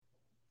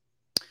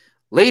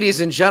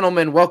Ladies and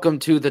gentlemen, welcome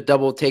to the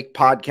Double Take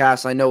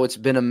Podcast. I know it's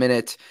been a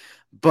minute,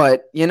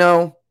 but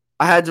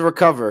I had to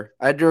recover.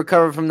 I had to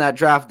recover from that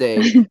draft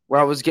day where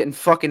I was getting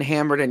fucking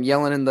hammered and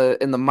yelling in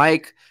the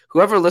mic.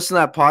 Whoever listened to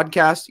that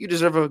podcast, you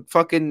deserve a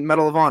fucking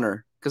Medal of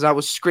Honor because I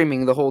was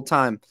screaming the whole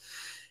time.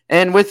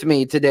 And with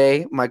me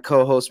today, my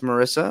co-host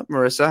Marissa.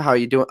 Marissa, how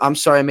you doing? I'm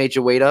sorry I made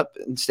you wait up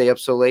and stay up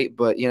so late,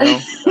 but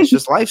that's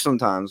just life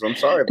sometimes. I'm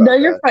sorry about No,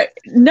 you're that.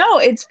 fine. No,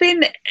 it's been a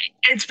minute.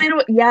 It's been a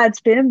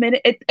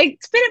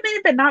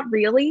minute, but not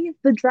really.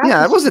 The draft Yeah,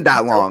 it was wasn't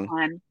that so long.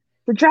 fun.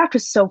 The draft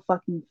was so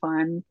fucking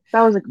fun.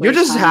 That was a You're great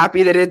just time.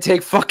 happy they didn't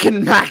take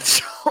fucking Mac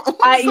Jones.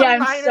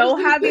 I'm so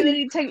happy that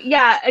he took.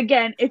 Yeah,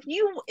 again, if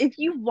you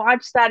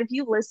watch that, if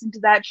you listen to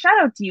that, shout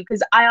out to you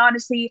because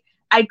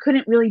I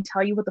couldn't really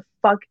tell you what the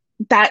fuck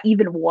that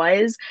even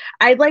was.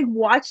 I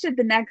watched it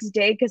the next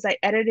day because I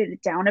edited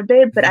it down a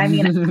bit, but I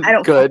mean, I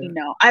don't Good. fucking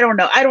know. I don't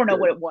know Good.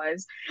 what it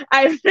was.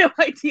 I have no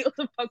idea what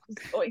the fuck was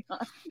going on.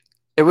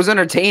 It was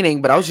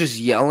entertaining, but I was just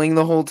yelling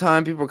the whole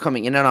time. People were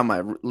coming in and out of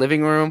my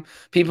living room.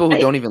 People who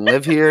don't even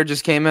live here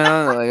just came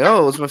out. They're like,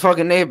 oh, it's my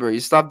fucking neighbor. You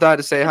stopped by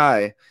to say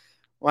hi.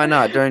 Why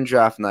not? During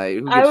draft night.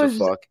 Who I gives a was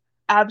fuck?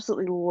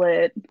 absolutely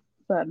lit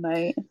that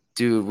night.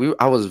 Dude,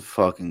 I was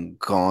fucking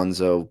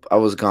gonzo. I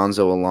was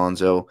gonzo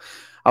Alonzo.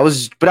 I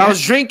was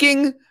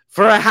drinking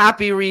for a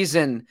happy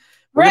reason.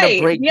 We're Right.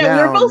 gonna break Yeah,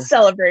 down. we're both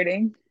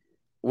celebrating.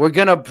 We're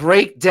gonna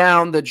break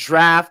down the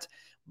draft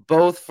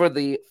both for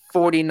the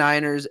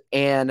 49ers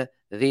and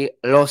the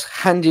Los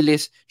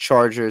Angeles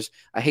Chargers.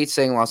 I hate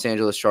saying Los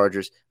Angeles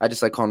Chargers. I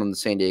just like calling them the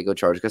San Diego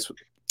Chargers. That's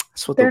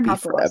what They're they'll be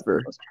not the Los forever.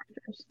 Angeles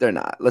Chargers. They're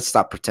not. Let's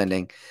stop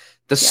pretending.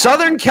 The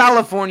Southern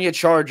California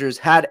Chargers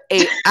had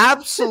a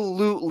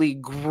absolutely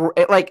great,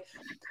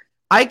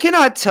 I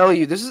cannot tell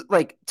you. This is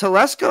like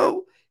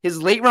Telesco. His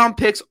late round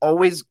picks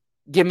always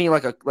give me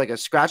like a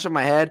scratch on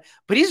my head,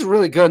 but he's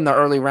really good in the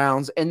early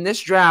rounds. In this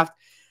draft,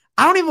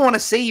 I don't even want to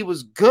say he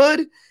was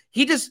good.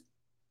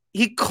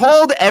 He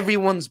called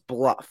everyone's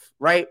bluff,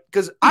 right?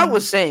 Because I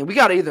was saying we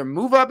got to either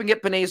move up and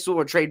get Penei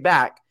Sewell or trade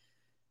back.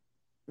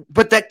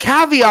 But that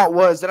caveat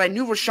was that I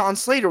knew Rashawn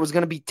Slater was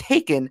going to be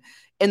taken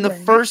in the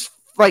first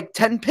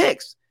 10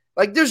 picks.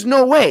 There's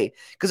no way.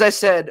 Because I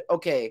said,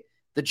 okay,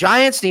 the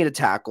Giants need a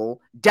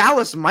tackle.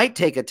 Dallas might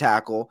take a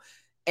tackle.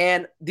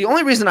 And the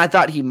only reason I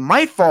thought he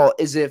might fall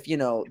is if,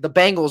 the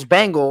Bengals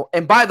bangle.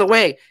 And by the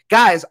way,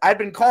 guys, I've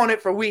been calling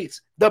it for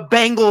weeks. The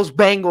Bengals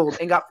bangled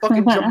and got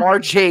fucking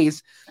Jamar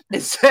Chase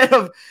instead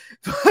of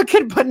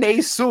fucking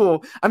Penei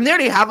Sewell. I mean, they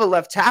already have a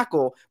left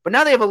tackle, but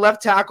now they have a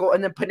left tackle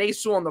and then Penei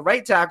Sewell on the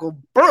right tackle.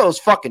 Burrow's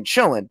fucking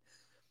chilling.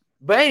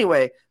 But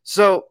anyway,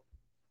 so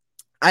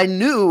I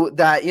knew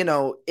that,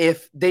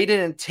 if they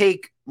didn't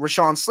take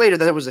Rashawn Slater,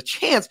 that there was a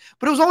chance,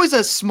 but it was always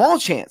a small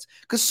chance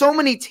because so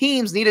many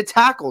teams needed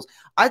tackles.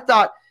 I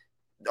thought,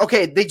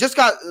 okay, they just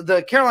got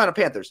the Carolina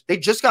Panthers. They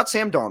just got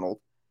Sam Darnold.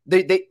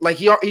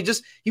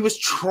 He was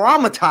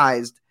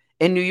traumatized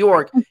in New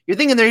York. You're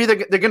thinking they're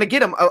going to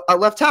get him a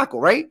left tackle,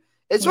 right?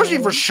 Especially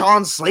if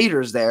Rashawn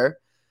Slater's there.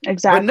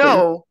 Exactly.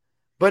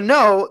 But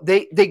no,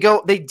 they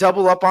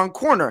double up on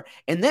corner.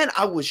 And then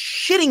I was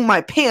shitting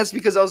my pants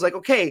because I was like,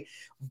 okay,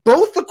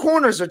 both the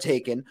corners are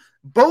taken,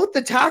 both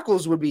the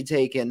tackles would be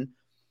taken,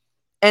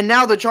 and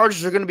now the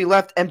Chargers are going to be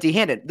left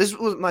empty-handed. This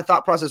was my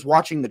thought process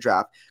watching the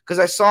draft because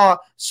I saw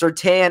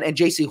Surtain and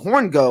J.C.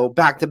 Horn go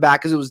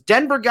back-to-back because it was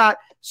Denver got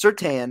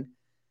Surtain.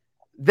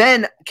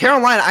 Then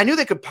Carolina, I knew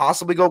they could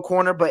possibly go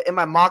corner, but in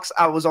my mocks,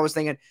 I was always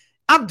thinking,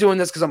 I'm doing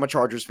this because I'm a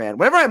Chargers fan.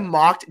 Whenever I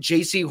mocked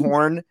J.C.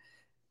 Horn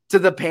to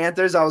the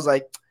Panthers, I was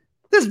like,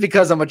 this is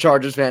because I'm a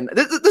Chargers fan.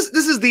 This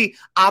is the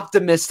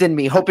optimist in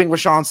me, hoping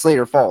Rashawn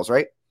Slater falls,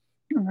 right?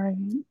 Right.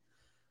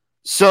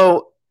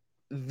 So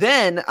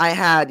then I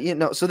had,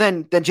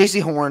 then J.C.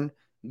 Horn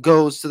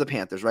goes to the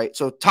Panthers, right?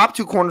 So top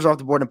two corners off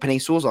the board and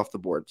Penei Sewell's off the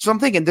board. So I'm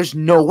thinking there's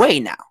no way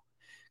now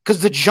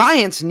because the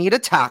Giants need a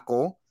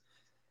tackle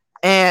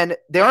and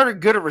they are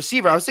good at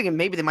receiver. I was thinking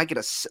maybe they might get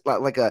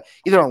either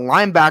a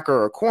linebacker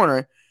or a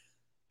corner.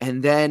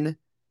 And then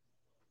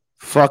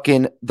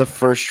fucking the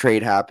first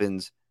trade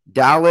happens.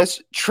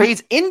 Dallas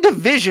trades in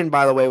division,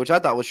 by the way, which I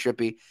thought was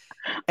trippy.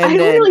 And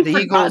then the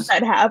Eagles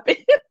that happened.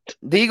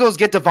 The Eagles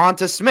get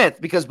Devonta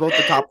Smith because both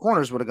the top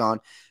corners would have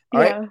gone. All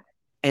right.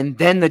 And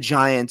then the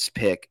Giants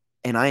pick,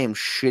 and I am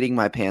shitting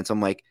my pants.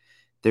 I'm like,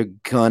 they're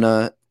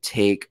gonna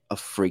take a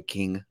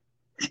freaking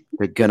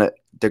they're gonna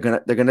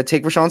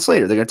take Rashawn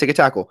Slater. They're gonna take a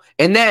tackle.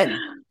 And then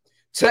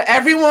to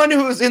everyone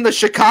who's in the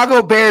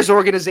Chicago Bears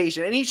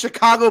organization, any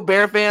Chicago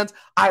Bear fans,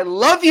 I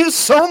love you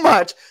so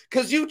much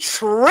because you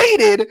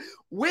traded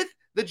with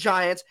the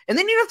Giants, and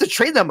then you don't have to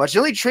trade that much.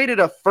 You only traded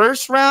a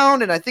first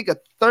round and I think a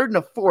third and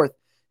a fourth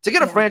to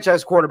get a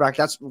franchise quarterback.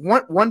 That's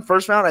one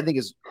first round I think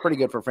is pretty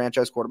good for a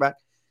franchise quarterback.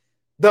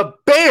 The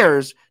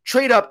Bears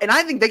trade up, and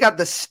I think they got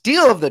the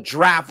steal of the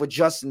draft with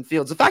Justin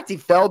Fields. The fact he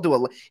fell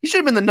to he should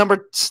have been the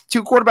number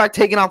 2 quarterback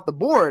taken off the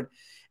board,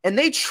 and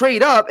they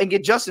trade up and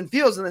get Justin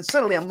Fields, and then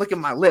suddenly I'm licking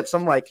my lips.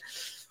 I'm like,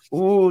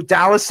 ooh,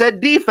 Dallas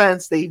said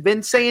defense. They've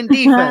been saying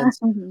defense.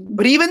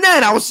 But even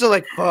then, I was still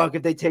like, fuck,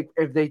 if they take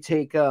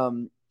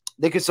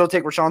They could still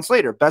take Rashawn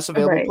Slater, best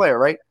available player,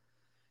 right?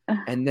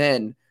 And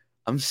then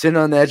I'm sitting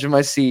on the edge of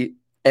my seat,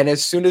 and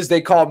as soon as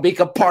they called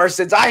Micah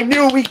Parsons, I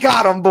knew we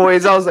got him,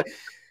 boys. I was like,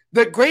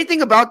 the great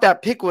thing about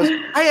that pick was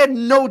I had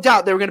no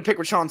doubt they were going to pick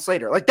Rashawn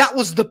Slater. Like, that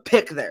was the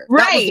pick there.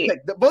 Right. That was the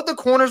pick. Both the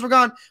corners were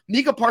gone.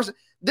 Micah Parsons.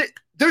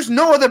 There's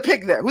no other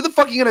pick there. Who the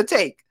fuck are you going to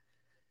take?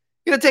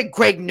 You're going to take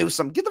Greg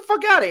Newsome. Get the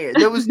fuck out of here.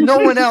 There was no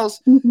one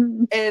else.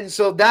 And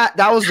so that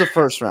was the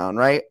first round,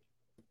 right?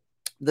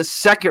 The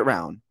second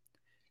round,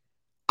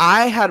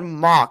 I had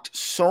mocked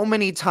so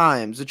many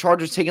times the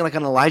Chargers taking like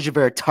an Elijah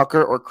Vera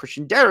Tucker or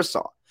Christian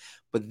Darrisaw.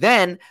 But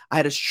then I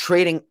had us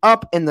trading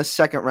up in the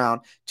second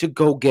round to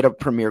go get a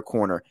premier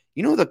corner.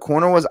 You know who the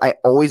corner was I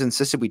always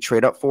insisted we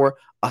trade up for?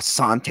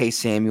 Asante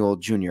Samuel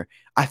Jr.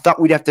 I thought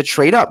we'd have to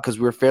trade up because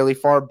we were fairly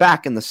far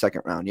back in the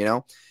second round, you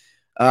know?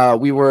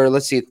 We were,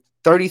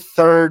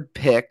 33rd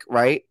pick,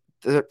 right?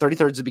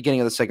 33rd is the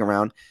beginning of the second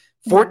round.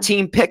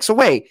 14 picks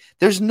away.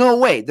 There's no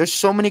way. There's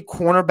so many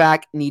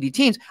cornerback needy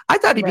teams. I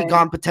thought he'd be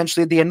gone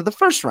potentially at the end of the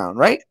first round,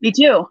 right? Me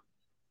too.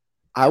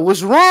 I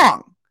was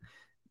wrong.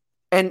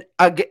 And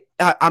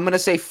I'm going to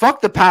say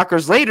fuck the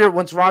Packers later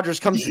once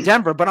Rodgers comes to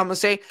Denver, but I'm going to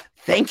say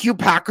thank you,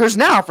 Packers,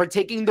 now for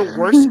taking the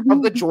worst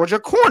of the Georgia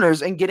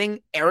corners and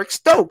getting Eric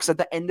Stokes at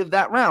the end of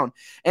that round.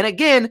 And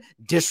again,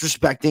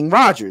 disrespecting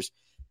Rodgers.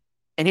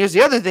 And here's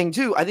the other thing,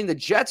 too. I think the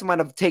Jets might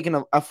have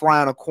taken a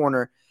fly on a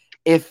corner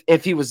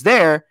if he was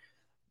there.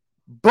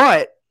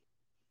 But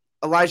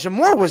Elijah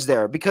Moore was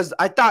there because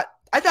I thought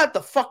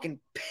the fucking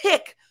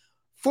pick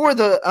for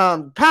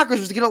the Packers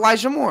was to get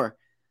Elijah Moore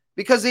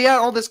because they had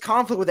all this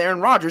conflict with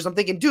Aaron Rodgers. I'm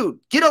thinking, dude,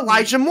 get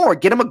Elijah Moore.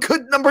 Get him a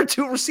good number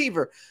 2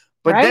 receiver.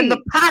 But then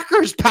the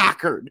Packers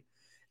packered.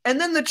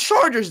 And then the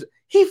Chargers,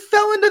 he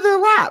fell into their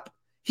lap.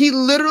 He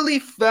literally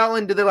fell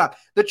into their lap.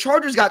 The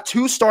Chargers got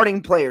 2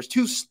 starting players,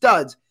 2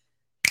 studs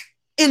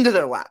into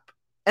their lap.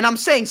 And I'm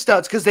saying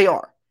studs because they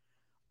are.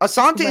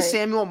 Asante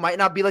Samuel might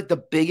not be like the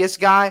biggest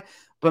guy,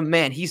 but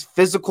man, he's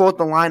physical at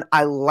the line.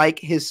 I like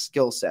his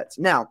skill sets.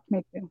 Now,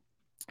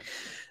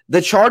 the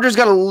Chargers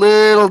got a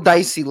little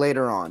dicey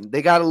later on. I'm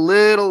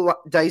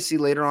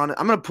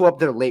going to pull up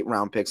their late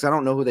round picks. I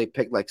don't know who they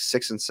picked, like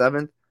 6th and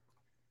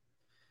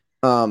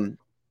 7th.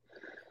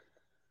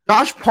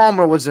 Josh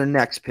Palmer was their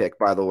next pick,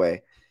 by the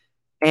way.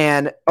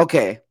 And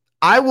okay,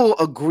 I will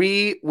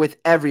agree with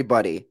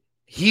everybody.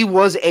 He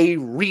was a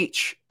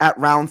reach at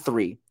round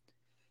 3.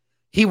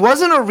 He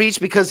wasn't a reach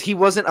because he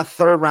wasn't a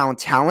 3rd round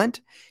talent.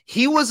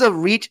 He was a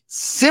reach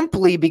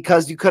simply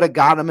because you could have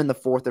got him in the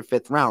 4th or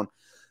 5th round.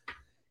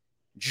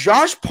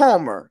 Josh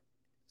Palmer's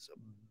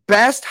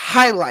best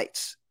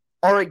highlights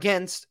are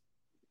against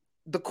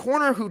the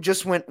corner who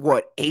just went,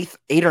 8th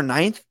or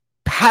 9th?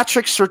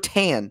 Patrick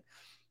Surtain.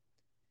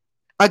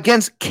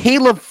 Against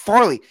Caleb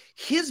Farley.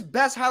 His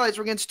best highlights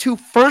were against 2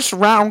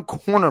 first-round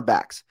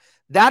cornerbacks.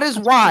 That is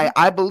why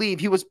I believe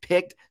he was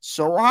picked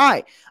so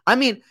high. I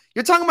mean,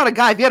 you're talking about a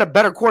guy, if he had a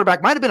better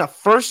quarterback, might have been a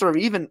 1st or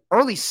even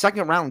early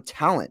 2nd round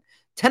talent.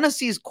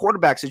 Tennessee's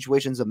quarterback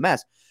situation is a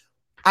mess.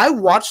 I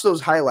watched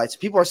those highlights.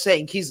 People are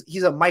saying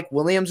he's a Mike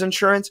Williams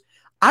insurance.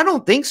 I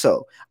don't think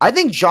so. I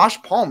think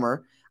Josh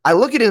Palmer, I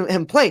look at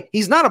him play,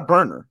 he's not a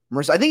burner.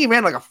 I think he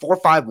ran like a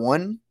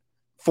 4.51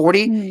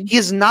 40. He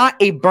is not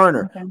a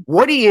burner. Okay.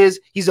 What he is,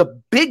 he's a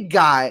big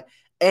guy,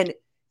 and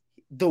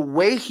the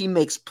way he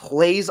makes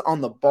plays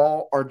on the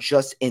ball are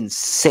just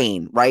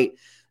insane, right?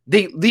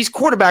 These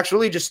quarterbacks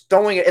really just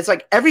throwing it. It's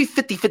like every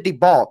 50-50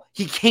 ball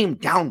he came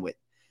down with.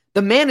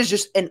 The man is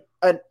just an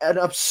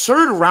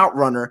absurd route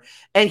runner,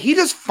 and he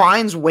just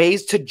finds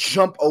ways to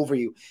jump over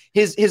you.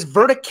 His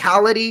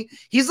verticality,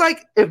 he's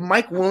like if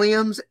Mike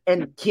Williams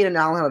and Keenan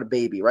Allen had a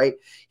baby, right?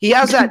 He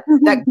has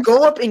that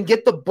go up and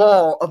get the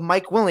ball of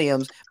Mike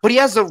Williams, but he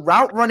has the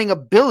route running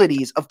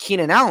abilities of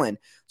Keenan Allen.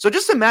 So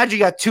just imagine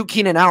you got 2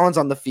 Keenan Allens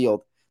on the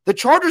field. The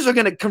Chargers are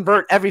going to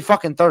convert every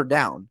fucking 3rd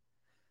down.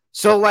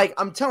 So, like,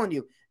 I'm telling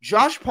you,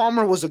 Josh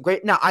Palmer was a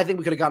great – now, I think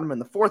we could have gotten him in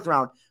the 4th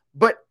round.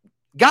 But,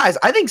 guys,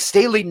 I think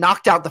Staley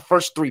knocked out the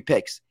first 3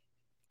 picks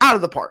out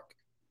of the park.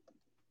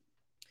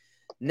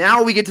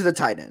 Now we get to the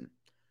tight end.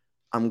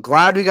 I'm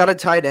glad we got a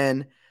tight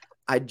end.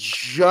 I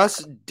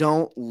just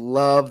don't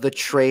love the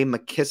Trey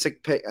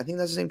McKissick pick. I think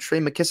that's his name,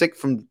 Trey McKissick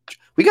from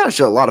 – we got to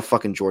show a lot of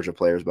fucking Georgia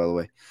players, by the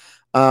way.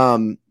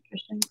 Trey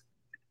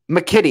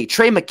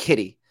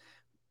McKitty.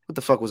 What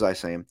the fuck was I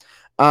saying?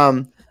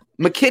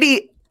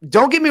 McKitty,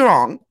 don't get me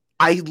wrong.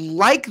 I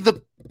like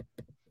the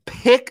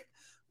pick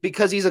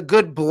because he's a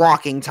good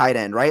blocking tight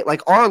end, right?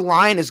 Like, our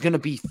line is going to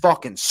be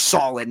fucking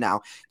solid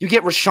now. You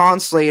get Rashawn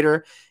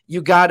Slater.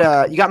 You got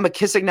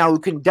McKissick now, who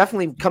can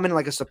definitely come in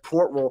like a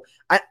support role.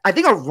 I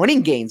think our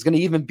running game is going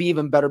to be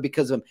even better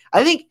because of him.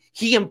 I think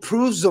he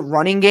improves the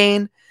running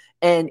game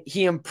and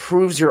he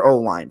improves your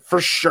O-line for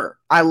sure.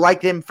 I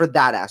like him for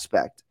that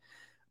aspect.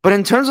 But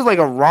in terms of like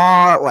a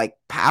raw, like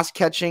pass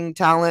catching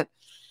talent,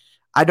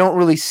 I don't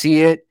really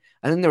see it.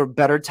 I think there were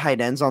better tight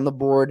ends on the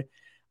board.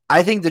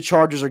 I think the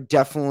Chargers are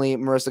definitely,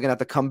 Marissa, going to have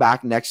to come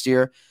back next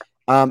year.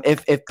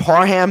 If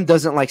Parham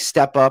doesn't like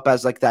step up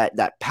as like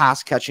that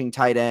pass catching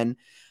tight end,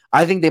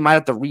 I think they might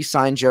have to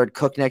re-sign Jared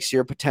Cook next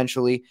year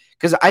potentially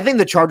because I think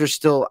the Chargers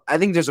I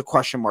think there's a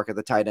question mark at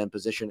the tight end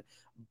position.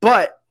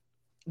 But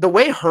the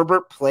way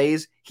Herbert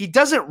plays, he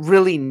doesn't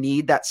really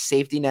need that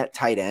safety net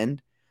tight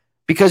end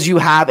because you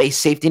have a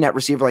safety net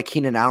receiver like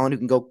Keenan Allen who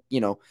can go,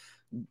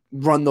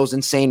 run those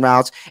insane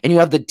routes, and you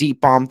have the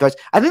deep bomb threats.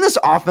 I think this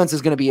offense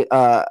is going to be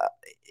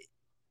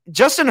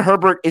Justin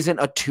Herbert isn't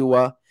a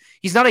Tua.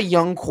 He's not a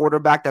young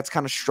quarterback that's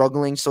kind of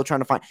struggling, still trying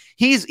to find.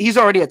 He's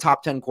already a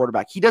top 10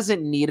 quarterback. He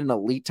doesn't need an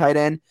elite tight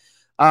end.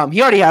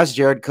 He already has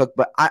Jared Cook,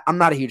 but I'm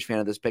not a huge fan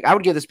of this pick. I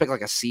would give this pick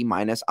like a C-.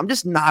 I'm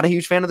just not a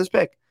huge fan of this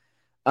pick.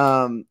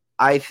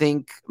 I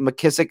think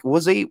McKissick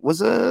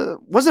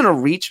wasn't a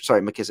reach.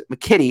 Sorry,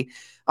 McKitty.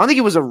 I don't think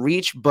it was a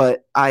reach,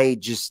 but I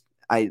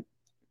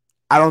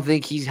don't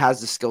think he has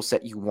the skill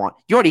set you want.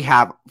 You already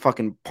have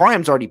fucking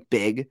Parham's already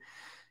big.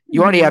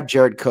 You already have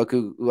Jared Cook,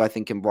 who I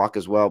think can block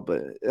as well,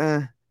 but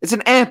it's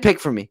an pick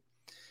for me.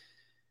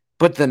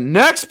 But the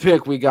next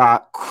pick we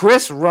got,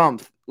 Chris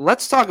Rumph.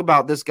 Let's talk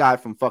about this guy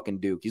from fucking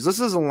Duke. He's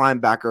listed as a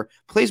linebacker,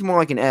 plays more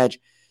like an edge.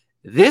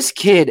 This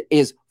kid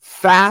is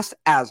fast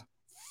as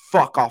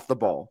fuck off the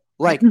ball.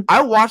 Like,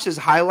 I watched his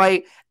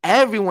highlight.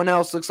 Everyone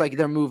else looks like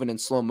they're moving in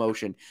slow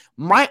motion.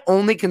 My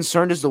only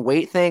concern is the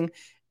weight thing.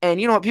 And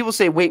you know what? People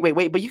say, wait,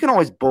 but you can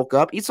always bulk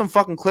up. Eat some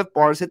fucking Cliff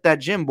Bars. Hit that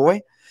gym,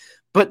 boy.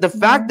 But the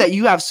fact that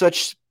you have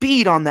such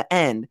speed on the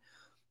end,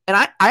 and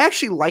I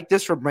actually like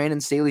this for Brandon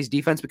Staley's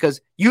defense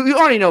because you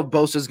already know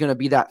Bosa is going to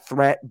be that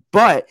threat,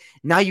 but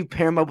now you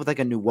pair him up with like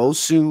a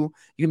Nwosu,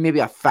 you maybe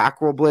a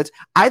Fackrell blitz.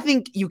 I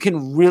think you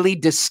can really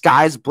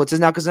disguise blitzes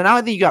now because now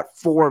I think you got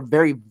 4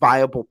 very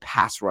viable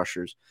pass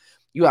rushers.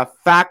 You have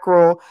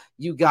Fackrell,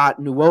 you got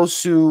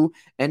Nwosu,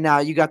 and now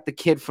you got the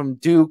kid from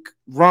Duke,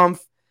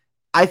 Rumph.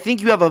 I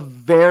think you have a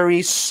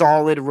very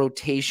solid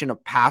rotation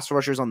of pass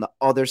rushers on the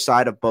other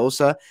side of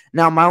Bosa.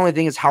 Now, my only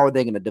thing is how are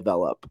they going to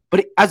develop?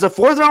 But as a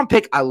 4th-round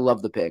pick, I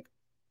love the pick.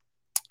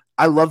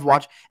 I loved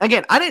watching.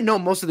 Again, I didn't know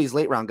most of these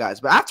late-round guys,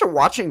 but after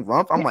watching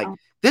Rumph, I'm like,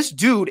 this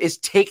dude is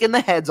taking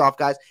the heads off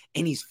guys,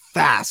 and he's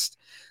fast.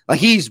 Like,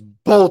 he's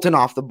bolting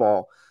off the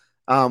ball,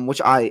 which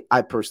I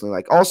personally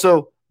like.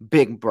 Also,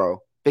 big boy.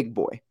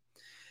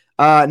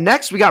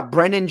 Next, we got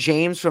Brendan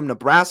James from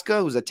Nebraska,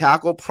 who's a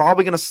tackle,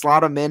 probably going to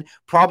slot him in,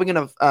 probably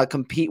going to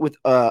compete with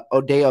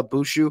Oday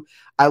Abushu.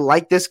 I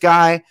like this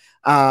guy.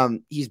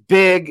 He's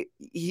big.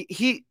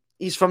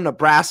 He's from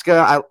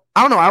Nebraska.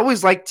 I don't know. I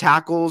always like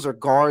tackles or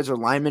guards or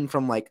linemen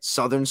from like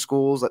Southern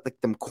schools, like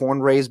them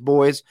corn raised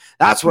boys.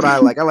 That's what I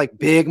like. I like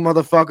big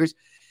motherfuckers.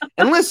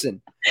 And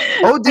listen,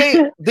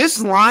 Oday, this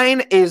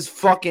line is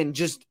fucking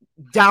just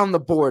down the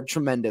board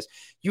tremendous.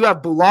 You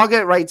have Bulaga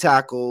at right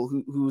tackle,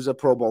 who's a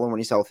Pro Bowler when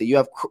he's healthy. You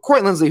have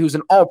Court Lindsley, who's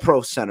an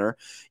All-Pro center.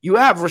 You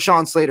have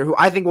Rashawn Slater, who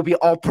I think will be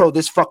All-Pro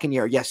this fucking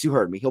year. Yes, you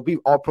heard me. He'll be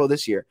All-Pro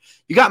this year.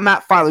 You got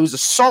Matt Filey, who's a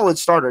solid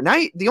starter. Now,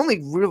 the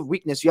only real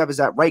weakness you have is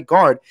that right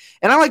guard.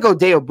 And I like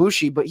Oday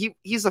Abushu, but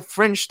he's a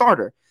fringe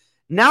starter.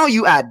 Now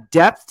you add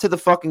depth to the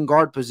fucking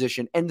guard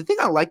position. And the thing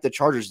I like the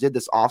Chargers did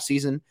this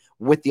offseason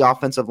with the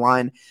offensive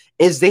line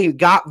is they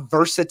got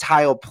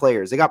versatile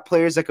players. They got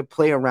players that could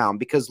play around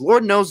because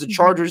Lord knows the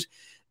Chargers –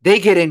 they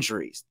get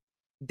injuries.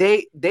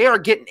 They are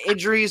getting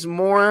injuries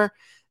more.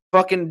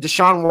 Fucking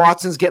Deshaun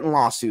Watson's getting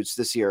lawsuits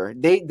this year.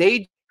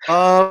 That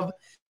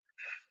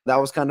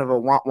was kind of a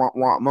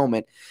want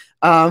moment.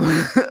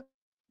 I'm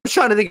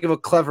trying to think of a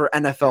clever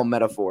NFL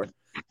metaphor.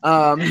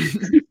 But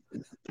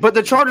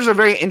the Chargers are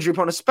very injury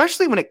prone,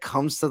 especially when it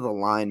comes to the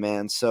line,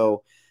 man.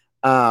 So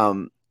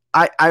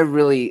I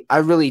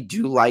really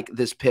do like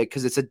this pick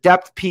because it's a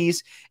depth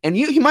piece, and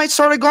he might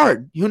start a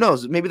guard. Who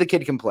knows? Maybe the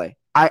kid can play.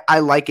 I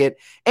like it.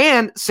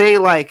 And say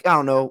like, I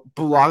don't know,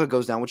 Bulaga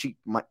goes down, which he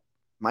might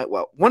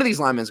well. One of these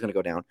linemen is going to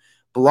go down.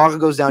 Bulaga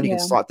goes down, you can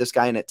slot this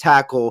guy in at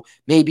tackle.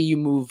 Maybe you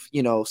move,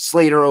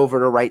 Slater over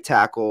to right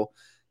tackle.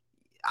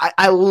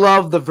 I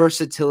love the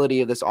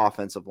versatility of this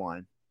offensive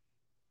line.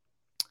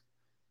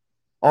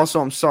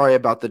 Also, I'm sorry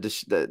about it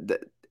was a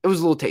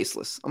little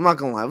tasteless. I'm not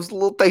gonna lie, it was a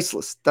little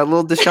tasteless. That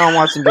little Deshaun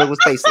Watson joke was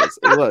tasteless.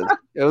 It was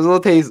a little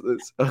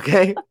tasteless.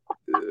 Okay.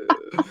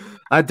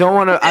 I don't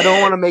want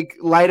to make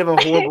light of a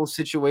horrible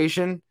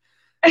situation,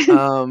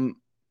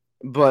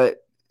 but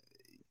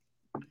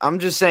I'm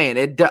just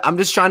saying I'm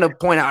just trying to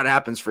point out it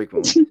happens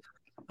frequently.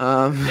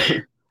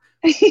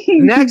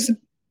 Next,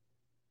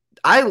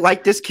 I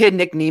like this kid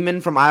Nick Niemann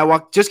from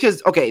Iowa just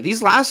because. Okay,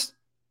 these last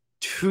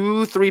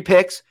 2-3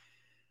 picks,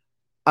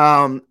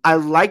 I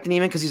liked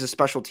Niemann because he's a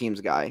special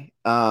teams guy.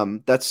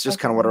 That's just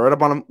kind of what I read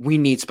up on him. We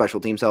need special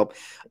teams help.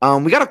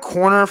 We got a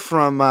corner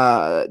from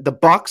the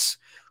Bucks,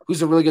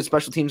 who's a really good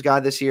special teams guy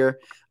this year.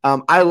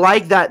 I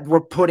like that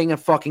we're putting a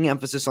fucking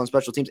emphasis on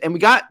special teams. And we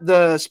got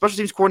the special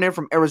teams coordinator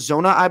from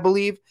Arizona, I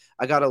believe.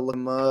 I got to look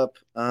him up.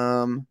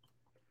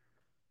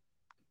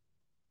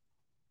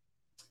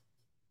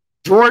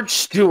 George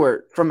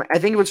Stewart I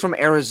think it was from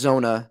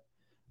Arizona.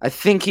 I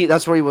think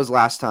that's where he was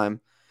last time.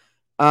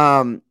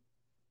 Yeah.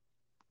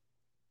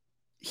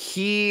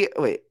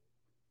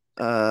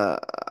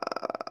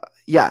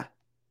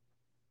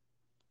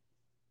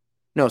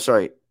 No,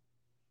 sorry.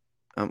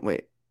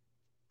 Wait.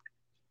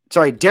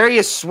 Sorry,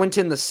 Darius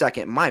Swinton the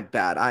second. My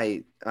bad.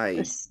 I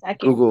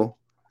Google.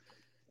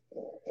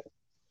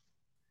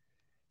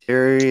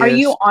 Darius. Are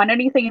you on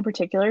anything in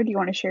particular? Do you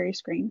want to share your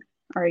screen?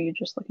 Or are you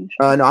just looking?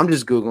 No, I'm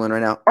just Googling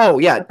right now. Oh,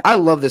 yeah. Okay. I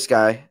love this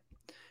guy.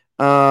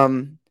 Yeah,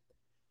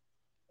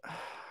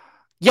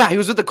 he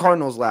was with the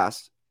Cardinals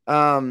last.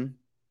 So,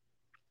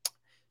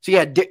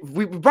 yeah,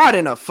 we brought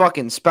in a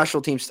fucking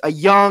a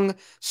young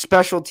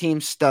special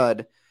team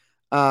stud.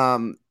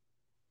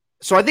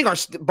 So I think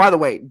by the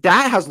way,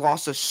 that has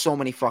lost us so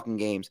many fucking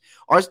games.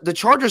 The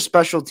Chargers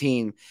special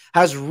team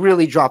has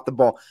really dropped the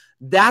ball.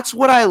 That's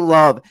what I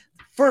love.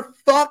 For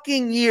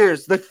fucking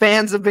years, the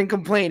fans have been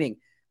complaining.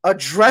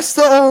 Address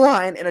the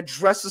O-line and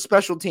address the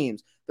special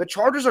teams. The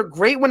Chargers are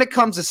great when it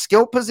comes to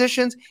skill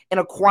positions and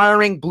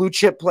acquiring blue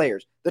chip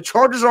players. The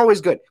Chargers are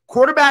always good.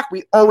 Quarterback,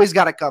 we always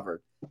got it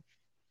covered.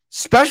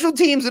 Special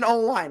teams and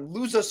O-line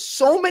lose us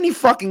so many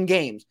fucking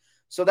games.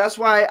 So that's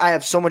why I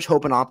have so much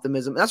hope and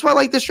optimism. That's why I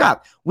like this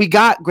draft. We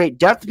got great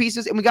depth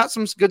pieces, and we got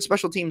some good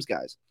special teams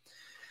guys.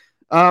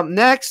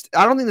 Next,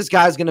 I don't think this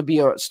guy's going to be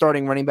a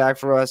starting running back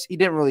for us. He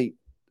didn't really,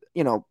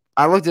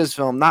 I looked at his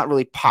film, not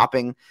really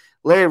popping.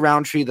 Larry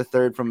Roundtree, the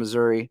third from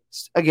Missouri.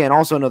 Again,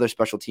 also another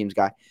special teams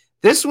guy.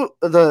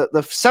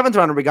 The seventh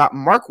rounder, we got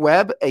Mark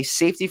Webb, a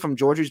safety from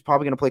Georgia who's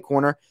probably going to play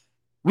corner.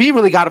 We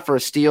really got it for a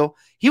steal.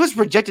 He was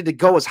projected to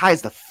go as high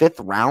as the 5th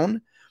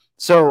round.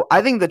 So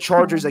I think the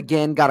Chargers,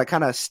 again, got to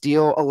kind of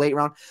steal a late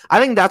round. I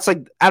think that's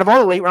like, out of all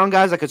the late round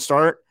guys I could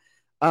start,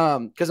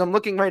 because I'm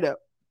looking right up,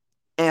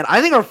 and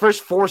I think our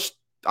first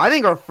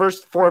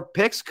 4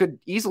 picks could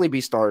easily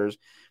be starters.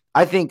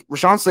 I think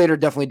Rashawn Slater,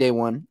 definitely day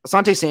one.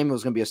 Asante Samuel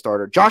is going to be a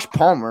starter. Josh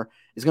Palmer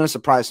is going to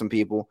surprise some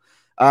people.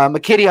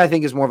 McKitty, I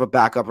think, is more of a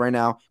backup right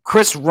now.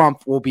 Chris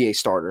Rumpf will be a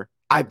starter.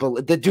 I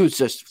believe the dude's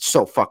just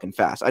so fucking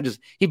fast.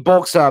 He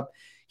bulks up.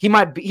 He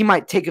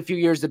might take a few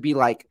years to be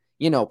like,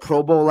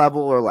 Pro Bowl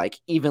level or like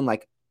even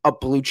like a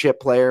blue chip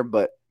player,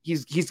 but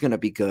he's going to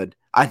be good.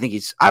 I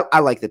think I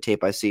like the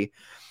tape I see.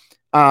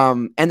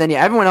 And then,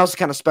 everyone else is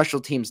kind of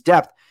special teams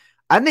depth.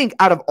 I think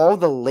out of all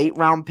the late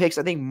round picks,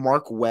 I think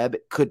Mark Webb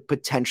could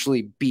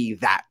potentially be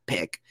that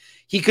pick.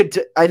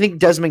 I think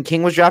Desmond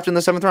King was drafted in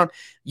the 7th round.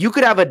 You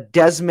could have a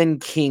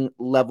Desmond King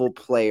level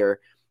player,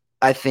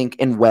 I think,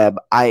 in Webb.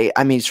 I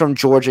mean, he's from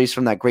Georgia. He's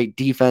from that great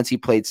defense. He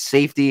played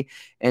safety.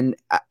 And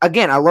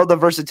again, I love the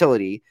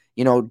versatility.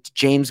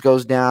 James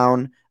goes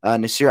down,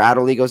 Nasir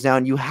Adderley goes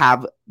down. You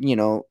have,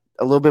 a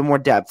little bit more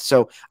depth.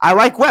 So I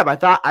like Webb.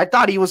 I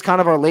thought he was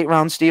kind of our late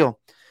round steal.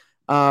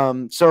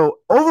 So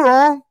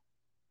overall,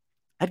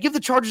 I'd give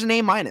the Chargers an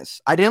A-.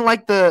 I didn't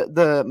like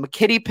the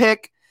McKitty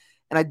pick,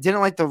 and I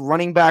didn't like the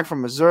running back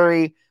from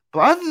Missouri. But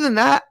other than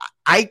that,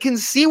 I can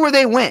see where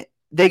they went.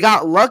 They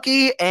got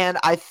lucky, and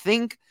I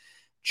think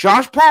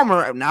Josh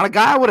Palmer, not a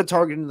guy I would have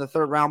targeted in the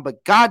 3rd round,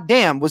 but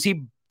goddamn, was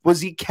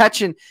he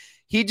catching?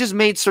 He just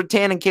made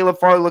Surtain and Caleb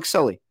Farley look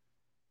silly.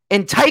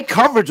 And tight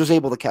coverage was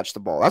able to catch the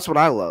ball. That's what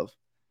I love.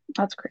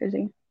 That's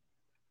crazy.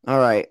 All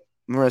right,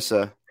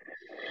 Marissa.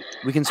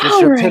 We can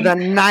switch to the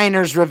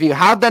Niners review.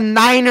 How'd the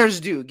Niners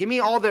do? Give me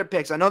all their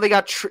picks. I know they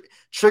got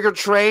Trigger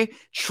Trey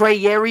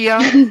Area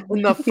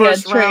in the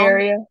first round.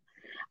 Area.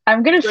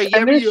 I'm gonna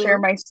share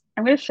my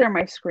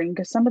screen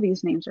because some of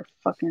these names are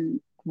fucking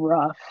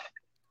rough.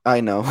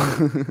 I know.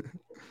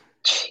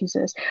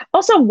 Jesus.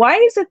 Also, why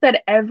is it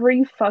that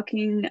every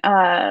fucking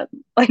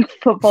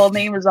football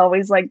name is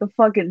always like the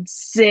fucking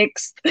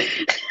 6th,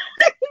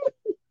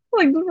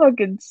 like the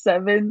fucking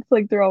 7th?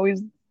 Like they're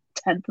always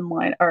 10th in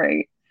line. All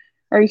right.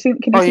 Are you seeing?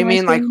 You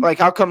mean like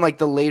how come like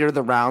the later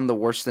the round, the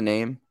worse the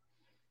name?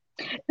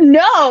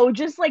 No,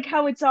 just like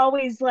how it's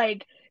always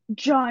like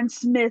John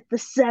Smith the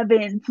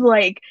 7th,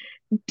 like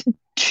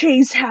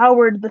Chase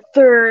Howard the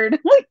 3rd.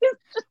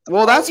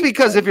 Well, that's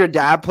because if your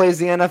dad plays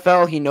the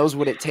NFL, he knows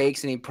what it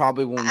takes, and he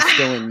probably will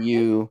instill in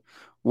you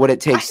what it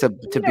takes to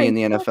be in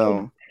the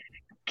NFL.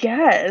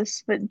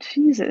 Guess, but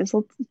Jesus,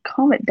 let's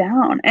calm it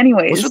down.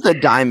 Anyways, what's with the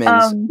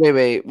diamonds?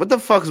 Wait, what the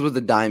fuck is with the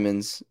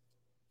diamonds?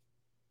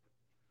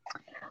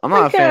 I'm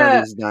not a fan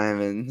of these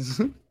diamonds.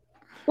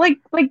 like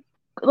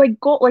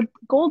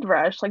gold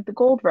rush, like the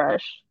gold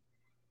rush.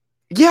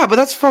 Yeah, but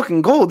that's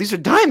fucking gold. These are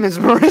diamonds,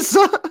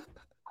 Marissa.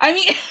 I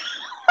mean,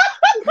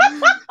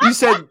 you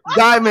said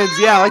diamonds,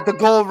 yeah, like the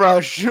gold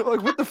rush.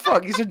 Like what the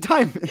fuck? These are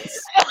diamonds.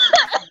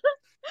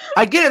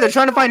 I get it. They're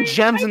trying to find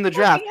gems in the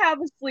draft. I'm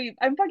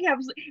fucking half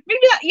asleep. Maybe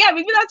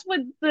that's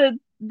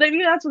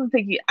what I'm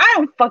thinking. I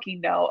don't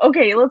fucking know.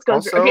 Okay, let's go.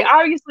 Also, okay,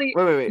 obviously.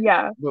 Wait.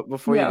 Yeah. But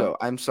before you go,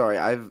 I'm sorry.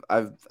 I'm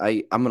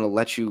gonna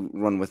let you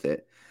run with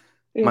it.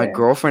 Yeah. My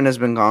girlfriend has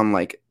been gone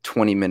like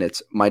 20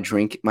 minutes. My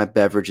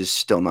beverage is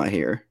still not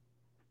here.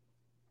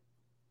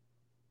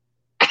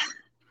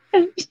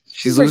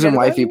 She's losing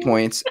wifey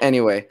points.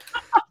 Anyway,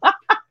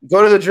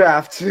 go to the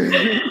draft.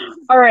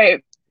 All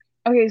right.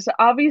 Okay, so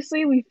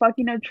obviously we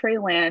fucking know Trey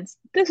Lance.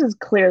 This is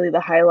clearly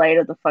the highlight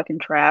of the fucking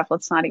draft.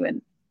 Let's not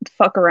even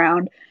fuck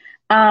around.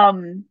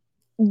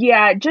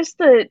 Yeah, just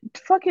the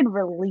fucking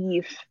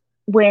relief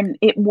when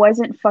it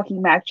wasn't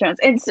fucking Mac Jones.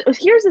 And so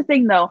here's the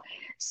thing though.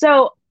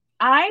 So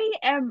I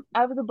am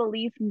of the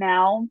belief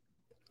now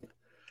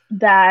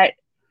that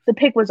the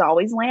pick was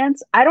always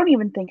Lance. I don't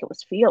even think it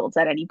was Fields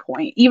at any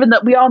point. Even though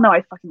we all know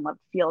I fucking love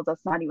Fields,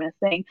 that's not even a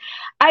thing.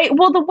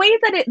 The way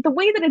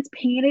that it's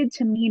painted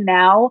to me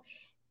now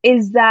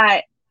is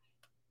that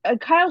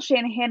Kyle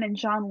Shanahan and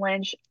John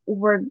Lynch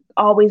were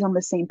always on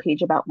the same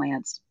page about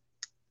Lance.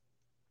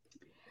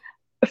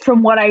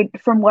 From what I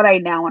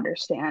now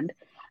understand.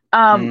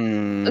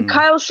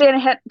 Kyle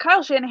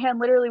Shanahan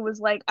literally was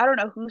like, I don't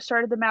know who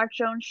started the Mac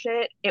Jones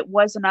shit. It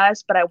wasn't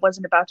us, but I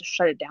wasn't about to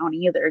shut it down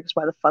either, because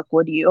why the fuck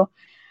would you?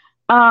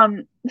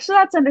 So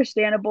that's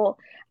understandable.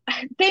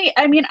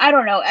 I mean, I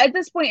don't know. At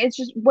this point, it's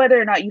just whether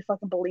or not you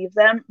fucking believe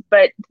them.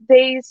 But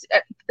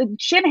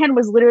Shanahan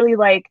was literally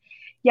like,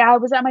 yeah, I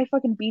was at my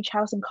fucking beach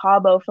house in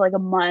Cabo for like a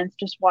month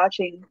just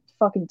watching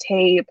fucking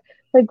tape.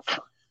 Like,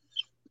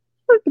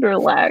 fucking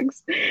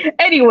relax.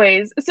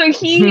 Anyways, so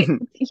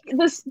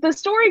the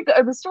story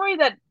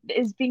that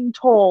is being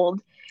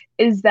told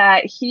is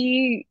that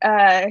he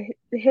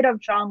hit up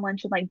John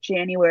Lynch in like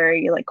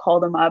January, like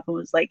called him up and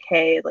was like,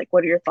 hey, like,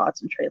 what are your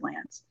thoughts on Trey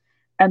Lance?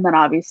 And then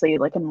obviously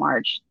like in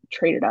March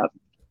traded up.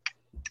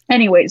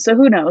 Anyway, so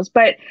who knows?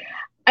 But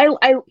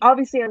I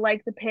obviously I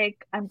like the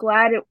pick. I'm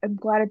glad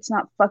it's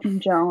not fucking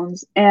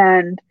Jones.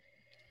 And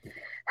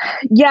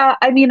yeah,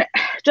 I mean,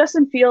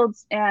 Justin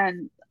Fields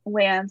and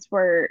Lance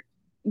were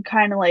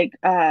kind of like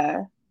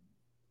they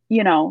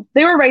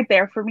were right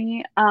there for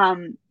me.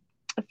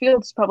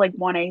 Fields probably like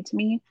 1A to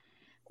me.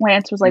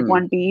 Lance was like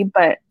 1B,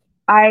 but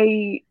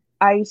I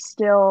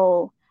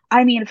still,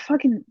 I mean,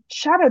 fucking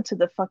shout out to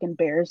the fucking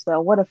Bears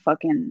though. What a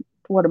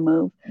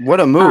move.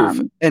 What a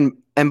move.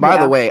 And by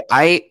the way,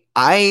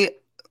 I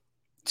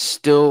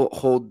still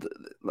hold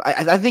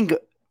I think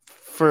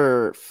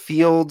for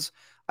Fields,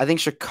 I think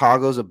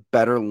Chicago's a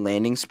better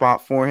landing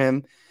spot for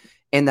him,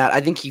 in that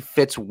I think he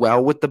fits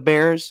well with the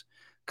Bears,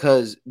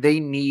 because they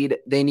need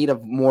a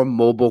more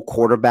mobile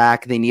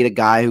quarterback. They need a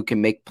guy who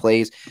can make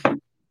plays.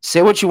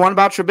 Say what you want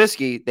about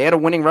Trubisky. They had a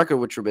winning record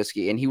with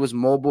Trubisky, and he was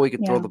mobile. He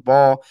could throw the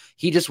ball.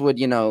 He just would,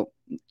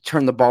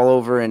 turn the ball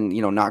over in,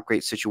 not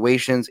great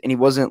situations. And he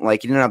wasn't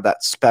like, he didn't have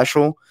that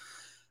special.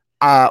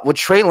 With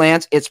Trey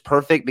Lance, it's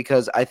perfect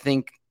because I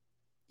think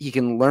he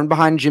can learn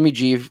behind Jimmy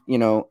G,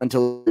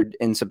 until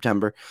in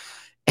September.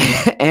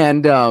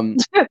 And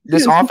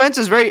this offense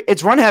is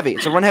it's run heavy.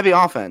 It's a run heavy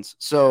offense.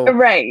 So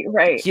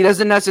right. He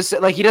doesn't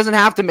necessarily he doesn't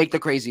have to make the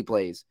crazy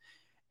plays.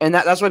 And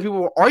that's why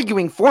people were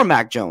arguing for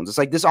Mac Jones. It's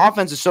like, this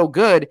offense is so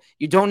good,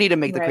 you don't need to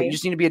make the crazy. You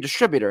just need to be a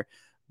distributor.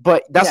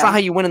 But that's not how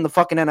you win in the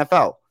fucking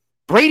NFL.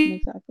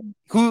 Brady,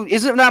 who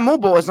isn't that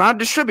mobile, is not a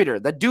distributor.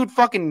 That dude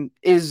fucking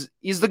he's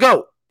the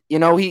GOAT.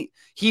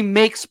 He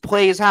makes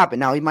plays happen.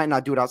 Now, he might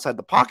not do it outside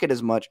the pocket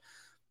as much,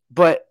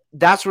 but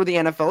that's where the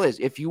NFL is.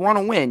 If you want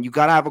to win, you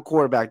got to have a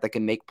quarterback that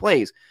can make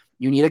plays.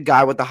 You need a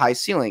guy with a high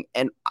ceiling.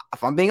 And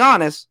if I'm being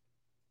honest,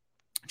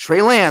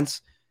 Trey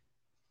Lance,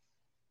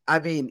 I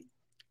mean,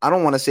 I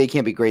don't want to say he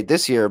can't be great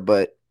this year,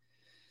 but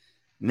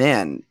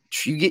man,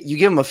 you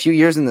give him a few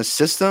years in the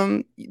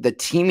system, the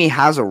team he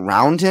has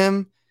around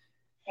him,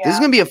 this is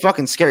going to be a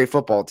fucking scary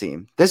football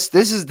team. This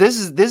is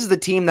the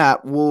team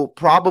that will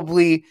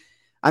probably,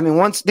 I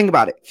mean, think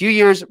about it. A few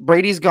years,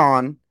 Brady's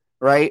gone,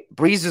 right?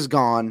 Breeze is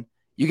gone.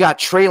 You got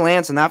Trey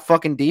Lance and that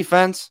fucking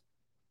defense.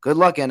 Good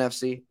luck,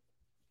 NFC.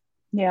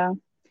 Yeah.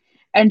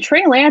 And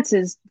Trey Lance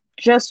is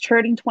just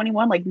turning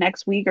 21 like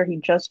next week, or he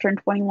just turned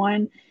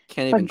 21.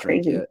 Can't even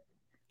drink yet.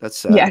 That's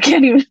sad. Yeah,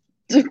 couldn't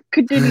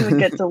even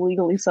get to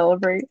legally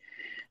celebrate.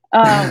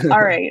 All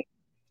right.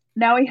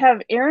 Now we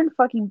have Aaron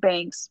fucking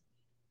Banks.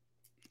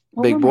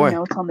 What big boy.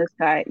 Notes on this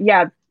guy.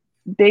 Yeah,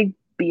 big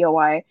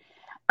BOI.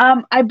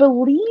 I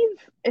believe,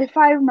 if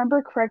I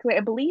remember correctly, I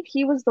believe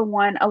he was the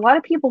one. A lot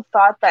of people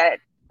thought that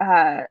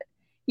it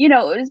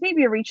was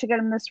maybe a reach to get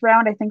him this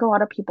round. I think a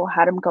lot of people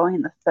had him going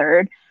in the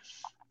third.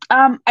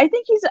 I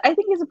think he's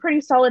a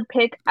pretty solid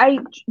pick.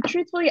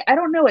 Truthfully, I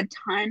don't know a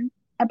ton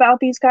about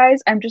these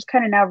guys. I'm just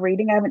kind of now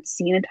reading. I haven't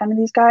seen a ton of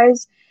these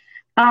guys.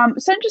 So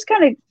I'm just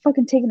kind of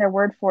fucking taking their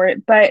word for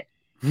it. But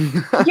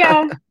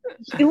yeah,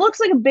 he looks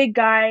like a big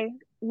guy.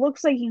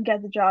 Looks like he can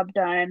get the job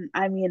done.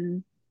 I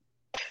mean,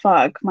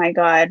 fuck, my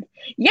God.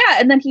 Yeah,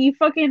 and then he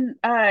fucking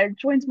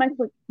joins Mike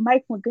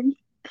McGlinchey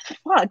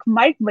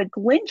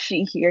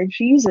here.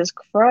 Jesus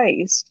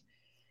Christ.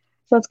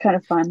 So that's kind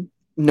of fun.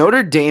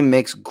 Notre Dame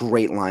makes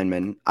great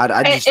linemen. I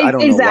don't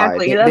know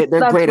why.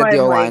 They're great at the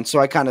O-line, so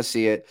I kind of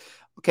see it.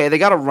 Okay, they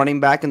got a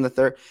running back in the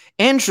third.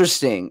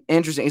 Interesting.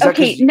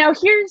 Okay, now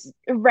here's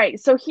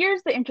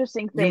the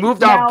interesting thing. You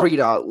moved out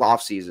Breida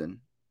off season.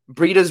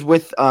 Breida's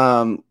with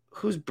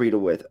who's Breida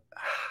with?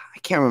 I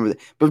can't remember.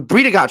 But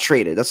Breida got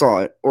traded. That's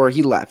all. Or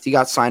he left. He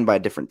got signed by a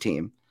different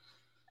team.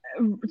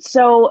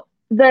 So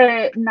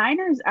the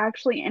Niners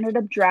actually ended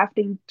up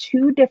drafting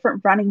 2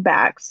 different running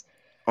backs.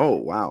 Oh,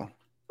 wow.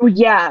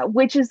 Yeah,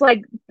 which is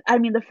like, I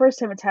mean, the first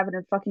time it's happened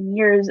in fucking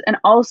years. And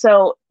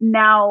also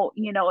now,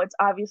 it's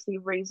obviously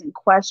raising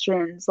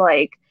questions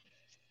like,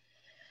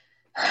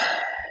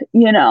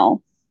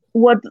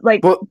 what,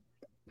 like,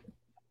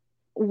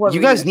 What You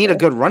were you guys gonna need a say?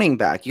 good running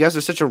back. You guys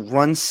are such a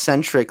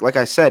run-centric, like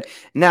I said.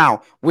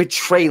 Now, with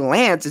Trey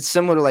Lance, it's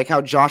similar to like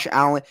how Josh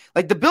Allen,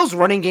 like the Bills'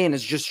 running game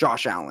is just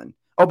Josh Allen.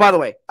 Oh, by the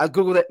way, I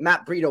Googled it.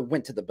 Matt Breida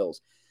went to the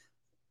Bills.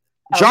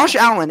 Josh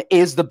Allen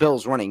is the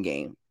Bills' running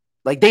game.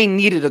 Like they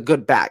needed a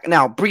good back.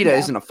 Now, Breida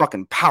isn't a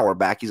fucking power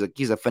back.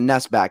 He's a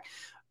finesse back.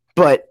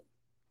 But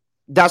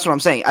that's what I'm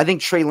saying. I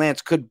think Trey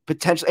Lance could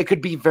potentially, it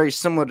could be very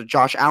similar to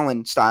Josh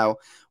Allen style,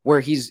 where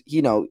he's,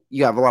 you know,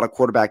 you have a lot of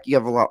quarterback, you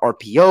have a lot of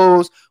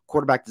RPOs,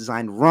 quarterback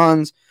designed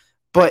runs,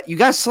 but you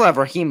guys still have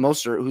Raheem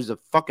Mostert, who's a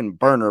fucking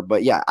burner.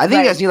 But yeah, I think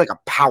you guys need like a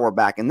power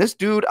back. And this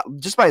dude,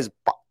 just by his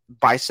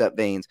bicep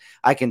veins,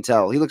 I can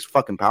tell he looks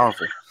fucking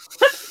powerful.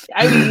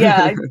 I mean,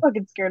 yeah, I'm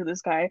fucking scared of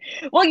this guy.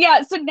 Well,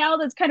 yeah, so now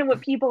that's kind of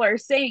what people are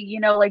saying, you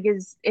know, like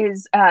is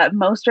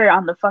Mostert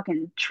on the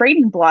fucking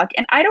trading block?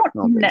 And I don't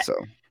think so.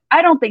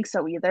 I don't think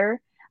so either.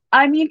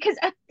 I mean, because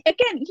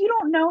again, you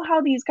don't know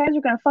how these guys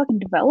are going to fucking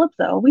develop,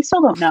 though. We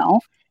still don't know.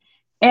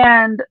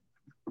 And,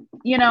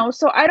 you know,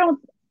 so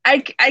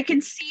I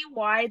can see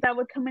why that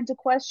would come into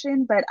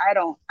question, but I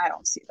don't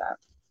see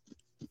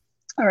that.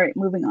 All right,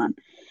 moving on.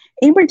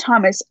 Ambry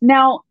Thomas.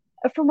 Now,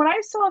 from what I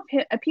saw of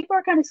him, people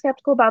are kind of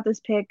skeptical about this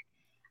pick.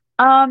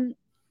 From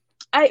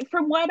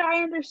what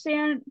I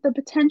understand, the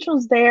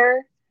potential's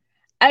there.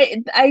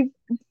 I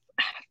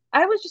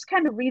was just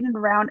kind of reading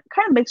around,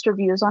 kind of mixed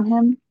reviews on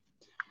him.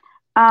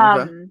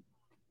 Okay.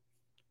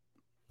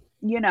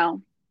 You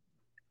know,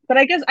 but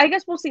I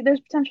guess we'll see. There's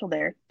potential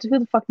there. Who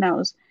the fuck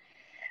knows?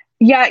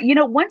 Yeah, you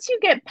know, once you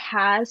get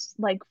past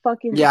like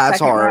fucking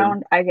second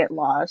round, I get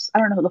lost. I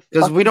don't know who the fuck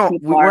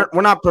because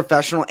we're not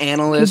professional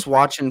analysts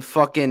watching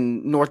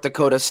fucking North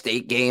Dakota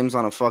State games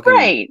on a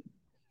fucking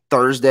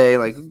Thursday.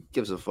 Like, who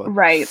gives a fuck?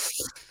 Right.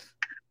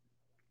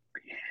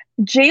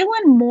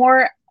 Jalen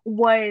Moore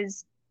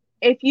was,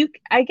 I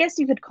guess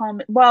you could call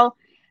him. Well,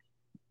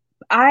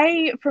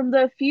 from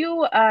the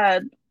few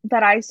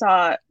that I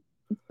saw,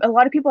 a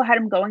lot of people had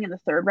him going in the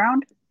third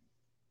round.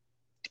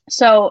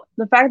 So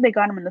the fact they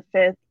got him in the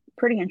fifth,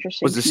 pretty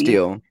interesting. Was a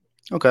steal.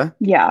 Okay.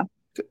 Yeah.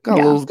 Got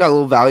a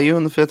little value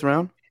in the fifth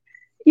round.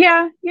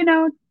 Yeah, you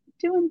know,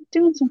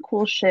 doing some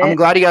cool shit. I'm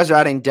glad you guys are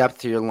adding depth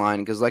to your line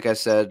because, like I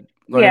said,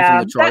 learning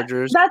from the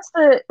Chargers. That's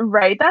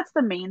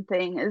the main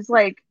thing. Is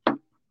like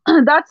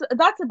that's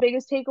the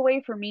biggest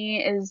takeaway for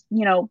me. Is,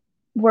 you know,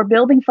 we're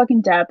building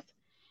fucking depth,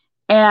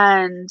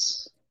 and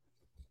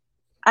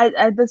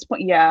at this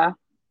point, yeah.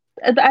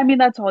 I mean,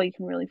 that's all you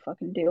can really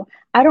fucking do.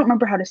 I don't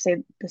remember how to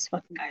say this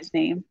fucking guy's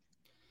name.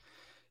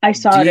 I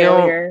saw it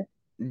earlier.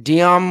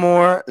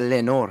 Diamor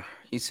Lenoir.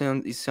 He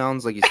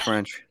sounds like he's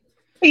French.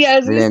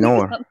 Yes,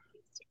 Lenoir.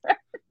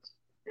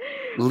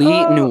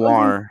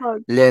 Lenoir.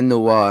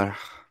 Lenoir.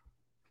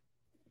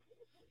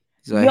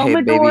 Like,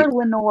 Domador hey,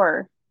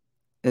 Lenoir.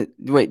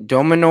 Wait,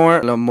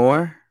 Dominor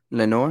Lemore?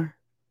 Lenoir?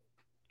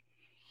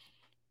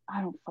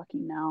 I don't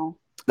fucking know.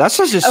 That's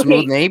such a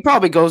smooth name. He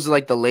probably goes to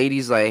like the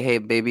ladies, like, "Hey,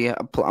 baby,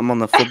 I'm on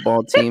the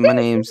football team. My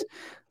name's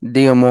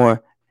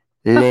Diamor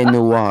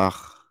Lenoir."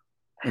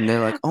 And they're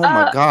like, "Oh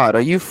my God,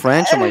 are you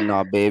French?" I'm like,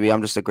 "No, baby,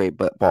 I'm just a great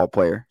ball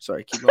player."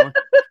 Sorry, keep going.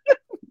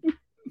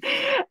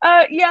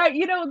 Yeah,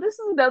 you know, this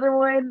is another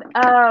one.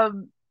 A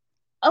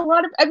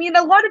lot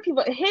of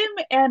people, him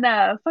and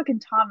fucking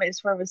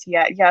Thomas, where was he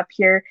at? Yeah, up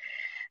here.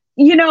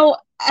 You know,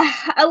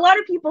 a lot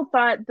of people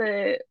thought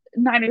the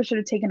Niners should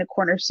have taken a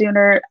corner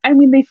sooner. I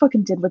mean, they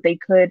fucking did what they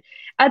could.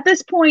 At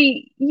this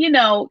point, you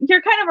know,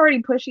 you're kind of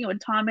already pushing it with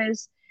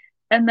Thomas,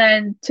 and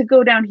then to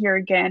go down here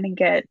again and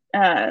get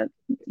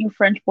you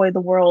French boy of the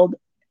world,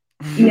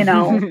 you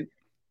know,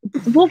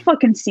 we'll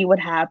fucking see what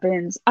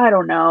happens. I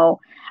don't know.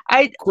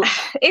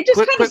 It just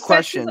kind of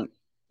question.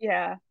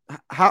 Yeah.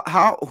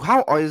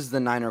 How is the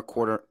Niner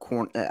corner?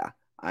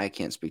 I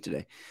can't speak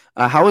today.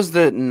 How is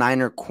the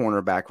Niner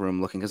cornerback room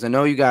looking? Because I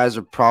know you guys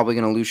are probably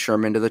going to lose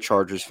Sherman to the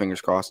Chargers.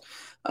 Fingers crossed.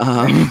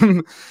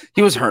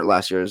 He was hurt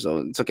last year, so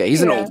it's okay.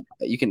 He's an old.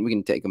 We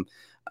can take him.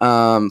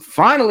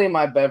 Finally,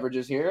 my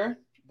beverages here.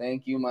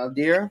 Thank you, my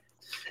dear.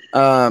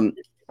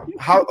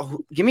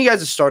 Give me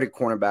guys a starting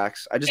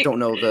cornerbacks. I just don't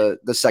know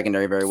the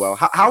secondary very well.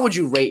 How would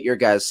you rate your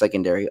guys'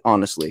 secondary,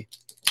 honestly?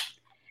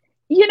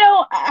 You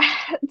know,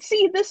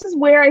 see, this is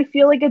where I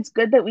feel like it's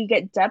good that we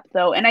get depth,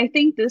 though. And I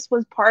think this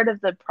was part of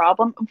the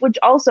problem, which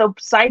also,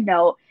 side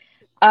note,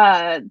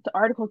 the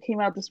article came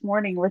out this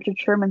morning. Richard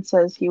Sherman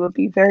says he would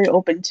be very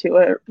open to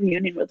a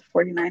reunion with the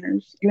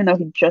 49ers, even though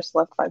he just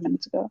left 5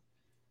 minutes ago.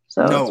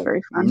 So it's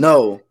very fun.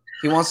 No,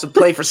 he wants to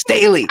play for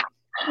Staley.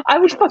 I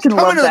would fucking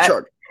love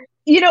that.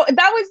 You know,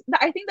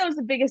 I think that was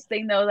the biggest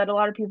thing, though, that a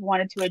lot of people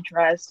wanted to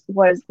address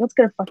was, let's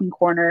get a fucking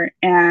corner.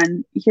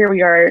 And here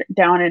we are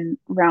down in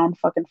round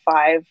fucking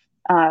 5,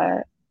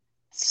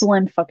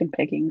 slim fucking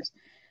pickings.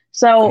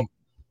 So,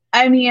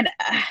 I mean,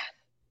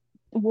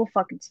 we'll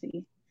fucking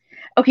see.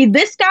 Okay,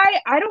 this guy,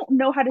 I don't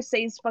know how to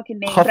say his fucking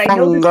name, but I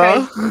know this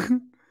guy.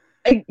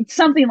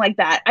 Something like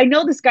that. I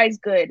know this guy's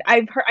good.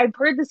 I've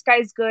heard this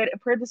guy's good.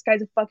 I've heard this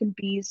guy's a fucking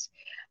beast.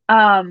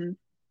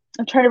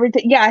 I'm trying to read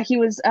it. Yeah, he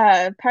was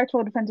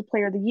Pac-12 Defensive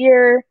Player of the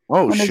Year.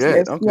 Oh When is shit!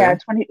 this? Okay. Yeah,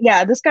 20.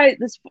 Yeah, this guy's.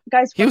 He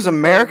was fucking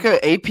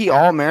America AP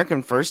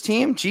All-American first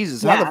team.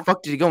 Jesus, how the Yeah.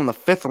 fuck did he go in the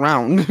 5th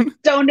round?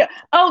 Don't know.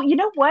 Oh, you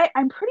know what?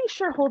 I'm pretty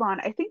sure. Hold on.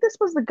 I think this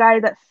was the guy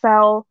that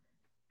fell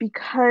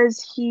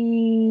because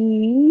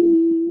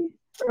or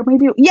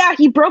maybe, yeah,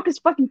 he broke his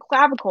fucking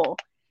clavicle.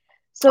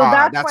 So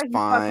that's That's why he fucking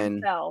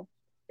fine. fell.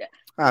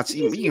 That's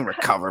you can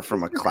recover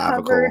from a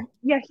clavicle. Recovered.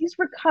 Yeah, he's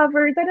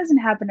recovered. That doesn't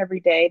happen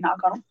every day. Knock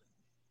on.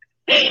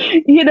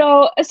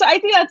 So I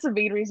think that's the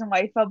main reason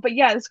why he fell. But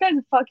yeah, this guy's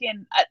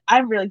fucking.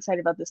 I'm really excited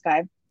about this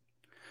guy.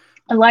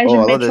 Elijah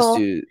I Mitchell. love this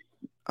dude.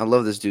 I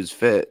love this dude's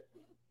fit.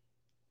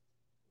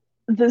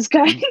 This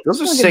guy.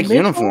 Those are sick Mitchell?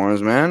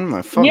 uniforms, man.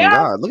 My fucking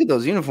god, look at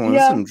those uniforms.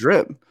 Yeah. Some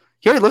drip.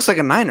 He already looks like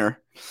a Niner.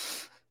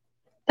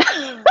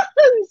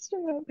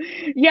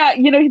 Yeah,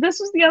 this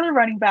was the other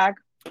running back.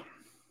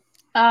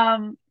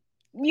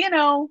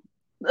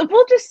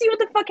 We'll just see what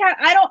the fuck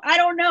happens. I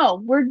don't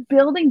know. We're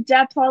building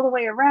depth all the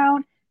way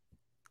around.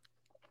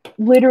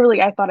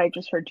 Literally, I thought I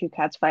just heard two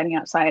cats fighting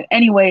outside.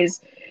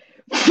 Anyways,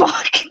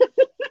 fuck.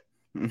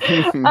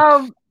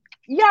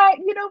 Yeah,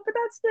 but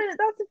that's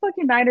the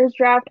fucking Niners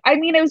draft. I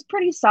mean, it was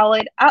pretty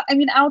solid. I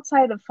mean,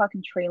 outside of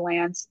fucking Trey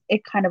Lance,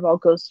 it kind of all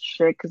goes to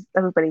shit because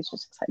everybody's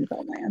just excited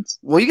about Lance.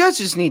 Well, you guys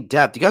just need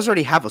depth. You guys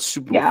already have a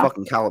Super Bowl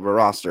fucking caliber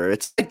roster.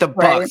 It's like the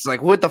Bucs. Right.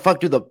 Like, what the fuck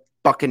do the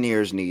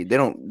Buccaneers need? They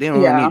don't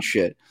really need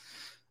shit.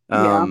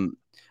 By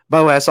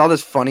the way, I saw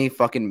this funny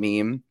fucking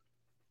meme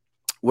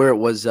where it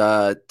was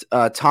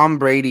Tom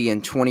Brady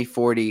in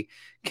 2040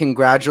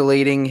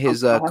 congratulating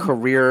his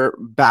career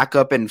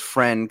backup and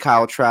friend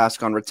Kyle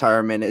Trask on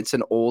retirement. It's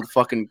an old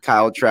fucking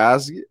Kyle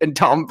Trask, and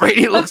Tom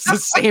Brady looks the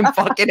same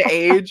fucking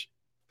age.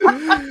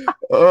 Dude,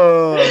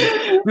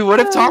 what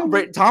if Tom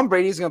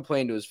Brady's gonna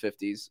play into his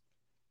 50s?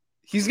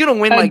 He's gonna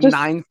win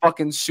 9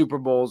 fucking Super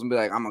Bowls and be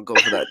like, I'm gonna go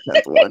for that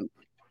 10th one.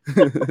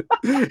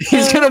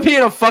 He's gonna be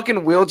in a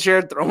fucking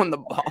wheelchair throwing the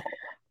ball.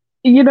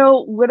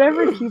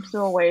 Whatever keeps him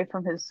away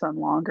from his son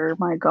longer,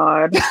 my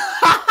God.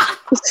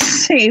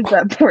 Save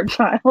that poor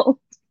child.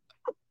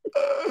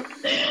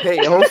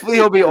 Hey, hopefully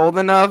he'll be old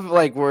enough,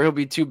 like where he'll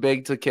be too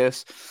big to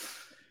kiss.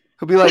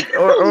 He'll be like,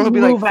 or he'll be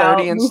like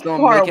 30 and still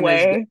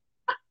making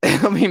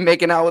he'll be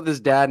making out with his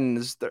dad in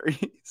his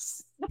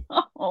 30s.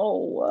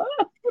 Oh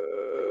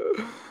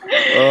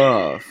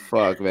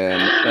fuck,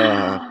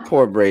 man.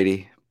 Poor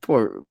Brady.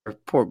 Poor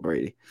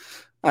Brady.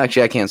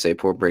 Actually, I can't say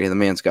poor Brady. The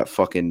man's got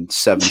fucking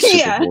 7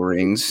 Super Bowl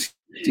rings.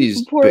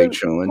 He's big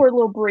chilling. Poor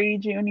little Brady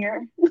Jr.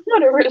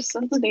 Whatever his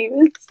son's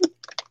name is.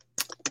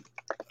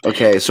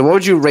 Okay, so what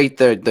would you rate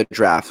the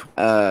draft?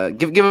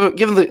 Give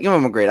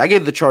them a grade. I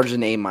gave the Chargers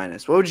an A-.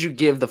 What would you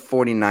give the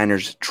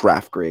 49ers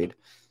draft grade?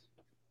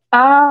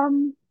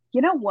 You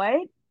know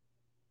what?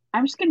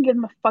 I'm just gonna give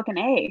them a fucking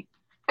A.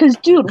 Because,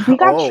 dude, we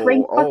got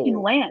Trey fucking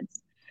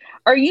Lance.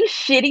 Are you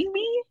shitting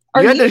me?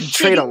 You had to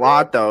trade a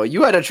lot, though.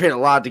 You had to trade a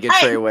lot to get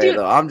Trey away,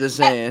 though. I'm just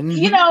saying.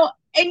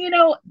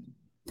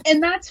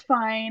 And that's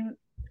fine.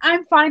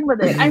 I'm fine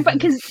with it. I'm fine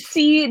because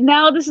see,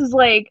 now this is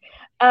like,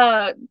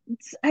 I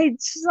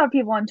saw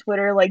people on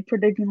Twitter like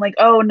predicting like,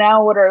 oh,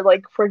 now what are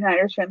like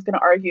 49ers fans going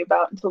to argue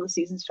about until the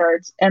season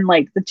starts? And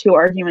like the two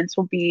arguments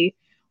will be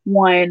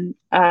one,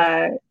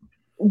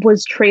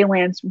 was Trey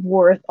Lance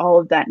worth all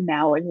of that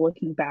now? Like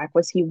looking back,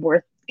 was he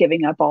worth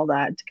giving up all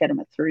that to get him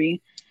at 3?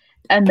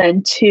 And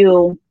then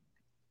 2,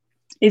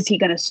 is he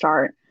going to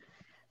start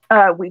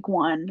week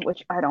 1?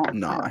 Which I don't.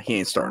 Nah, he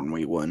ain't starting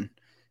week 1.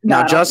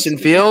 No, now Justin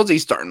Fields,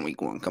 he's starting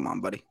week 1. Come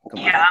on, buddy.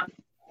 Come on.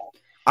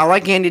 I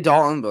like Andy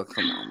Dalton, but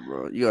come on,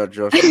 bro. You got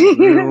Justin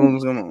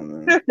Fields. Come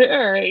on, man.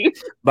 All right.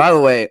 By the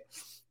way,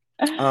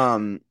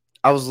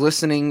 I was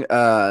listening.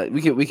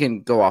 We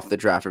can go off the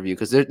draft review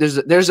because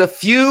there's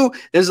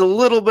a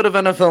little bit of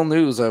NFL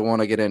news I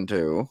want to get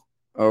into.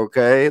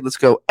 Okay, let's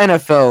go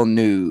NFL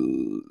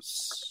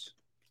news.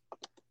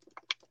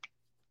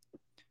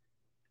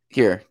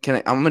 Here,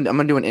 I'm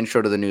gonna do an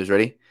intro to the news.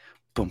 Ready?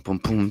 Boom, boom,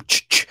 boom,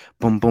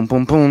 boom, boom,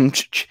 boom, boom.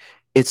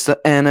 It's the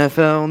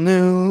NFL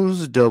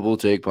News Double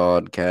Take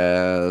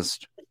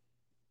Podcast.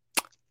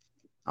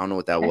 I don't know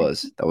what that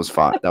was. That was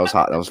fire. That was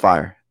hot. That was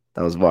fire.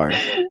 That was fire.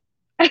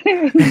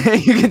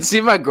 You can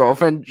see my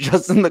girlfriend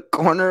just in the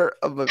corner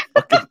of a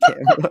fucking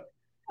camera.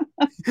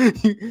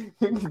 You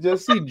can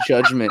just see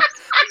judgment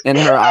in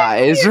her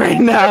eyes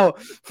right now.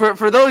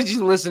 For those of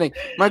you listening,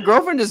 my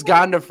girlfriend just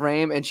got into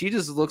frame and she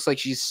just looks like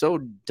she's so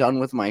done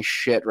with my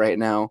shit right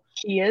now.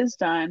 She is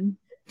done.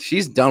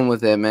 She's done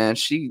with it, man.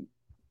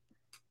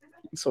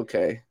 It's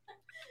okay.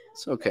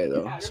 It's okay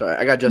though. Sorry,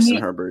 I got Justin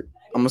Herbert.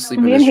 I'm gonna sleep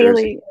in this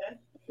jersey.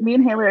 Me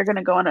and Haley are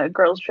gonna go on a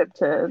girls trip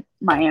to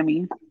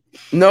Miami.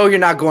 No, you're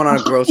not going on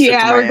a girls trip to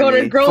Miami. Yeah, we're going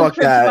on a girls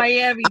trip to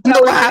Miami. I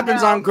know what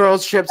happens on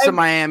girls trips to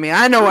Miami.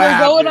 I know what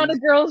happens. We're going on a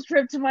girls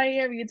trip to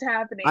Miami. It's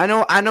happening.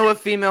 I know what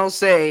females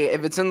say.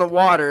 If it's in the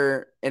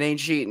water, it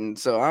ain't cheating.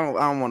 So I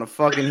don't want to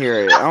fucking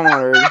hear it. I don't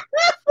want to.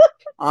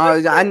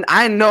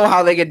 I know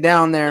how they get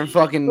down there and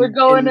fucking. We're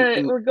going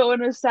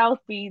to South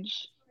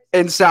Beach.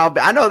 In South,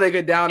 I know they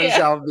get down in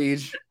South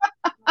Beach.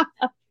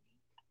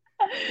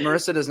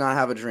 Marissa does not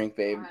have a drink,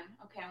 babe.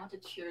 Okay, I want to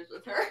cheers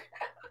with her.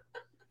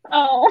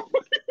 Oh.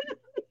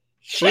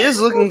 She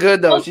is looking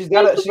good though. She's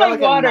got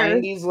like water. a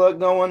 90s look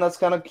going. That's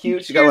kind of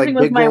cute. She's got like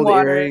big gold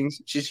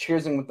earrings. She's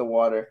cheersing with the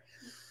water.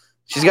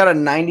 She's got a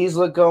 90s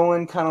look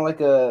going, kind of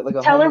like a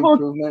home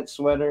improvement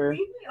sweater.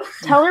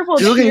 Tell her we'll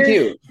She's looking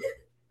cute.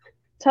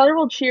 Tell her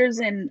we'll cheers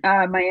in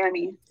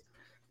Miami.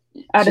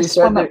 At a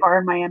swim up bar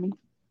in Miami.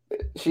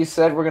 She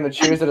said we're gonna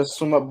cheers at a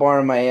swim up bar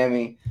in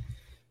Miami.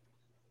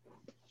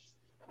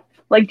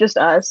 Like just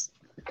us.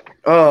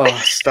 Oh,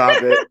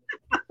 stop it.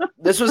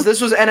 This was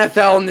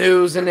NFL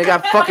news and they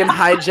got fucking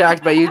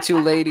hijacked by you two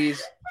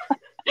ladies.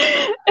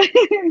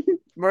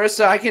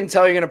 Marissa, I can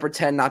tell you're gonna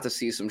pretend not to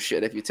see some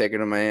shit if you take her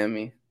to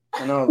Miami.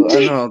 I know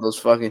those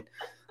fucking.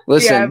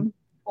 Listen,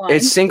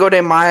 it's Cinco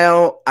de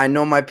Mayo. I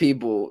know my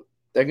people.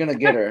 They're gonna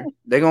get her.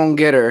 They're gonna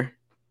get her,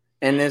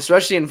 and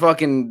especially in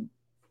fucking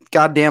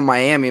goddamn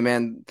Miami,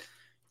 man.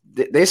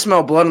 They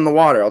smell blood in the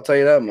water. I'll tell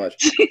you that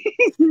much.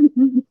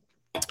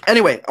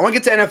 Anyway, I want to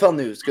get to NFL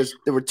news because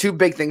there were two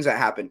big things that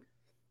happened.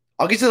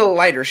 I'll get to the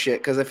lighter shit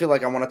because I feel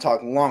like I want to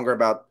talk longer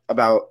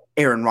about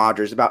Aaron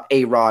Rodgers, about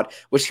A-Rod.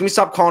 Which, can we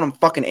stop calling him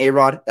fucking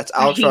A-Rod? That's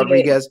Alex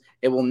Rodriguez.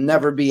 It will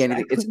never be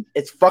anything.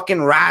 It's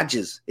fucking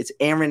Rodgers. It's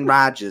Aaron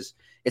Rodgers.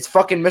 It's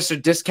fucking Mr.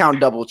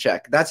 Discount Double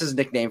Check. That's his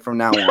nickname from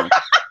now on.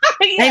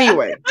 Yeah,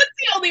 anyway. That's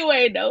the only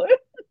way I know it.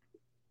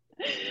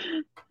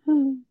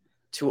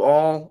 To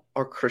all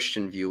our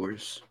Christian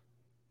viewers,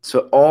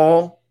 to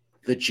all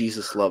the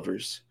Jesus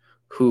lovers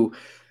who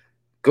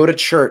go to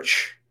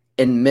church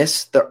and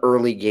miss the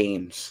early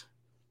games,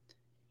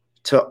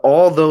 to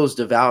all those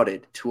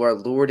devoted to our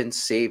Lord and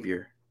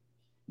Savior,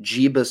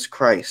 Jesus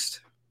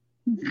Christ,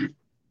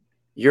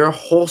 your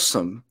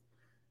wholesome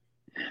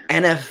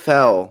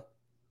NFL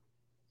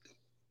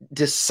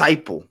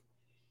disciple,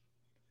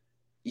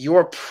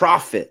 your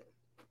prophet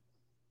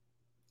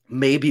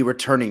may be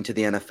returning to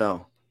the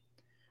NFL.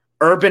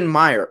 Urban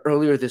Meyer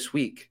earlier this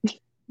week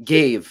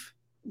gave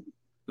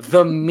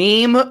the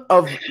meme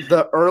of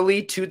the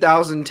early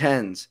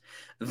 2010s.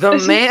 The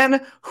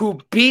man who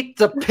beat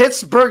the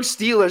Pittsburgh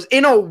Steelers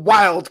in a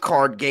wild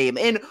card game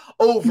in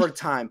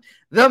overtime.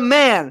 The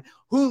man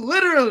who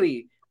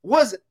literally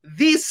was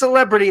the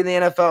celebrity in the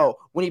NFL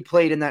when he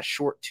played in that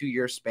short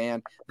 2-year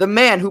span. The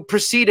man who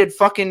preceded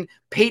fucking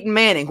Peyton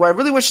Manning, who I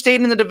really wish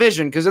stayed in the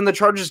division because then the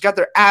Chargers got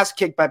their ass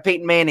kicked by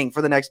Peyton Manning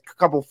for the next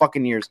couple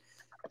fucking years.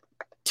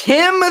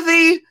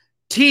 Timothy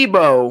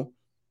Tebow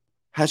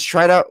has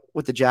tried out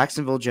with the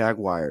Jacksonville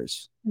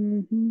Jaguars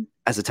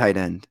as a tight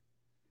end.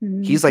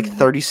 He's like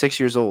 36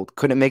 years old.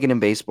 Couldn't make it in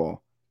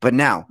baseball. But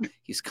now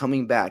he's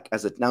coming back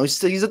he's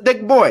a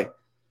thick boy.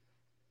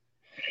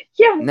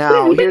 Yeah,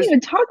 now we didn't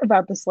even talk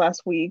about this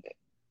last week.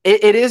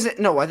 It isn't.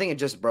 No, I think it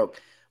just broke.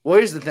 Well,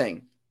 here's the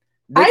thing.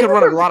 They could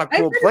run a lot of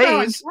cool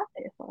plays.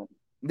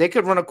 They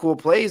could run a cool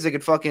plays. They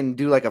could fucking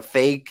do like a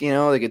fake,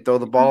 they could throw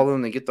the ball to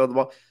them. They could throw the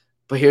ball.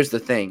 But here's the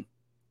thing.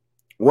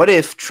 What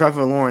if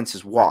Trevor Lawrence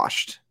is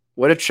washed?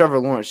 What if Trevor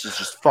Lawrence is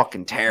just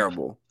fucking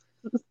terrible?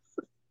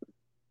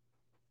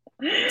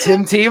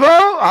 Tim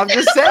Tebow? I'm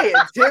just saying.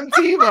 Tim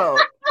Tebow.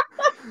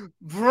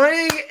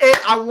 Bring it.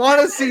 I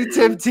want to see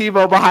Tim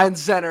Tebow behind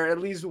center at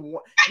least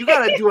one. You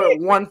got to do it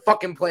one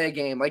fucking play a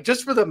game. Like,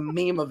 just for the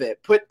meme of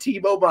it. Put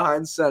Tebow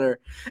behind center.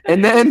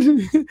 And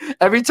then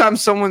every time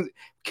someone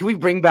 – can we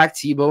bring back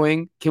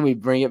Tebowing? Can we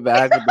bring it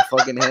back with the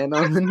fucking hand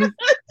on the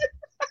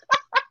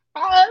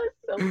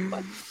so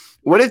funny.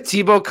 What if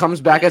Tebow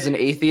comes back as an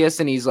atheist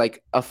and he's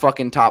like a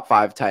fucking top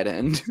 5 tight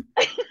end?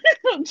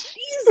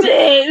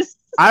 Jesus.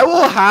 I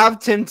will have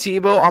Tim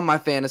Tebow on my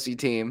fantasy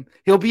team.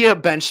 He'll be a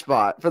bench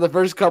spot for the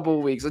first couple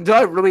of weeks until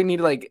I really need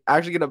to like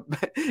actually get a.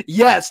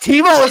 Yes,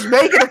 Tebow is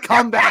making a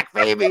comeback,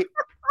 baby.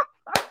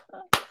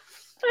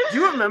 Do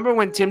you remember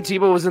when Tim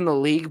Tebow was in the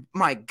league?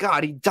 My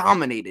God, he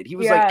dominated. He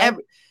was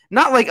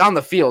not like on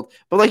the field,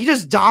 but like he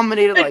just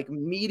dominated like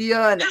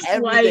media and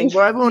everything.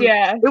 Where everyone,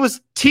 it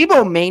was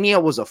Tebow mania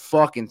was a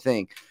fucking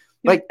thing.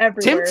 Like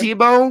Tim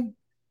Tebow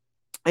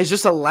is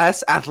just a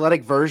less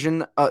athletic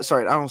version.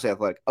 Sorry, I don't say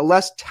athletic. A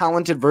less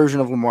talented version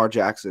of Lamar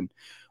Jackson.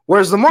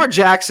 Whereas Lamar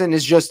Jackson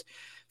is just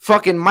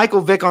fucking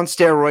Michael Vick on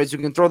steroids who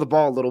can throw the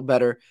ball a little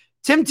better.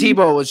 Tim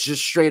Tebow is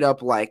just straight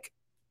up like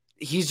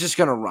he's just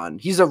going to run.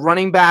 He's a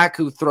running back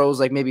who throws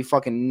like maybe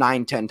fucking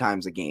 9-10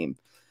 times a game.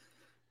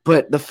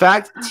 But the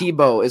fact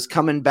Tebow is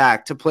coming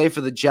back to play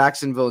for the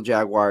Jacksonville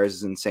Jaguars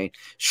is insane.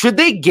 Should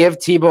they give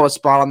Tebow a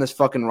spot on this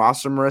fucking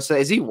roster, Marissa?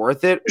 Is he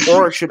worth it?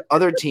 Or should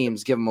other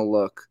teams give him a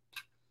look?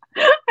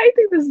 I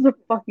think this is a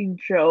fucking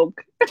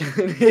joke.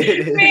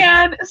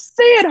 Man,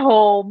 stay at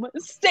home.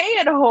 Stay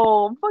at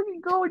home. Fucking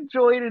go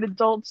join an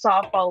adult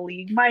softball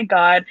league. My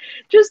God.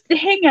 Just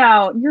hang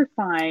out. You're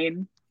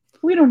fine.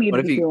 We don't need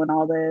to be doing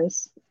all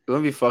this. It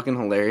would be fucking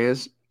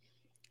hilarious.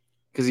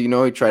 Because he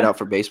tried out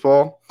for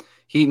baseball.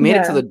 He made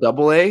it to the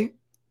AA,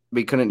 but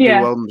he couldn't do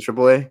well in the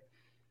AAA.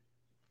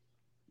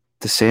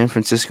 The San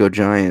Francisco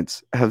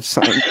Giants have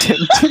signed Tim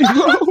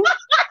Tebow.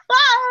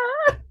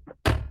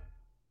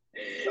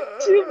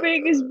 Two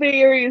biggest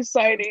Bay Area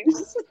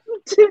sightings.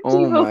 Tim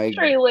Tebow,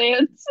 Trey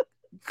Lance.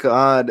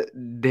 God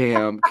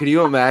damn. Can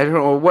you imagine?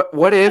 Or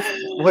what if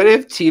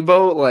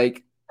Tebow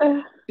like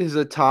is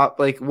a top,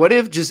 like what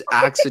if just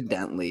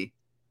accidentally,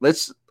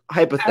 let's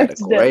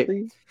hypothetical, right?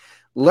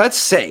 Let's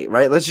say,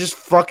 right? Let's just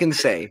fucking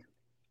say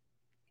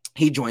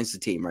he joins the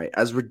team, right?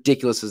 As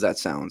ridiculous as that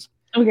sounds.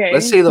 Okay.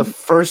 Let's say the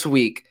first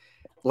week,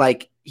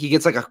 like he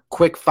gets like a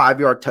quick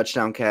 5-yard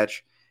touchdown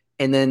catch,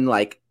 and then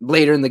like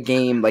later in the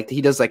game, like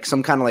he does like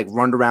some kind of like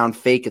run around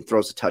fake and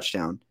throws a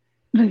touchdown.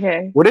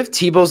 Okay. What if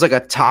Tebow's like a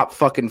top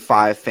fucking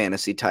 5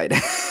 fantasy tight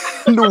end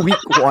in week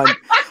 1?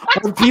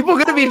 Are people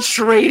gonna be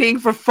trading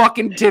for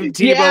fucking Tim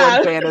Tebow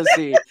in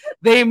fantasy?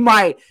 They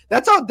might.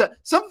 That's how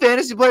some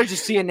fantasy players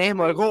just see a name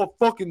like, oh,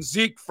 fucking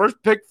Zeke, first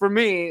pick for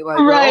me. Like,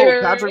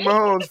 Patrick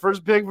Mahomes,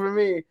 first pick for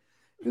me.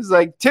 He's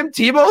like, Tim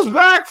Tebow's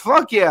back.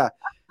 Fuck yeah.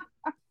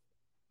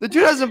 The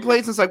dude hasn't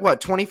played since like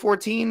what,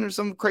 2014 or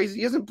something crazy.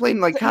 He hasn't played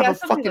in like half a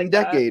fucking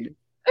decade.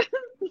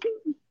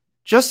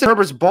 Justin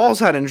Herbert's balls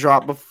hadn't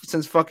dropped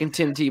since fucking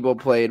Tim Tebow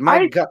played.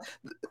 My God.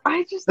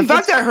 The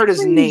fact that I heard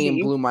his name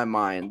blew my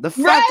mind. The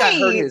fact that I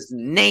heard his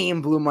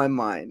name blew my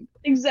mind.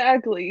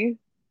 Exactly.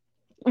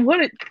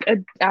 What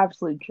an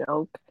absolute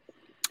joke.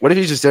 What if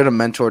he just did a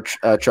mentor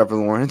Trevor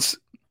Lawrence?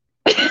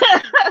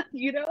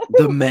 You know?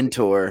 The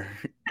mentor.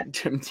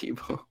 Tim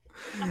Tebow.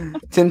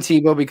 Tim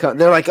Tebow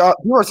they're like, oh,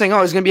 people are saying,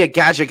 oh, he's gonna be a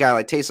gadget guy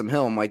like Taysom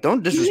Hill. I'm like,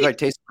 don't disrespect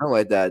Taysom Hill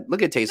like that.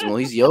 Look at Taysom Hill.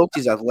 He's yoked,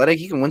 he's athletic,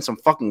 he can win some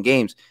fucking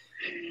games.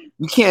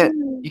 You can't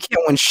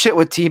win shit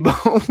with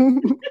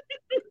Tebow.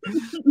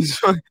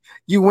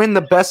 You win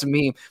the best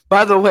meme.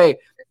 By the way,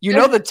 you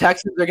know the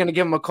Texans are gonna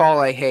give him a call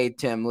like, hey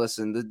Tim,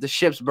 listen, the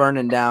ship's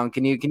burning down.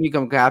 Can you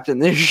come captain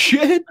this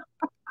shit?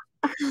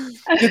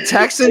 The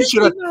Texans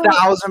should have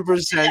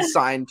 1,000%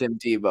 signed Tim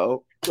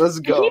Tebow. Let's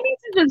go. He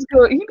needs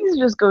to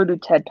just go to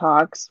TED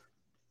Talks.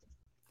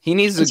 He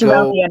needs to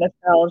go. The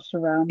NFL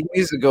surround. He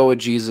needs to go with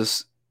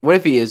Jesus. What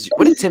if he is?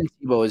 What if Tim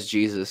Tebow is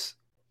Jesus?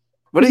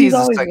 What if he's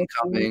the second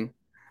coming?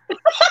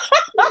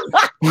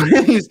 What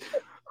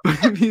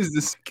if he's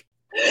this?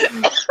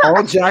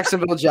 All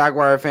Jacksonville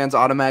Jaguar fans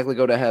automatically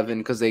go to heaven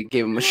because they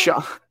gave him a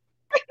shot.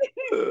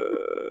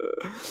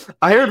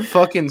 I heard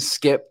fucking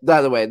Skip.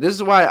 By the way, this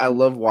is why I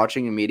love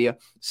watching in media.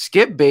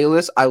 Skip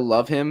Bayless, I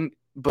love him,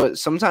 but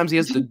sometimes he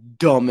has the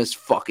dumbest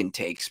fucking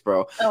takes,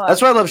 bro.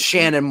 That's why I love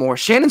Shannon more.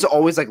 Shannon's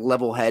always like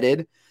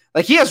level-headed.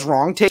 Like he has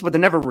wrong takes, but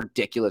they're never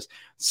ridiculous.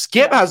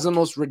 Skip has the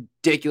most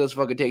ridiculous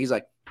fucking take. He's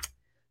like,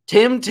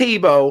 Tim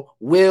Tebow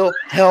will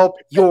help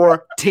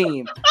your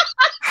team.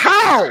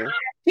 How?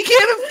 He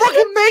can't even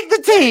fucking make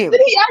the team.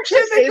 Did he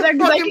actually say that?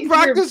 Fucking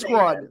practice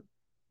squad.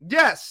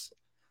 Yes.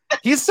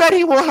 He said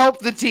he will help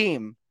the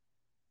team.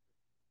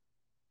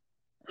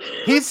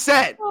 He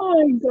said.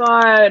 Oh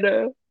my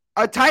God.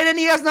 A tight end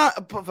he has not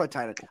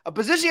a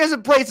position he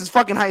hasn't played since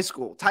fucking high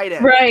school. Tight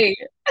end. Right.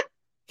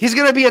 He's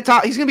gonna be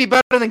he's gonna be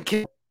better than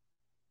Kittle.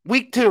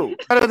 Week 2,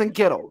 better than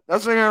Kittle.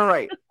 That's what I'm gonna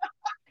write.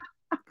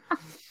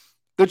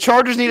 The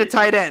Chargers need a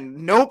tight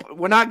end. Nope,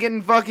 we're not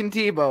getting fucking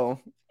Tebow.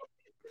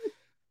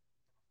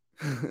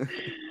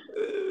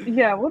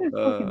 Yeah, what a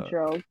fucking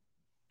joke.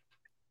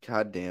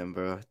 God damn,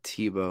 bro.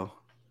 Tebow.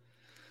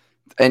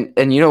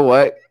 And you know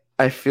what?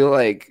 I feel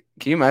like,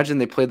 can you imagine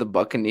they play the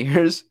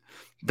Buccaneers?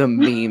 The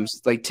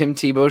memes, like Tim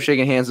Tebow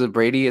shaking hands with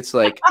Brady. It's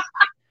like,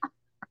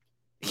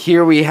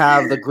 here we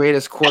have the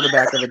greatest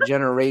quarterback of a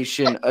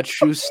generation, a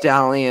true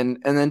stallion,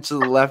 and then to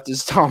the left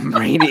is Tom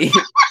Brady.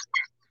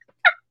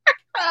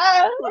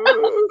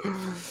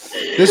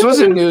 This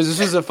wasn't news.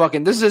 This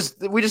was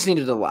we just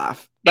needed to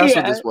laugh. That's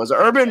what this was.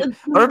 Urban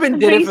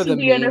did it for the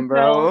meme, NFL,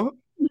 bro.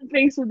 The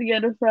face of the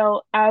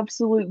NFL,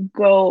 absolute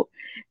GOAT,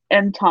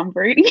 and Tom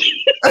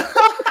Brady.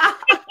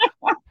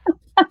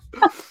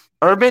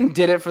 Urban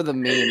did it for the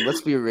meme.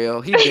 Let's be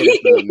real. He did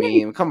it for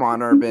the meme. Come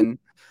on, Urban.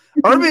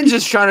 Urban's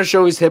just trying to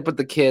show he's hip with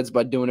the kids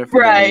by doing it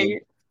for the meme.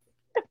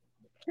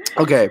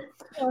 Okay.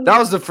 That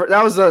was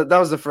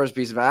the first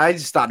piece of it. I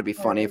just thought it'd be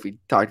funny if we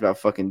talked about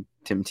fucking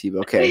Tim Tebow.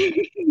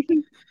 Okay.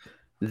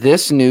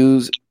 This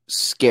news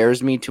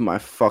scares me to my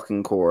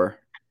fucking core.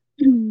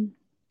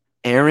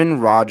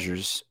 Aaron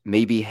Rodgers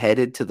may be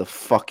headed to the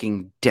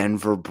fucking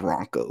Denver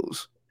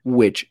Broncos,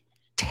 which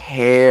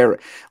where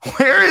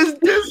is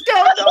this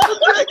guy?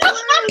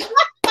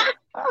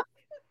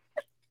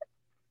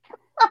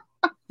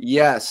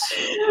 Yes.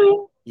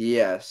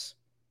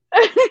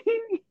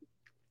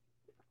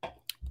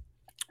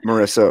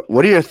 Marissa,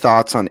 what are your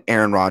thoughts on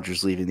Aaron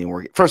Rodgers leaving the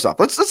org? First off,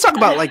 let's talk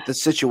about like the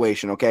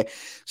situation, okay?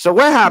 So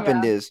what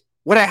happened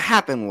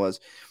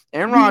was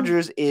Aaron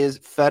Rodgers is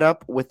fed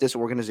up with this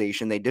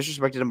organization. They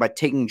disrespected him by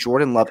taking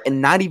Jordan Love and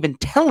not even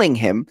telling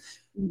him.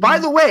 By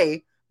the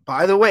way,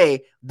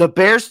 the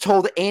Bears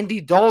told Andy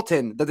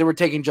Dalton that they were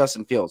taking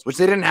Justin Fields, which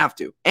they didn't have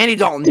to. Andy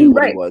Dalton knew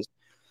what it was.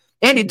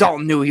 Andy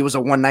Dalton knew he was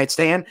a one-night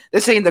stand.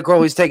 This ain't the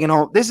girl he's taking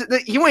home.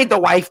 You ain't the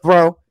wife,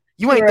 bro.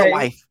 You ain't the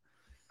wife.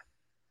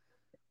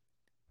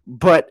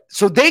 But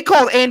so they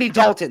called Andy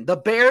Dalton. The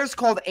Bears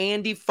called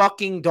Andy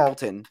fucking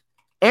Dalton.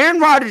 Aaron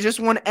Rodgers just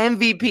won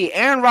MVP.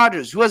 Aaron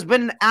Rodgers, who has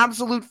been an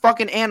absolute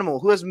fucking animal,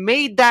 who has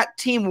made that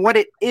team what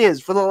it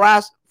is for the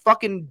last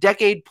fucking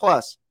decade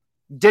plus.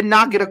 Did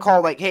not get a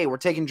call like, hey, we're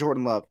taking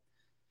Jordan Love.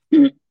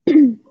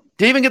 Didn't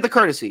even get the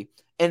courtesy.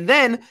 And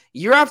then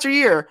year after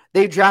year,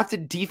 they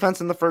drafted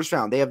defense in the first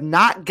round. They have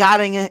not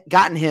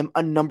gotten him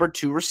a number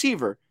 2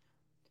 receiver.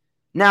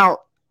 Now,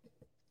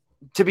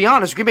 to be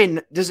honest, Green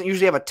Bay doesn't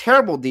usually have a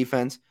terrible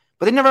defense,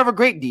 but they never have a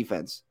great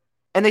defense.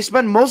 And they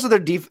spend most of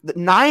their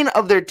 9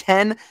 of their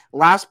 10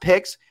 last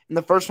picks in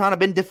the first round have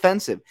been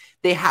defensive.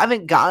 They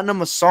haven't gotten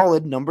him a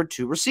solid number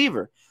 2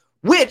 receiver,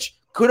 which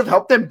could have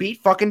helped them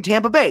beat fucking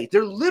Tampa Bay.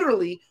 They're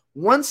literally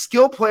one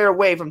skill player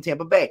away from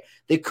Tampa Bay.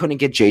 They couldn't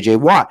get J.J.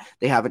 Watt.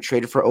 They haven't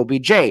traded for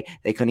OBJ.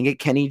 They couldn't get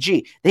Kenny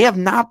G. They have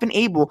not been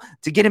able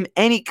to get him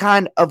any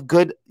kind of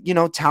good,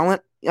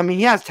 talent. I mean,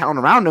 he has talent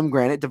around him.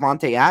 Granted,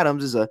 Devontae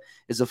Adams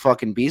is a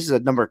fucking beast. Is a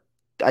number,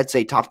 I'd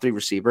say, top 3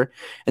 receiver.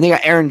 And they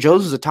got Aaron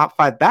Jones who's a top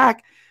 5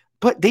 back.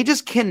 But they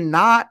just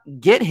cannot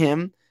get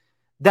him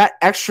that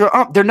extra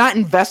up. They're not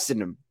invested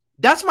in him.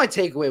 That's my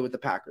takeaway with the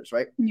Packers,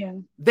 right? Yeah.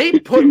 They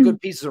put good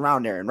pieces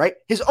around Aaron, right?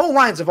 His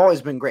O-lines have always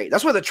been great.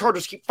 That's why the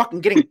Chargers keep fucking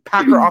getting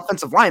Packer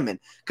offensive linemen,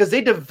 because they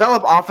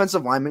develop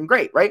offensive linemen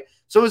great, right?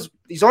 So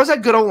he's always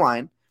had good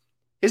O-line.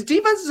 His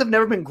defenses have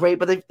never been great,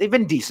 but they've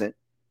been decent.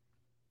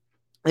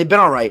 They've been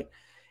all right.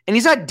 And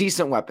he's had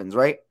decent weapons,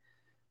 right?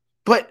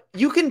 But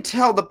you can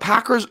tell the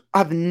Packers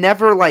have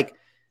never,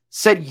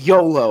 said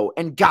YOLO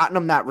and gotten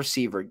him that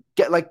receiver.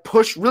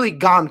 Really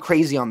gone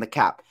crazy on the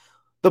cap.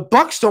 The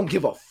Bucs don't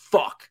give a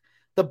fuck.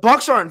 The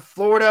Bucs are in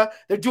Florida.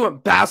 They're doing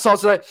bath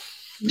salts. They're like,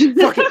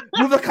 fuck it,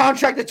 move the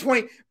contract to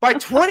 20. By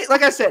 20,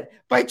 like I said,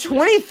 by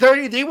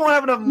 2030, they won't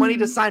have enough money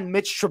to sign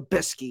Mitch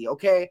Trubisky,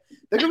 okay?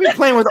 They're going to be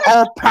playing with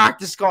all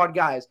practice squad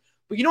guys.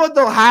 But you know what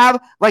they'll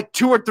have?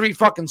 2 or 3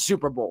 fucking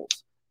Super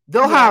Bowls.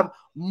 They'll have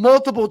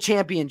multiple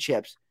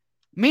championships.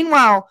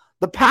 Meanwhile,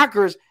 the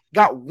Packers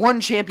got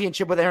 1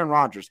 championship with Aaron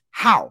Rodgers.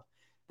 How?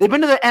 They've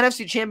been to the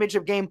NFC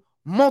Championship game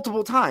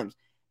multiple times.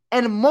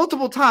 And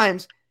multiple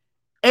times,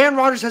 Aaron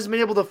Rodgers hasn't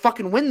been able to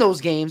fucking win those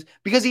games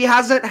because he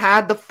hasn't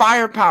had the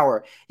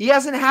firepower. He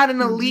hasn't had an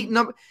elite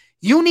number.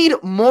 You need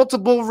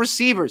multiple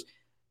receivers.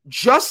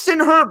 Justin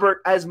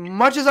Herbert, as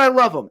much as I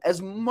love him,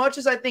 as much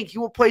as I think he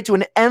will play to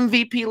an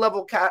MVP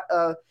level, kind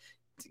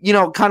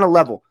of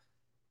level,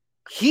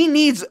 he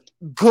needs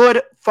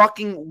good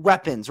fucking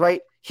weapons,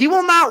 right? He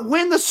will not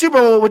win the Super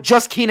Bowl with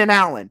just Keenan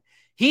Allen.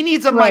 He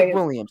needs a Mike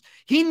Williams.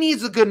 He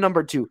needs a good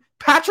number 2.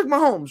 Patrick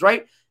Mahomes,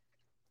 right?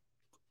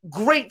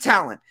 Great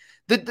talent.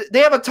 They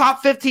have a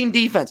top 15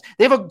 defense.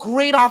 They have a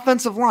great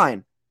offensive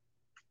line.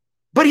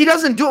 But he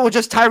doesn't do it with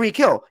just Tyreek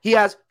Hill. He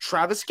has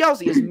Travis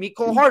Kelce. He has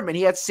Mecole Hardman.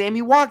 He has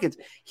Sammy Watkins.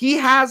 He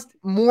has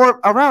more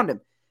around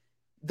him.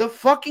 The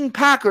fucking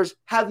Packers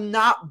have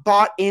not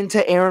bought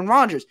into Aaron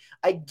Rodgers.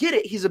 I get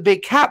it. He's a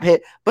big cap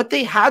hit, but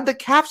they had the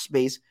cap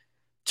space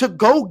to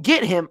go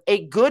get him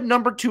a good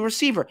number 2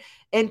 receiver.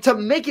 And to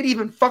make it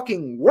even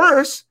fucking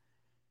worse,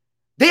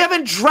 they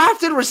haven't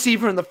drafted a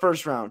receiver in the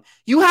first round.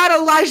 You had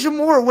Elijah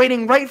Moore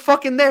waiting right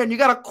fucking there, and you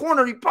got a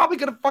corner you probably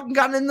could have fucking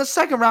gotten in the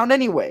second round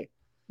anyway.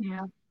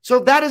 Yeah. So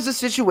that is the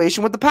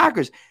situation with the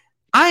Packers.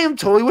 I am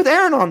totally with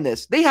Aaron on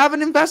this. They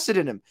haven't invested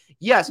in him.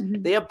 Yes,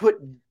 they are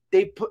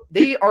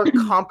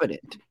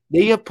competent.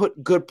 They have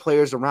put good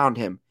players around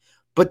him,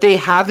 but they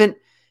haven't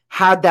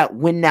had that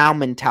win now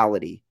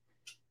mentality.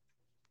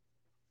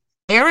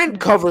 Aaron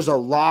covers a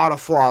lot of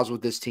flaws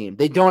with this team.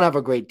 They don't have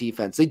a great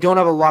defense. They don't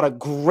have a lot of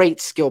great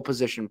skill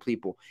position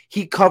people.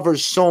 He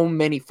covers so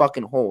many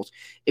fucking holes.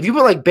 If you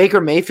put Baker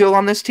Mayfield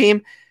on this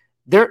team,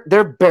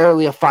 they're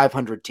barely a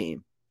 500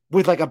 team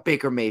with a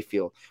Baker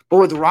Mayfield. But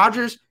with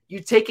Rodgers,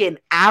 you take an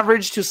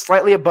average to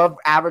slightly above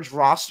average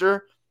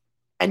roster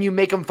and you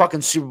make them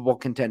fucking Super Bowl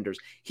contenders.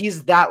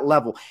 He's that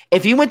level.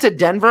 If he went to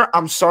Denver,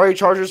 I'm sorry,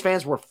 Chargers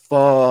fans, we're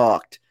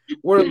fucked.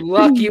 We're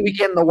lucky we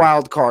get in the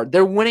wild card.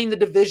 They're winning the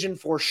division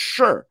for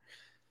sure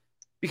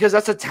because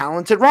that's a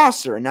talented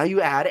roster. And now you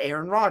add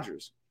Aaron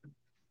Rodgers.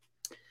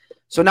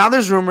 So now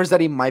there's rumors that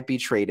he might be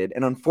traded.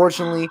 And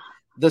unfortunately,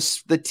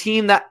 the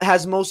team that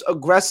has most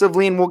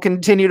aggressively and will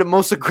continue to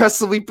most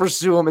aggressively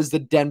pursue him is the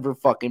Denver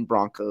fucking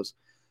Broncos.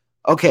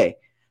 Okay,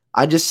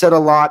 I just said a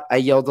lot. I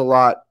yelled a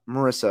lot.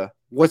 Marissa,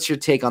 what's your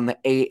take on the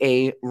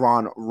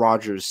Aaron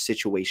Rodgers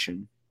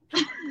situation?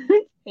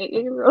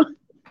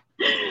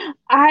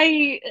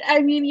 I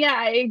mean, yeah,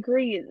 I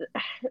agree.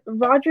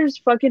 Rodgers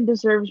fucking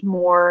deserves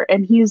more,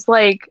 and he's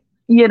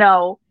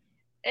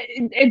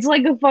it's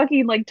like a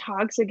fucking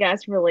toxic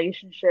ass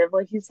relationship.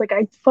 He's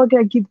I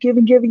keep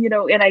giving,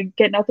 and I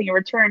get nothing in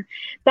return.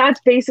 That's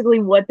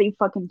basically what they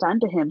fucking done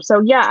to him. So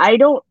yeah, I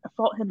don't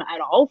fault him at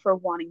all for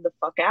wanting the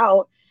fuck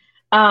out.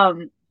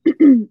 I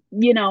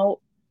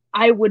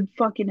would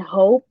fucking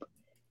hope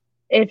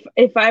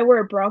if I were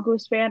a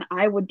Broncos fan,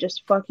 I would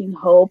just fucking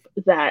hope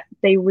that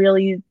they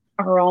really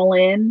are all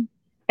in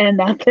and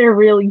that they're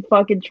really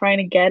fucking trying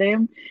to get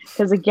him.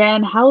 Because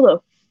again, how the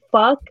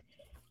fuck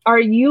are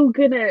you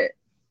gonna?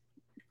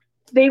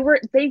 They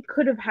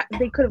could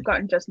have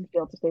gotten Justin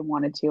Fields if they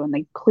wanted to, and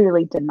they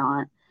clearly did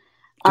not.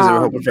 Because they were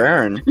hoping for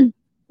Aaron.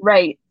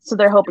 Right. So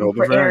they're hoping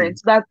for Aaron. Aaron.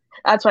 So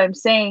that's why I'm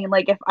saying,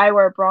 like, if I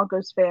were a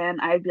Broncos fan,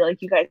 I'd be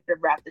like, you guys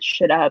should wrap this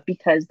shit up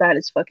because that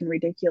is fucking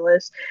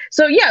ridiculous.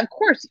 So yeah, of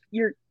course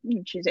you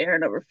choose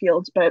Aaron over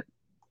Fields, but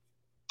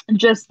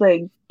just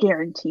the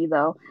guarantee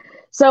though.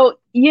 So,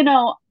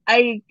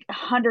 I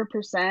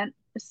 100%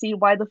 see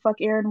why the fuck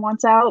Aaron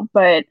wants out,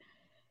 but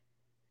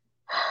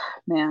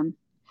man,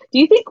 do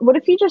you think, what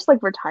if he just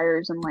like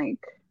retires and like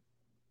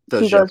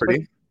Does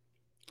Jeopardy?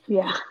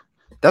 Yeah.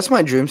 That's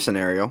my dream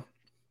scenario.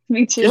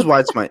 Me too. Here's why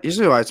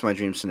it's my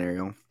dream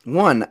scenario.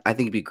 One, I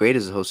think it'd be great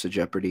as a host of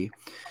Jeopardy.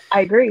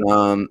 I agree.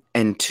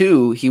 And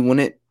two, he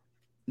wouldn't.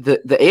 The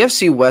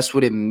AFC West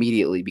would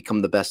immediately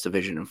become the best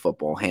division in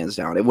football, hands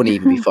down. It wouldn't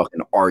even be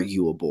fucking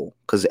arguable.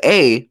 Because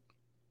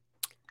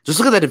just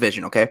look at the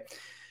division, okay?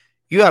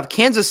 You have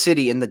Kansas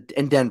City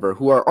and Denver,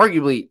 who are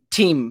arguably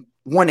team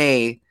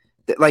 1A.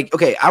 Like,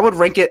 okay, I would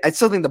rank it. I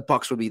still think the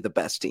Bucs would be the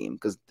best team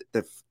because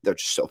they're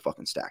just so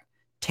fucking stacked.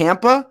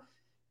 Tampa,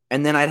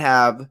 and then I'd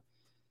have,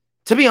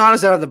 to be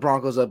honest, out of the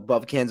Broncos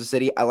above Kansas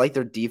City. I like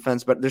their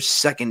defense, but their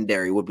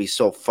secondary would be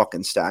so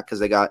fucking stacked because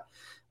they got,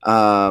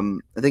 I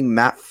think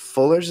Matt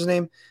Fuller's his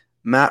name,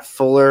 Matt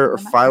Fuller or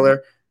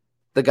Filer,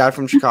 the guy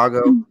from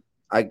Chicago.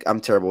 I'm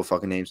terrible with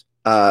fucking names.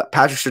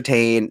 Patrick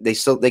Surtain.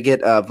 They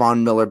get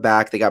Von Miller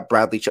back. They got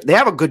Bradley. They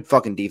have a good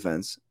fucking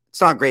defense.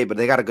 It's not great, but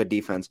they got a good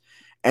defense.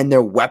 And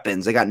their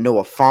weapons. They got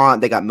Noah Fant.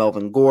 They got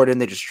Melvin Gordon.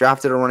 They just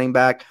drafted a running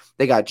back.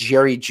 They got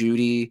Jerry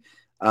Jeudy,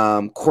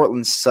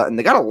 Cortland Sutton.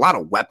 They got a lot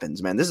of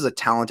weapons, man. This is a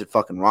talented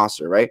fucking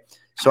roster, right?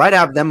 So I'd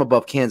have them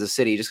above Kansas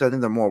City just because I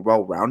think they're a more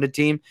well-rounded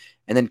team.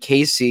 And then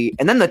KC.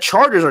 And then the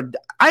Chargers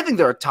I think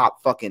they're a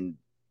top fucking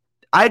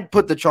 – I'd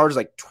put the Chargers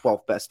like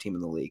 12th best team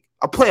in the league.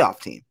 A playoff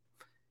team.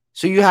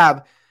 So you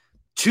have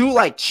two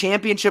like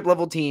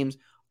championship-level teams,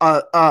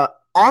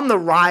 on the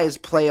rise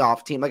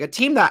playoff team, like a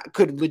team that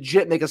could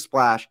legit make a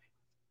splash.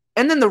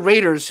 And then the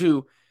Raiders,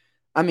 who,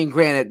 I mean,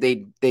 granted,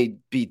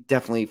 they'd be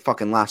definitely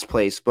fucking last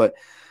place, but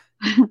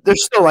they're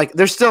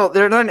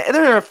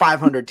a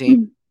 500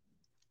 team.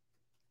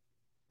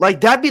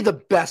 Like that'd be the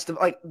best of,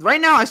 like, right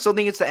now. I still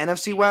think it's the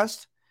NFC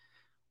West,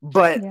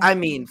 but yeah. I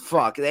mean,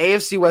 fuck, the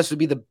AFC West would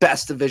be the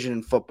best division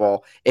in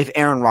football if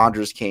Aaron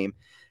Rodgers came,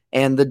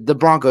 and the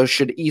Broncos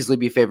should easily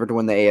be favored to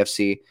win the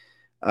AFC,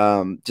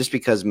 just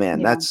because,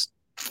 man, yeah.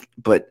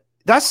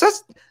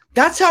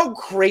 That's how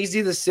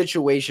crazy the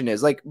situation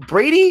is. Like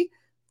Brady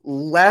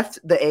left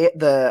the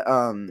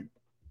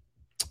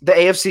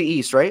AFC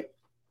East, right?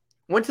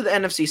 Went to the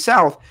NFC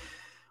South,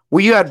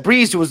 where you had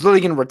Breeze, who was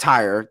literally going to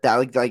retire.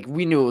 That like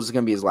we knew it was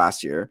going to be his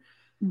last year,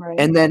 right?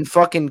 And then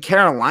fucking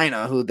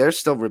Carolina, who they're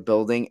still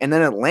rebuilding, and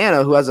then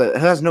Atlanta, who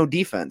has no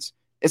defense.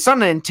 It's not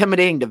an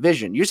intimidating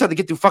division. You just have to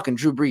get through fucking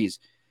Drew Brees.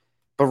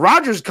 But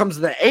Rodgers comes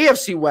to the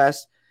AFC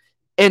West,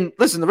 and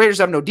listen, the Raiders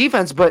have no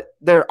defense, but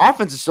their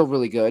offense is still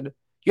really good.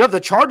 You have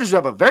the Chargers, who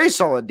have a very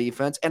solid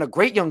defense and a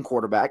great young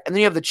quarterback. And then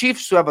you have the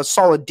Chiefs, who have a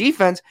solid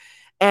defense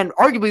and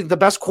arguably the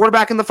best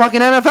quarterback in the fucking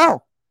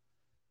NFL.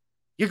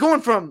 You're going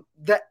from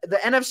the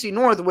NFC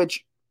North,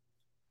 which,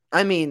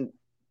 I mean,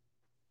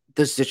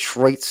 does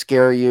Detroit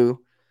scare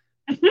you?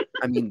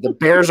 I mean, the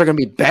Bears are going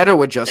to be better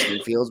with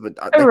Justin Fields, but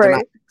they're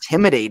not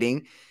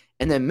intimidating.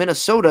 And then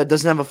Minnesota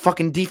doesn't have a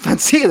fucking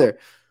defense either,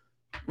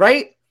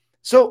 right?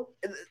 So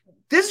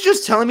this is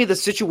just telling me the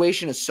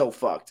situation is so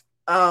fucked.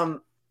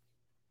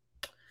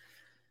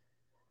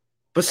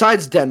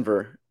 Besides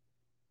Denver,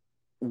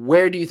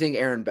 where do you think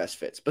Aaron best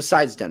fits?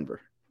 Besides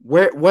Denver,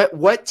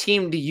 what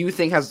team do you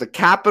think has the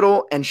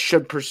capital and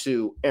should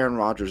pursue Aaron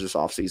Rodgers this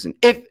offseason?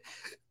 If,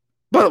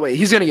 by the way,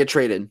 he's gonna get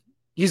traded,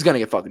 he's gonna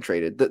get fucking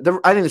traded.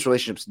 I think this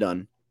relationship's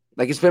done.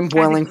 Like, it's been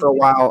boiling for a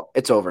while.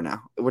 It's over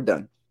now. We're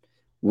done.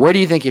 Where do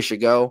you think he should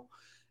go,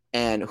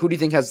 and who do you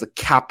think has the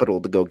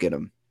capital to go get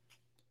him?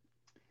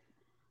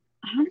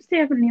 Honestly,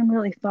 I haven't even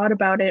really thought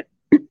about it.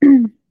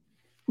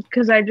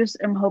 Because I just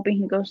am hoping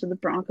he goes to the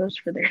Broncos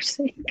for their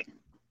sake.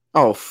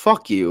 Oh,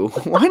 fuck you!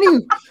 Why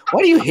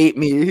do you hate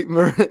me?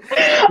 I'm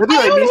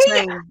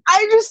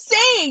just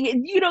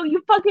saying,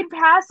 you fucking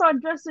pass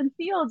on Justin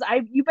Fields.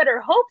 You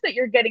better hope that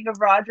you're getting a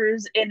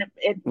Rodgers in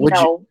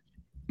Marissa,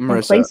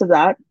 place of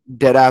that.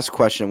 Dead ass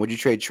question: would you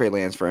trade Trey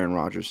Lance for Aaron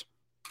Rodgers?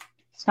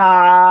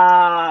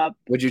 Stop.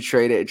 Would you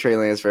trade Trey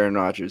Lance for Aaron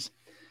Rodgers?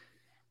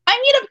 I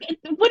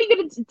mean, what are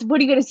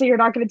you gonna say? You're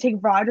not gonna take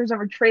Rodgers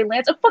over Trey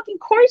Lance? Of fucking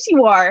course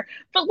you are.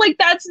 But like,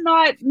 that's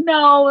not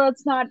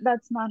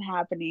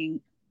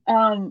happening.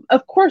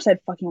 Of course I'd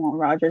fucking want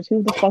Rodgers.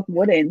 Who the fuck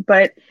wouldn't?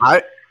 But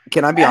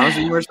can I be honest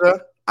with you,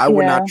 Marissa? I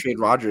would not trade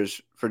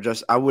Rodgers for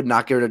I would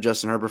not get rid of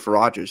Justin Herbert for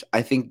Rodgers.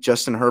 I think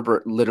Justin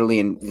Herbert, literally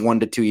in 1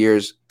 to 2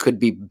 years, could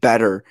be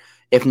better,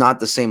 if not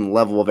the same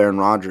level of Aaron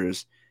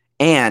Rodgers.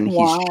 And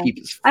he's cheap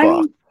as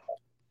fuck.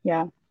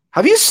 Yeah.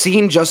 Have you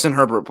seen Justin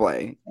Herbert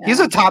play? Yeah. He's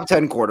a top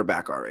 10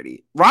 quarterback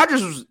already.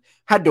 Rodgers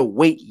had to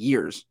wait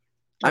years.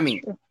 That's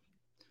true.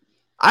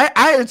 I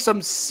had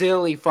some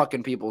silly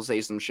fucking people say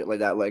some shit like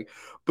that. Like,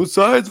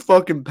 besides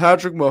fucking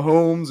Patrick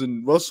Mahomes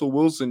and Russell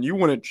Wilson,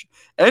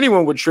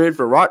 anyone would trade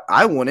for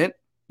I wouldn't.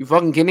 You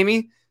fucking kidding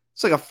me?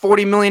 It's like a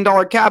 $40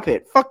 million cap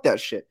hit. Fuck that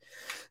shit.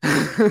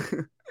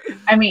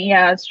 I mean,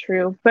 yeah, it's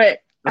true,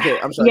 but Okay,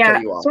 I'm sorry to yeah,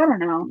 cut you off. so I don't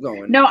know. Keep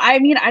going. No, I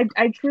mean, I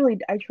truly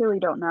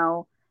don't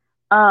know.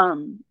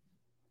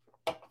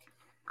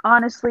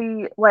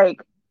 Honestly,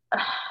 like,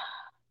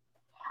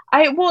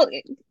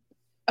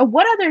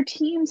 what other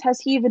teams has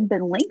he even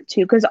been linked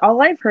to? Because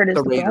all I've heard is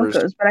The the Raiders.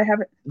 Broncos, but I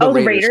haven't. The Oh,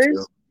 the Raiders, Raiders.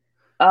 too.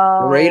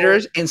 Oh, The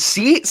Raiders and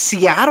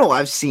Seattle.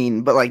 I've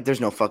seen, but like,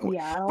 there's no fucking way.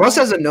 Seattle.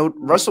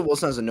 Russell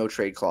Wilson has a no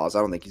trade clause.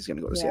 I don't think he's going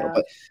to go to Seattle.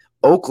 Yeah. But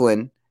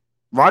Oakland,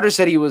 Rodgers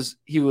said he was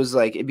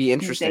like it'd be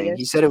interesting. Vegas.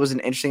 He said it was an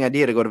interesting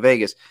idea to go to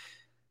Vegas.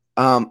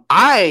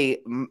 My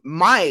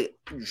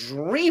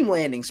dream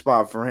landing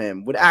spot for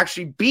him would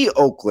actually be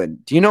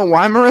Oakland. Do you know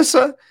why,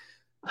 Marissa?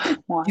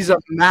 Why? He's a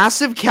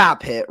massive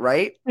cap hit,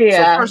 right?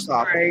 Yeah. So first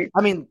off, right.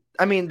 I mean,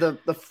 the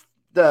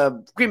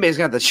Green Bay is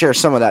going to have to share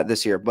some of that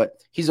this year, but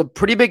he's a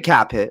pretty big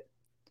cap hit.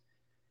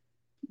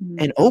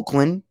 And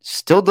Oakland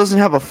still doesn't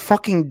have a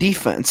fucking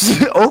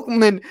defense.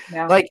 Oakland,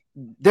 Yeah. like,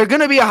 they're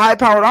going to be a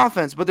high-powered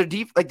offense, but they're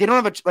deep. Like, they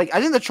don't have I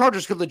think the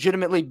Chargers could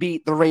legitimately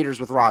beat the Raiders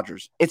with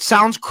Rodgers. It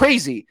sounds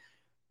crazy,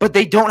 but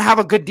they don't have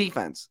a good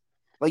defense.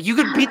 Like, you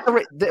could beat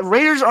the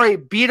Raiders are a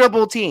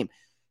beatable team.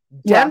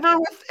 Denver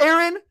with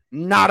Aaron,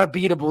 not a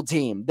beatable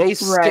team. They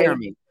scare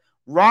me.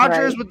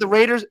 Rodgers with the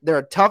Raiders, they're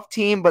a tough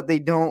team, but they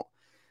don't.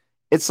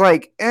 It's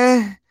like,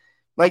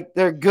 like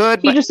they're good.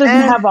 He but just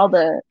doesn't have all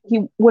the.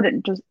 He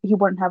wouldn't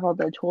have all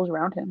the tools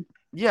around him.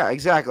 Yeah,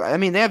 exactly. I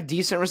mean, they have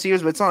decent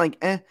receivers, but it's not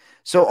like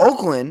So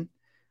Oakland,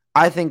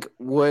 I think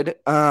would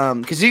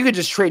because you could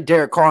just trade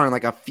Derek Carr in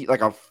like a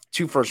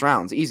 2 first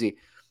rounds, easy.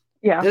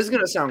 Yeah, this is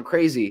gonna sound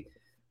crazy.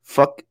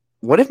 Fuck.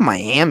 What if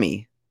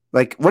Miami?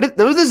 Like, what if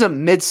this is a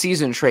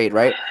mid-season trade,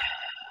 right?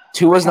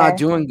 Tua's not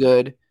doing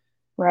good,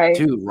 right?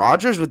 Dude,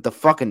 Rodgers with the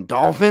fucking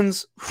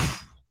Dolphins.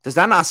 Does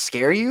that not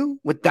scare you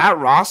with that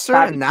roster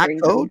and that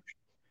coach?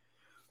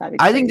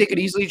 I think they could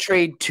easily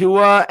trade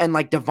Tua and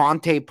like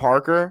Devontae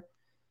Parker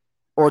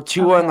or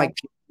Tua and like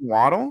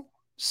Waddle.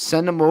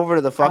 Send them over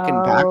to the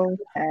fucking Packers.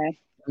 Okay.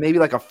 Maybe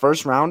like a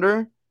first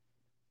rounder.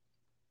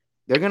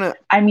 They're going to.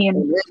 I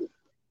mean,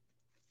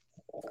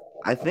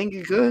 I think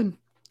you could.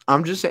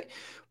 I'm just saying.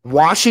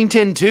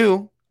 Washington,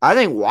 too. I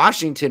think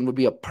Washington would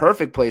be a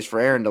perfect place for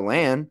Aaron to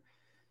land.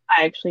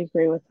 I actually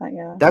agree with that,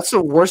 yeah. That's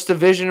the worst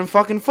division in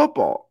fucking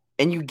football.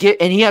 And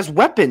he has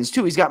weapons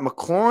too. He's got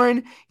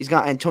McLaurin, he's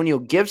got Antonio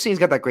Gibson, he's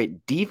got that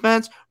great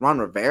defense. Ron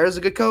Rivera is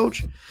a good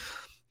coach.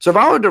 So if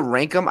I were to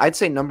rank him, I'd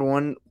say number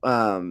one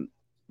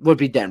would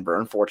be Denver.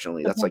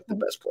 Unfortunately, that's like the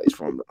best place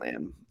for him to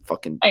land.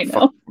 Fucking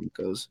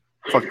Broncos.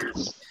 Fuck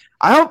the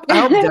I hope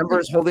Denver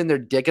is holding their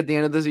dick at the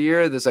end of this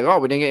year. It's like, oh,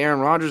 we didn't get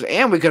Aaron Rodgers,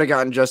 and we could have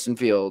gotten Justin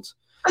Fields.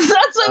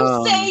 That's what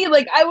I'm saying.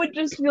 Like, I would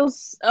just feel,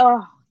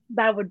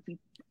 that would be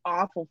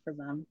awful for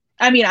them.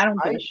 I mean, I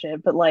don't give a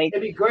shit, but like,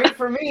 it'd be great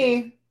for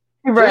me.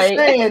 Right. Just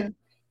saying.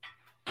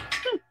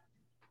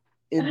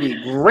 It'd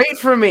be great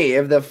for me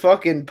if the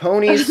fucking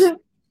ponies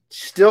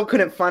still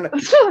couldn't find a.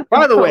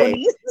 By the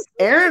way,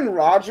 Aaron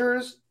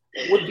Rodgers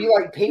would be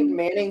like Peyton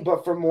Manning,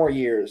 but for more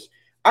years.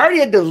 I already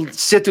had to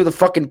sit through the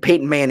fucking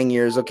Peyton Manning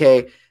years,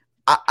 okay?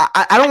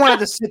 I don't want to have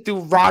to sit through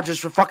Rodgers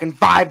for fucking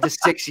 5 to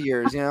 6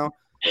 years, you know?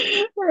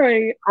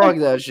 Right. Fuck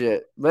that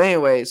shit. But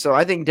anyway, so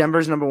I think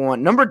Denver's number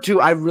one. Number two,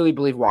 I really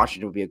believe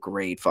Washington would be a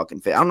great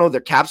fucking fit. I don't know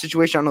their cap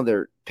situation. I don't know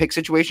their pick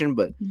situation,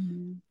 but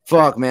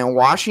fuck, man.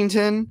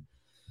 Washington,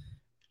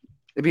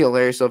 it'd be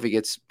hilarious if he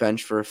gets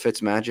benched for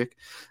Fitzmagic.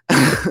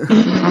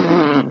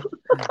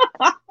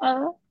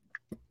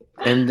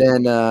 And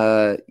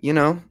then,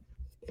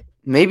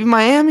 maybe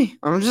Miami.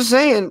 I'm just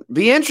saying,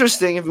 be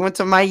interesting if you went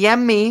to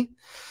Miami.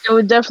 It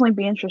would definitely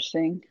be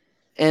interesting.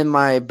 And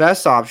my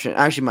best option,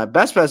 actually my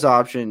best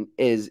option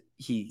is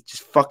he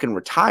just fucking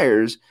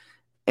retires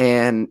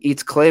and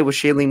eats clay with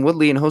Shailene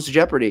Woodley and hosts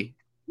Jeopardy.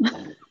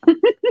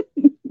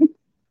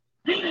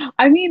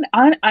 I mean,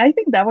 I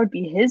think that would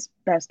be his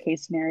best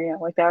case scenario.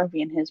 Like, that would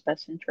be in his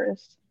best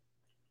interest.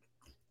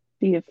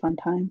 Be a fun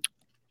time.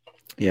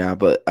 Yeah,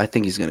 but I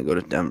think he's going to go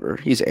to Denver.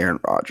 He's Aaron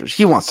Rodgers.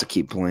 He wants to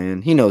keep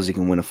playing. He knows he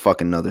can win a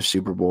fucking another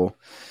Super Bowl.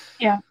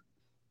 Yeah.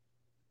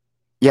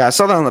 Yeah, I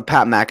saw that on the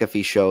Pat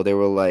McAfee show. They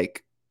were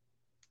like,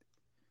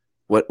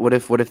 What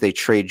if they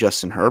trade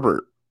Justin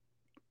Herbert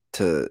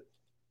to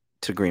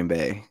Green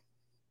Bay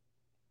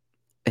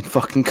and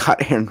fucking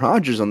got Aaron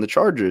Rodgers on the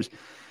Chargers?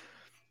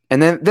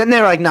 And then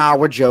they're like, nah,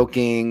 we're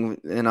joking.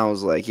 And I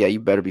was like, yeah, you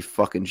better be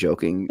fucking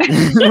joking.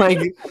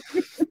 Like,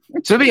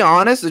 to be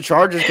honest, the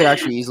Chargers could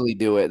actually easily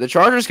do it. The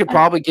Chargers could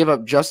probably give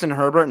up Justin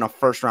Herbert and a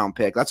first-round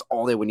pick. That's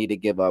all they would need to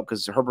give up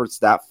because Herbert's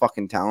that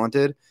fucking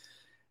talented.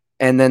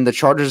 And then the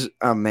Chargers,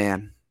 oh,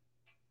 man,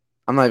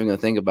 I'm not even going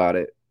to think about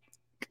it.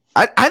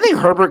 I think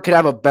Herbert could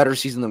have a better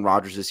season than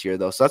Rodgers this year,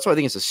 though. So that's why I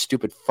think it's a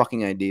stupid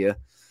fucking idea.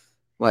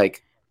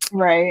 Like,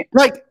 right.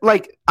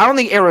 Like I don't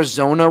think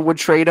Arizona would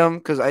trade him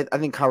because I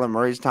think Kyler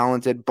Murray's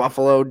talented.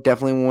 Buffalo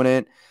definitely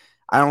wouldn't.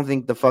 I don't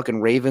think the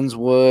fucking Ravens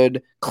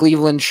would.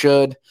 Cleveland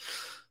should.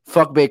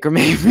 Fuck Baker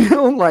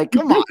Mayfield. Like,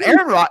 come on.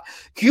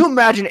 Can you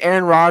imagine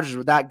Aaron Rodgers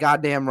with that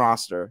goddamn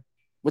roster?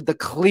 With the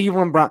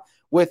Cleveland Browns,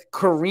 with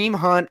Kareem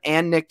Hunt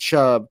and Nick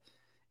Chubb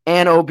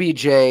and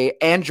OBJ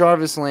and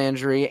Jarvis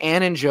Landry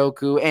and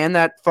Njoku and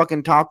that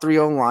fucking top 3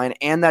 O-line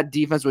and that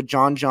defense with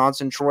John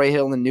Johnson, Troy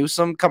Hill, and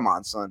Newsome. Come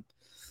on, son.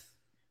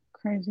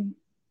 Crazy.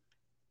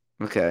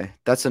 Okay,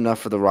 that's enough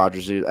for the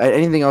Rodgers.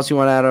 Anything else you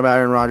want to add about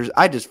Aaron Rodgers?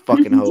 I just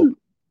fucking hope.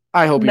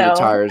 I hope he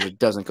retires or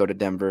doesn't go to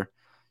Denver.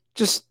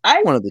 Just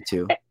one of the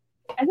two.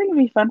 I think it'd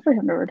be fun for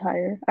him to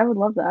retire. I would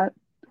love that.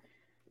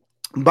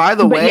 By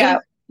the way, yeah,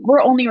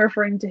 we're only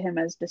referring to him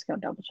as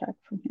Discount Double Check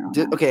from here on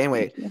out. Okay,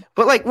 anyway.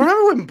 But like,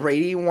 remember when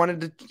Brady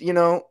wanted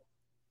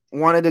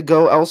to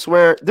go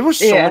elsewhere? There were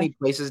so many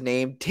places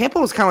named. Tampa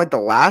was kind of like the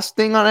last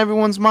thing on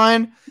everyone's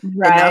mind.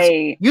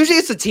 Right. Usually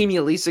it's the team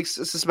you least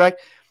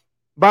suspect.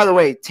 By the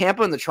way,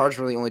 Tampa and the Chargers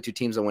were the only 2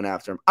 teams that went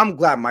after him. I'm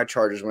glad my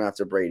Chargers went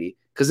after Brady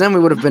because then we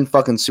would have been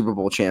fucking Super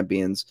Bowl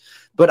champions.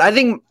 But I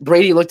think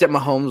Brady looked at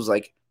Mahomes was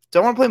like, do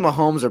I want to play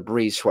Mahomes or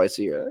Breeze twice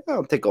a year?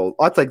 I'll take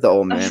the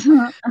old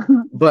man.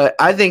 But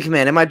I think,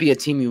 man, it might be a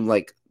team you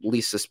like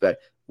least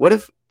suspect. What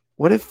if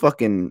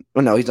fucking?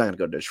 Well, no, he's not gonna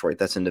go to Detroit.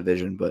 That's in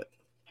division. But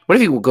what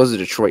if he goes to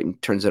Detroit and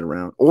turns it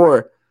around?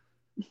 Or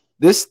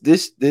this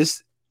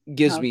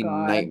gives me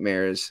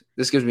nightmares.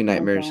 This gives me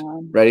nightmares.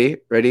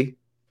 Ready?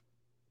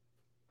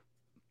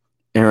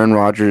 Aaron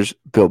Rodgers,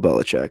 Bill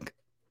Belichick.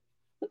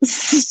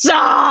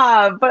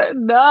 Stop!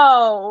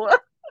 No.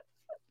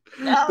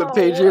 The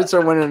Patriots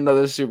are winning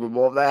another Super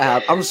Bowl if that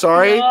happens. I'm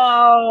sorry.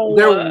 No.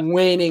 They're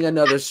winning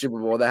another Super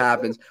Bowl if that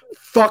happens.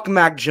 Fuck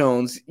Mac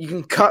Jones. You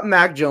can cut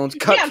Mac Jones.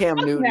 Cut Cam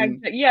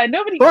Newton.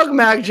 Nobody. Fuck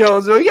Mac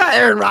Jones. We got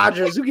Aaron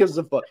Rodgers. Who gives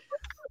a fuck?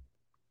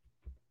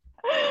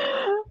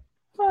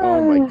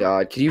 Oh my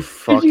God. Can you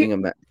fucking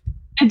imagine?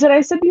 Did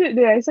I send you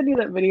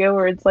that video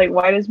where it's like,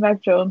 why does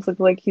Mac Jones look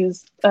like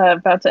he's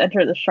about to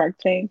enter the Shark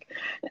Tank?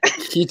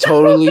 He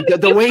totally did.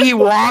 The way he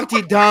walked,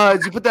 he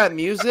does. You put that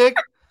music,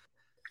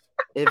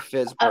 it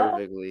fits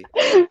perfectly.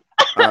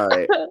 All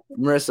right,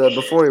 Marissa,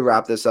 before we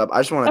wrap this up, I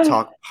just want to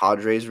talk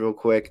Padres real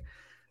quick.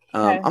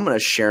 Okay. I'm going to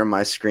share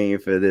my screen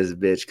for this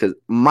bitch because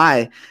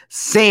my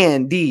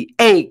San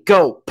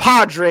Diego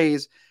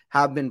Padres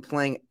have been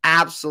playing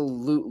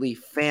absolutely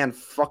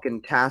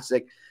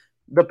fan-fucking-tastic.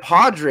 The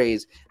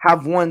Padres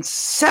have won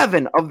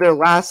 7 of their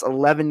last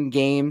 11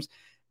 games,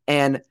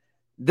 and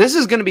this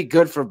is going to be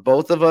good for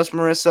both of us,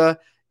 Marissa.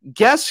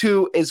 Guess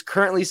who is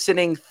currently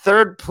sitting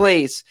 3rd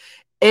place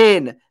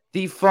in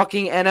the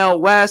fucking NL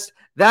West?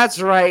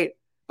 That's right.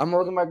 I'm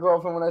looking at my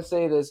girlfriend when I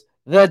say this.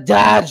 The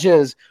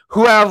Dodgers,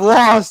 who have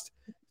lost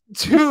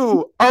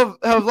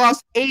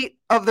 8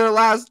 of their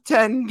last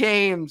 10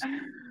 games.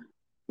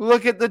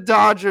 Look at the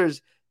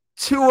Dodgers.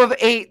 2 of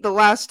 8 the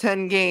last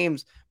 10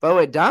 games. By the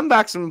way,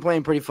 Diamondbacks have been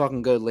playing pretty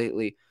fucking good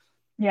lately.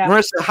 Yeah.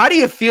 Marissa, how do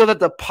you feel that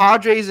the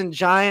Padres and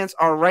Giants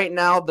are right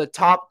now the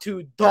top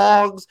 2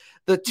 dogs,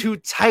 the 2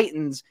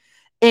 Titans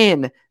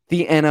in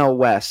the NL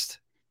West?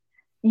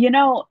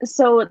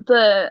 So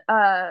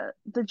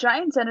the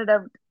Giants ended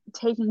up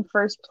taking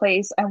first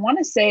place, I want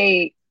to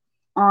say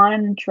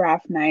on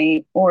draft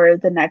night or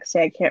the next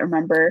day. I can't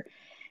remember.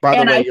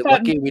 By the way, you're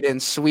lucky we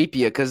didn't sweep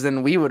you because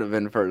then we would have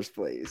been first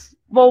place.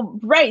 Well,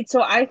 right.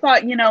 So I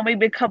thought,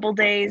 maybe a couple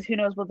days, who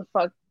knows what the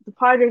fuck the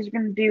Padres are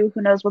going to do,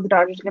 who knows what the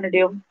Dodgers are going to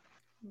do.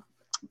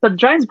 But the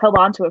Giants held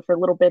on to it for a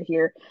little bit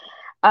here,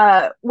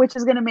 which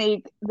is going to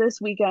make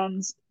this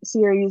weekend's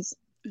series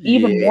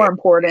even more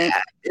important.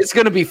 It's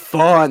going to be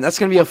fun. That's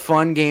going to be a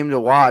fun game to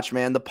watch,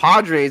 man. The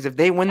Padres, if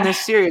they win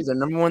this series, they're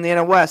number 1 in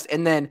the NL West.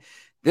 And then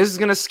this is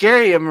going to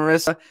scare you,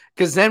 Marissa,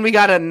 because then we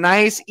got a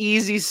nice,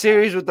 easy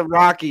series with the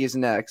Rockies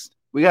next.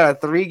 We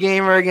got a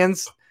 3-gamer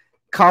against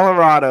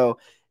Colorado.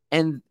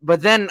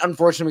 But then,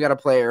 unfortunately, we got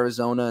to play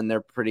Arizona, and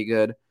they're pretty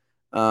good.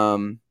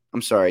 I'm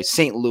sorry,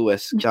 St.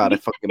 Louis. God, I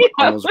fucking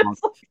almost wrong.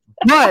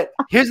 But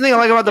here's the thing I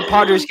like about the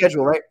Padres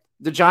schedule, right?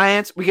 The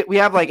Giants, we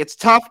have like it's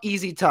tough,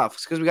 easy,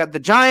 tough because we got the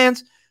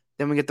Giants,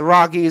 then we get the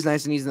Rockies,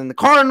 nice and easy, then the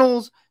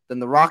Cardinals, then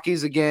the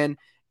Rockies again,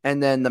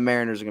 and then the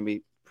Mariners are gonna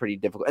be pretty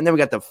difficult. And then we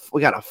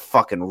got a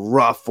fucking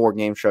rough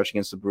 4-game stretch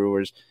against the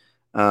Brewers.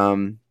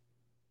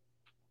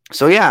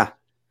 So yeah,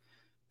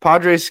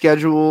 Padres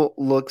schedule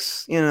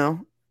looks,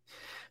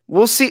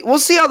 we'll see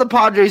how the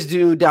Padres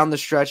do down the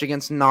stretch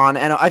against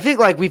non-NL. I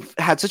think like we've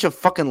had such a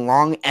fucking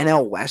long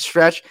NL West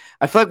stretch.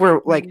 I feel like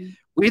we're like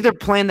we're either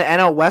playing the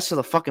NL West or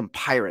the fucking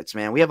Pirates,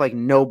 man. We have like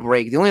no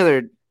break. The only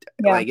other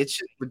it's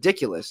just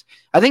ridiculous.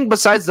 I think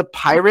besides the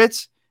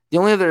Pirates, the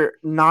only other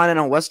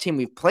non-NL West team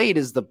we've played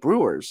is the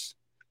Brewers.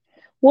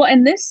 Well,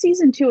 and this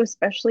season too,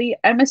 especially,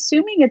 I'm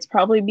assuming it's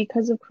probably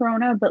because of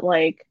Corona, but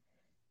like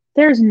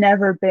there's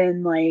never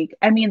been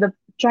the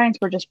Giants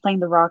were just playing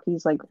the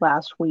Rockies like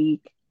last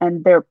week,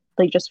 and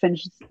they just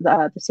finished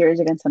the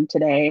series against them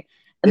today,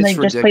 and they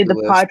just played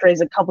the Padres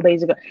a couple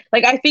days ago.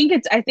 Like I think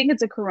it's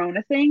a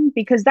Corona thing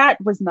because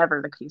that was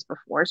never the case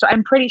before. So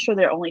I'm pretty sure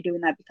they're only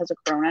doing that because of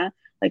Corona,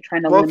 like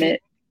trying to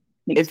limit.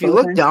 If you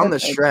look down the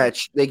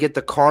stretch, they get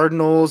the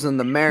Cardinals and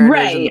the Mariners.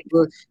 Right.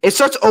 It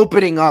starts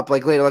opening up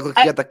like later. Like you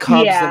got the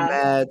Cubs, the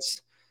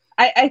Mets.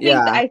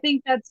 I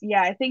think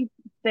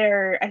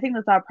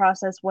the thought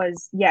process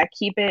was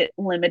keep it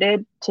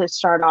limited to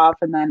start off,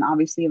 and then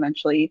obviously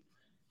eventually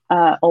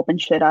open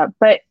shit up.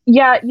 But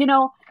yeah,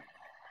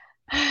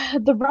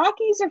 the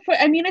Rockies are fun.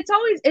 I mean, it's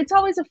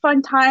always a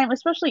fun time,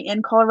 especially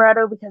in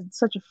Colorado because it's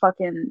such a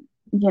fucking,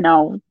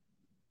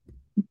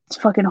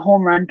 fucking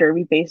home run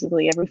derby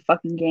basically every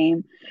fucking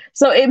game.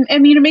 So I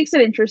mean, it makes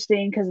it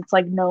interesting because it's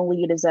like no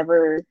lead is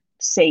ever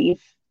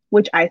safe,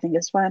 which I think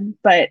is fun.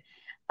 But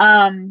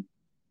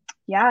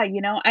yeah,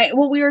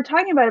 we were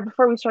talking about it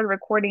before we started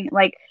recording.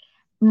 Like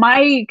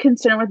my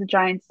concern with the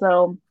Giants,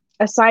 though,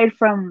 aside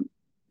from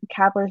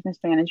Kapler's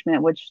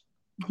mismanagement, which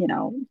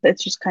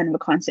that's just kind of a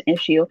constant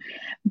issue.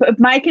 But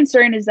my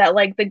concern is that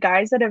like the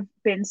guys that have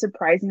been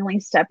surprisingly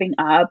stepping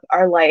up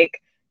are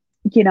like,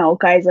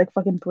 guys like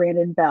fucking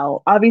Brandon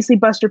Bell. Obviously,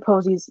 Buster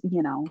Posey's,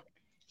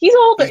 he's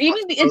older.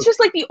 Even it's just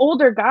like the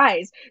older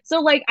guys.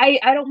 So like I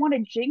don't want to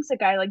jinx a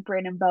guy like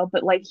Brandon Bell,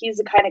 but like he's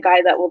the kind of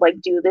guy that will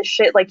like do this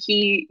shit. Like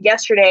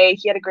yesterday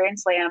he had a grand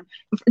slam.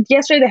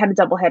 Yesterday they had a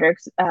doubleheader.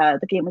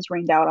 The game was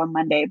rained out on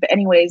Monday. But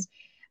anyways,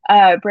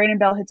 Brandon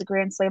Bell hits a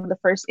grand slam in the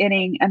first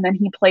inning, and then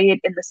he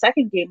played in the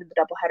second game in the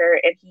doubleheader,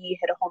 and he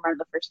hit a home run in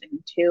the first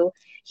inning too.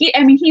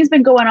 He's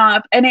been going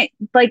off, and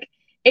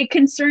it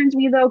concerns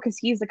me though because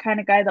he's the kind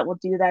of guy that will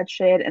do that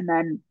shit, and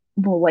then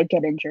will like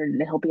get injured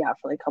and he'll be out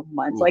for like a couple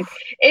months. Oof. Like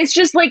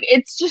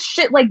it's just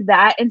shit like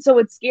that, and so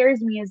what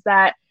scares me is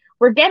that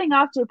we're getting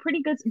off to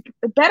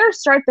a better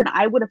start than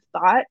I would have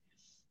thought.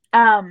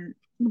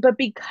 But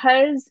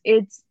because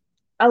it's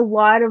a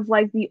lot of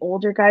like the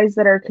older guys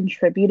that are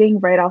contributing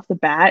right off the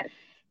bat,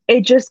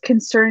 it just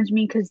concerns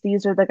me because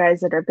these are the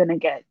guys that are going to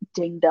get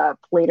dinged up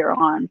later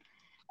on.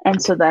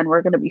 And so then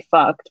we're going to be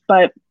fucked.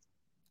 But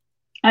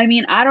I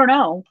mean, I don't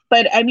know.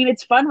 But I mean,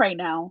 it's fun right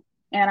now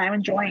and I'm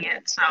enjoying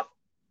it. So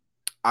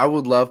I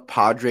would love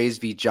Padres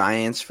v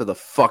Giants for the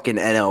fucking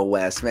NL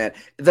West, man.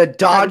 The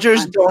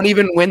Dodgers don't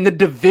even win the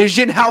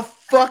division. How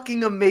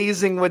fucking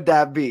amazing would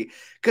that be?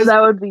 Because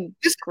that would be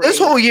this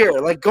whole year,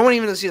 like going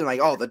even the season, like,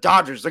 oh, the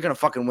Dodgers, they're gonna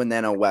fucking win the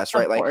NL West,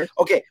 right? Like,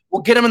 okay,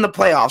 we'll get them in the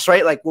playoffs,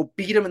 right? Like, we'll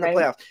beat them in the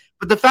playoffs.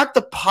 But the fact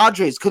the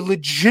Padres could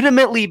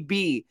legitimately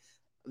be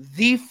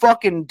the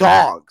fucking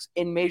dogs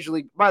in Major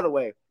League. By the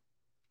way,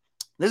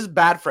 this is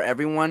bad for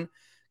everyone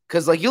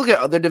because, like, you look at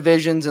other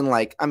divisions and,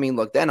 like, I mean,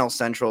 look, the NL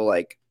Central,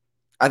 like,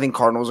 I think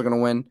Cardinals are gonna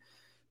win.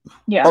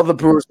 Yeah, all the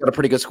Brewers got a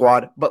pretty good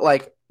squad, but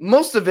like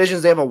most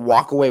divisions, they have a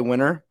walkaway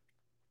winner.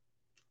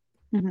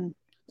 Mm-hmm.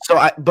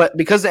 But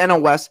because the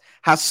NL West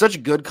has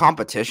such good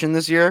competition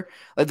this year,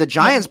 like the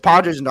Giants,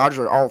 Padres, and Dodgers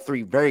are all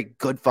three very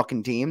good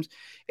fucking teams.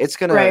 It's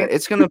gonna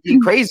be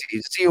crazy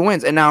to see who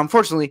wins. And now,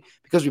 unfortunately,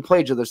 because we play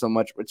each other so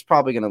much, it's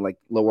probably gonna like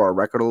lower our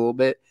record a little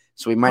bit.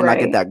 So we might not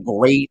get that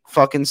great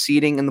fucking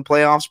seeding in the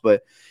playoffs.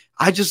 But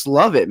I just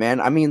love it, man.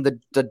 I mean,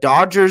 the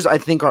Dodgers, I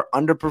think, are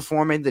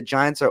underperforming. The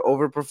Giants are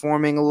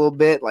overperforming a little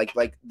bit. Like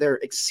they're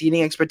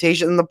exceeding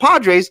expectations. And the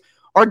Padres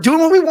are doing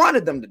what we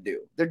wanted them to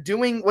do. They're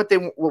doing what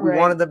we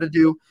wanted them to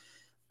do.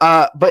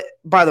 But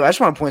by the way, I just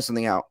want to point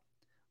something out.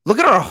 Look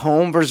at our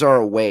home versus our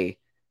away.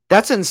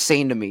 That's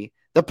insane to me.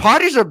 The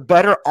Padres are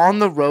better on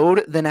the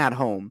road than at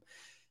home.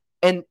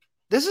 And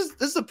this is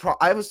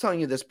I was telling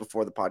you this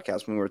before the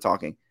podcast when we were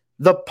talking.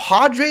 The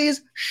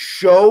Padres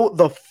show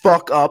the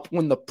fuck up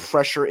when the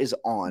pressure is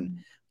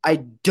on. I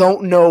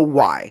don't know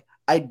why.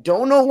 I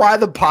don't know why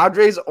the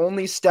Padres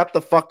only step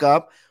the fuck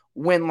up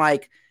when,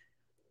 like,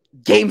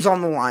 game's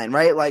on the line,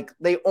 right? Like,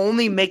 they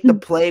only make the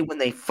play when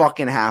they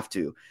fucking have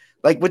to.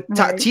 Like, with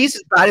Tatis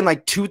is batting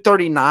like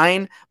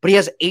 239, but he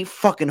has 8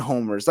 fucking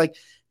homers. Like,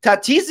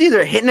 Tatis is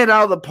either hitting it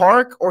out of the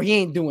park or he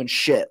ain't doing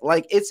shit.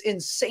 Like, it's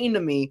insane to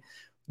me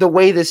the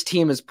way this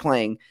team is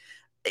playing.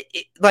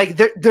 Like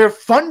they're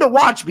fun to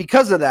watch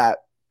because of that.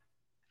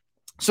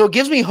 So it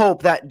gives me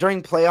hope that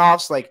during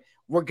playoffs, like,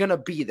 we're gonna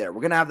be there. We're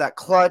gonna have that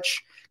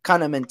clutch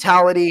kind of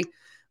mentality.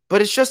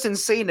 But it's just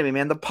insane to me,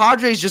 man. The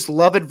Padres just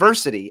love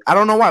adversity. I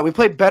don't know why. We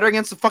play better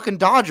against the fucking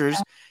Dodgers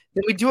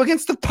than we do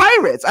against the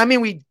Pirates. I mean,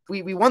 we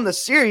won the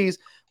series,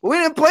 but we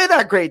didn't play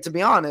that great, to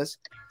be honest.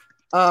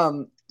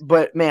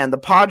 But man, the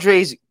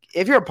Padres.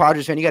 If you're a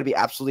Padres fan, you got to be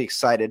absolutely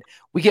excited.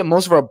 We get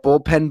most of our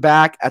bullpen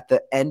back at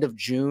the end of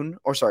June,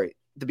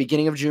 the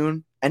beginning of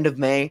June, end of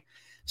May.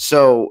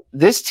 So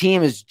this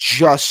team is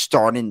just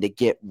starting to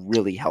get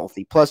really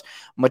healthy. Plus,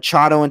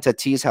 Machado and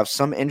Tatis have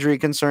some injury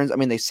concerns. I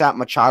mean, they sat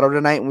Machado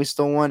tonight and we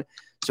still won.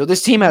 So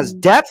this team has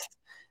depth.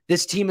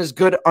 This team is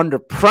good under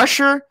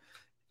pressure.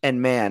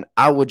 And man,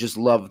 I would just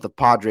love if the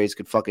Padres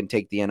could fucking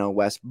take the NL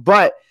West.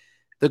 But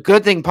the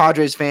good thing,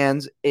 Padres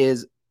fans,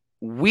 is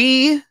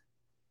we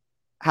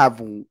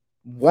have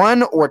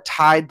won or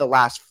tied the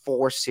last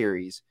 4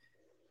 series.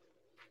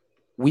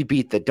 We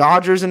beat the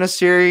Dodgers in a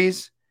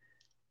series.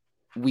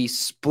 We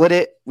split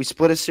it. We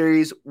split a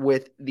series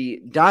with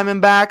the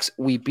Diamondbacks.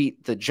 We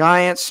beat the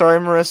Giants. Sorry,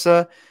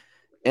 Marissa.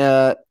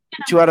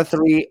 2 out of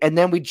 3. And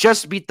then we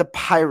just beat the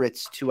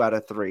Pirates 2 out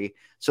of 3.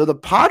 So the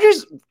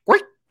Padres,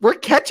 we're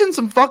catching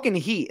some fucking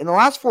heat. In the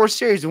last 4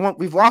 series,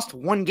 we've lost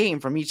 1 game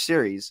from each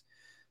series.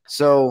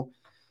 So,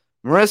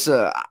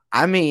 Marissa,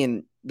 I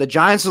mean, the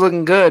Giants are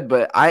looking good,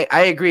 but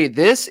I agree.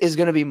 This is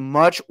going to be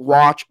much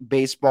watch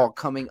baseball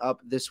coming up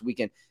this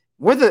weekend.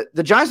 we're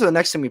the Giants are the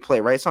next thing we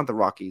play, right? It's not the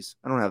Rockies.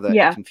 I don't have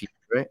that confused,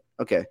 right?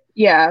 Okay.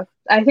 Yeah,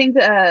 I think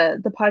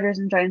the Padres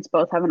and Giants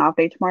both have an off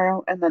day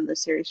tomorrow, and then the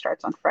series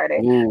starts on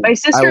Friday. Ooh, my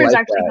sister is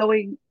like actually that.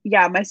 going.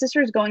 Yeah, my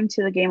sister is going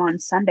to the game on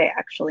Sunday.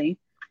 Actually,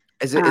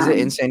 is it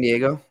in San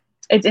Diego?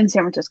 It's in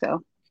San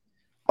Francisco.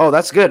 Oh,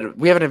 that's good.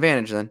 We have an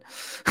advantage then,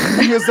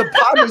 because the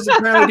Padres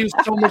apparently do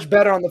so much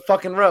better on the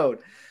fucking road.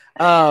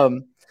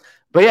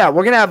 But yeah,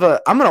 we're gonna have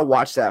I'm gonna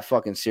watch that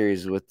fucking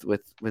series with.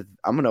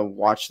 I'm gonna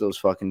watch those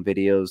fucking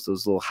videos,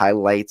 those little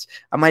highlights.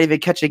 I might even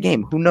catch a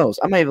game. Who knows?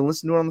 I might even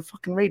listen to it on the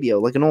fucking radio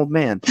like an old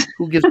man.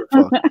 Who gives a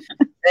fuck?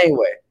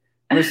 Anyway,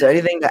 Marissa,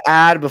 anything to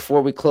add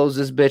before we close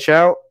this bitch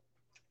out?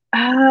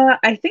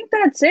 I think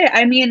that's it.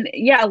 I mean,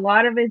 yeah, a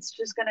lot of it's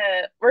just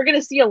we're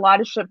gonna see a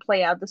lot of shit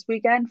play out this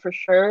weekend for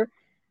sure.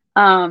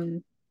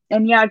 And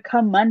yeah,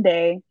 come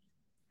Monday,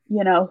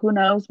 who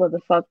knows what the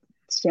fuck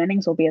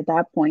standings will be at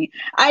that point.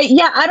 I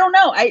don't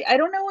know. I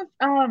don't know if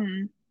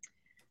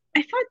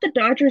I thought the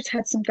Dodgers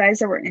had some guys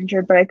that were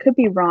injured, but I could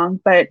be wrong.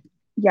 But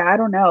yeah, I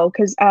don't know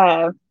because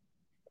I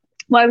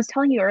was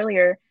telling you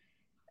earlier,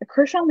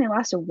 Kershaw only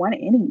lasted 1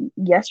 inning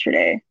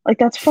yesterday. Like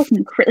that's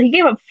fucking crazy. He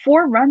gave up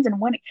 4 runs in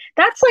 1 inning.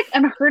 That's like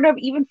unheard of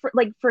even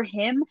for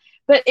him.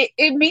 But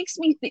it makes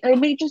me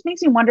just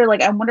makes me wonder.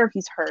 Like I wonder if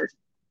he's hurt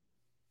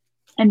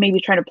and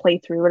maybe trying to play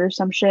through it or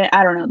some shit.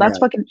 I don't know. That's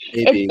fucking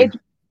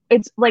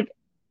it's like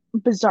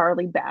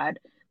bizarrely bad.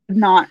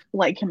 Not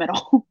like him at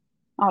all,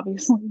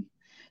 obviously.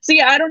 So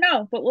yeah, I don't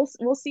know, but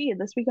we'll see.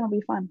 This weekend will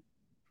be fun.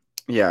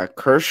 Yeah,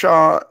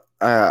 Kershaw.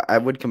 I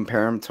would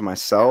compare him to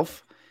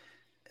myself.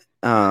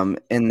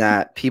 In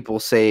that people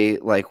say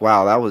like,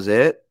 "Wow, that was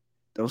it.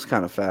 That was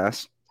kind of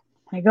fast."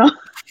 My God.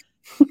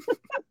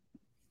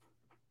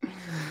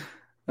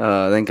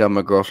 Thank God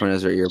my girlfriend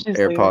has her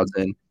AirPods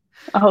in.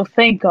 Oh,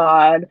 thank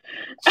God.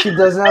 She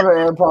doesn't have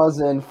her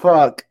AirPods in.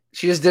 Fuck.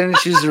 She just didn't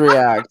choose to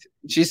react.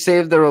 She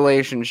saved the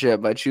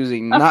relationship by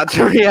choosing not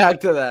to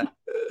react to that.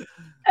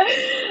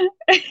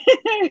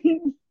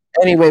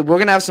 Anyway, we're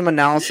gonna have some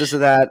analysis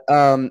of that.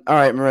 All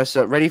right,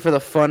 Marissa, ready for the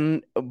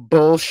fun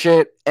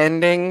bullshit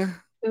ending?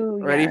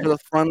 Ooh, ready for the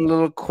fun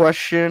little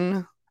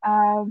question?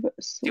 Absolutely.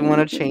 Do you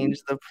want to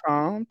change the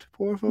prompt,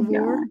 por favor?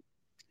 Yeah.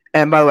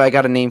 And by the way, I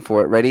got a name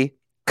for it. Ready?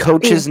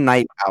 Coach's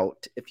Night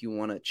Out. If you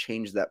want to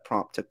change that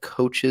prompt to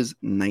Coach's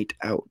Night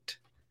Out.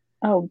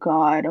 Oh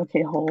God.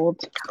 Okay, hold.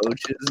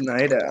 Coach's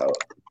Night Out.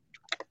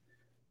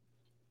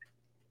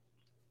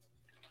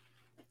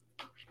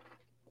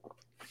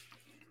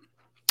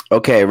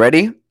 Okay,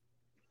 ready?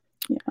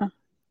 Yeah.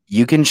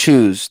 You can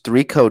choose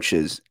 3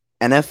 coaches,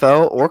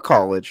 NFL or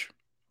college,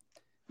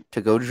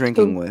 to go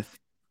drinking with.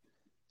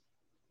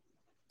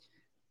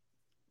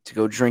 To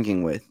go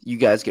drinking with. You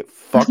guys get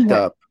fucked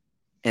up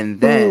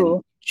and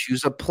then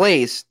choose a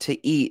place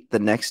to eat the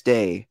next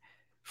day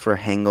for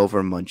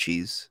hangover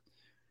munchies.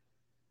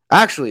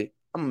 Actually,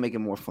 I'm going to make it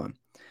more fun.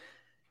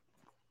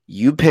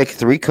 You pick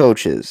 3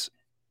 coaches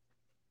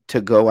to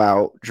go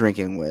out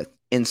drinking with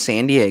in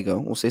San Diego.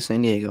 We'll say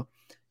San Diego.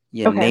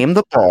 You name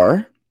the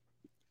bar,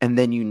 and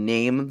then you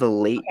name the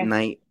late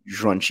night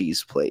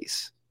drunchies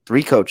place.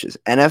 3 coaches,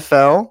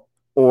 NFL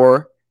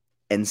or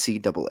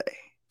NCAA.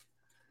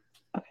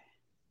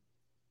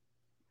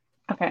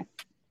 Okay.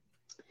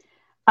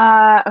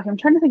 I'm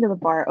trying to think of the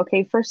bar.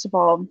 Okay, first of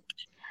all,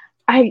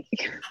 I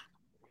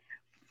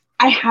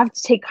have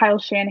to take Kyle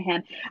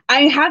Shanahan.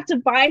 I have to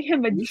buy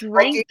him a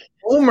drink.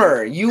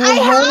 Homer, you a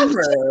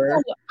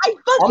homer.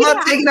 I'm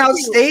not taking out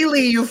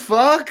Staley, you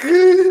fuck.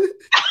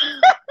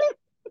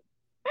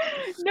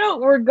 No,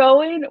 we're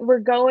going.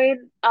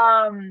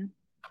 I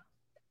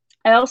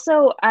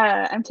also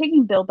I'm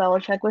taking Bill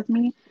Belichick with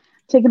me.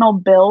 Taking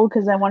old Bill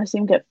because I want to see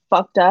him get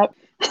fucked up.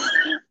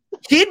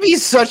 He'd be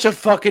such a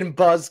fucking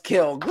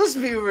buzzkill. Let's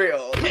be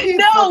real.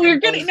 We're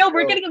getting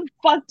him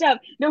fucked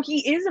up. No, he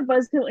is a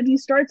buzzkill, and he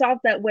starts off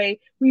that way.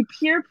 We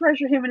peer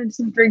pressure him into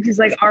some drinks. He's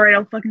like, "All right,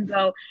 I'll fucking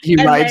go." He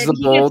rides the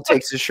bull,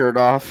 takes his shirt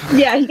off.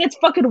 Yeah, he gets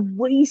fucking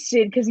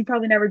wasted because he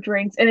probably never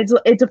drinks, and he's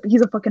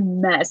a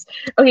fucking mess.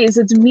 Okay,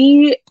 so it's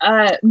me,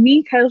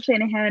 Kyle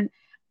Shanahan,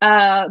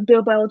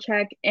 Bill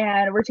Belichick,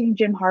 and we're taking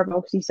Jim Harbaugh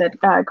because he said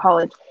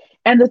college,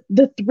 and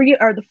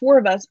the 4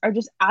 of us are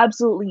just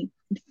absolutely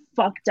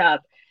fucked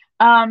up.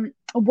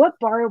 What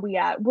bar are we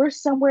at? We're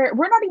somewhere.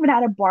 We're not even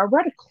at a bar.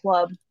 We're at a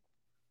club.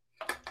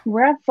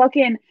 We're at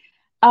fucking.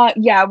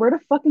 We're at a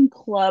fucking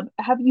club.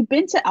 Have you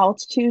been to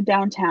Altitude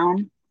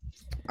downtown?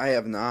 I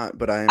have not,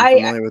 but I am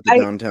familiar with the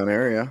downtown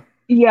area.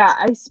 Yeah,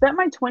 I spent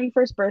my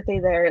 21st birthday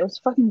there. It was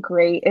fucking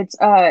great. It's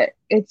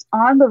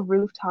on the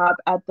rooftop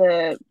at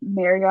the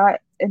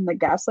Marriott in the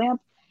Gaslamp,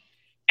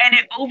 and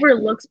it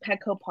overlooks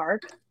Petco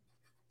Park.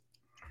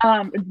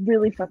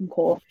 Really fucking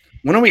cool.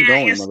 When are we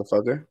going,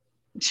 motherfucker?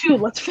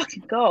 Dude, let's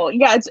fucking go.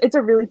 Yeah, it's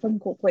a really fucking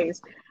cool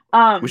place.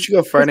 We should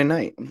go Friday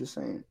night. I'm just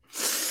saying.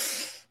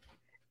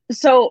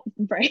 So,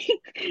 right.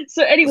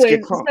 So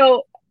anyways,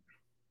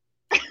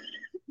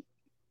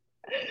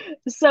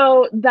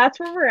 so that's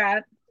where we're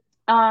at.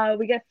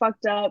 We get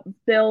fucked up.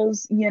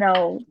 Bill's,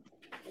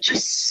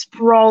 just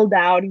sprawled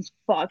out. He's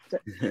fucked.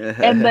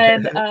 And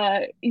then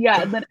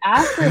and then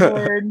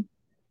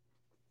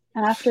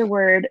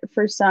afterward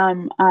for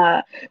some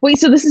wait,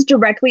 so this is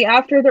directly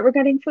after that we're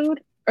getting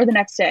food or the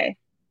next day?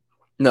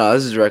 No,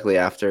 this is directly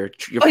after.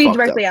 You're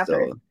directly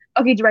after. Still.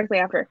 Okay, directly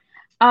after.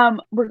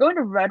 We're going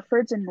to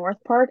Redford's in North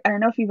Park. I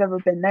don't know if you've ever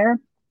been there.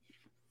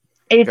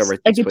 It's write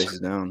these places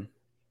down.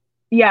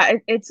 Yeah,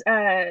 it's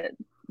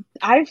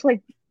I've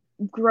like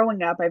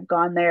growing up, I've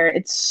gone there.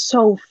 It's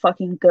so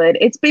fucking good.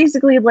 It's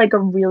basically like a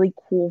really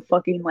cool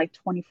fucking like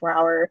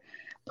 24-hour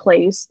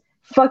place.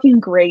 Fucking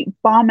great,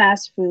 bomb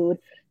ass food.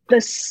 The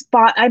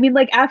spot, I mean,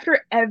 like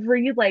after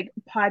every like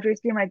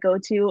Padres game I go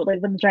to, like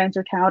when the Giants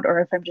are count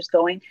or if I'm just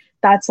going,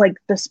 that's like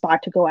the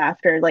spot to go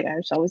after. Like I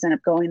just always end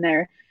up going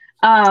there.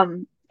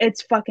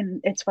 It's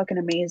fucking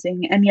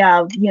amazing. And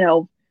yeah,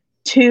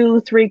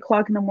 2-3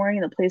 o'clock in the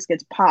morning, the place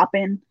gets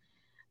popping.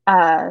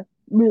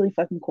 Really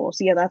fucking cool.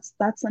 So yeah, that's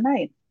the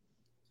night.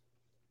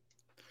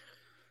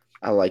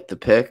 I like the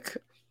pick.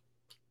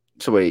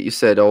 So wait, you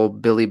said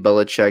old Billy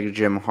Belichick,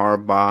 Jim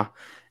Harbaugh,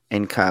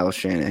 and Kyle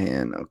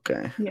Shanahan.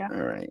 Okay. Yeah.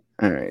 All right.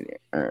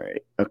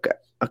 Okay.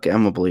 I'm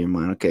gonna blow your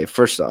mind. Okay.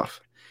 First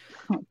off,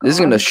 this is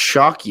gonna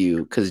shock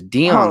you because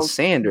Deion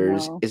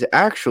Sanders is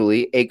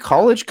actually a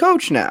college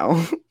coach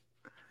now.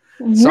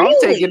 So really?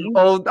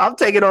 I'm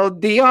taking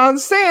old Deion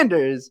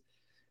Sanders.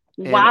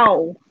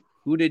 Wow.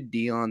 Who did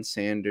Deion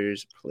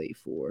Sanders play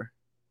for?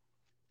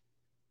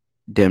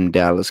 Them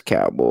Dallas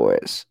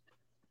Cowboys.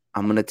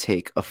 I'm gonna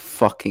take a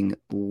fucking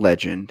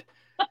legend.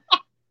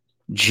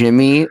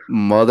 Jimmy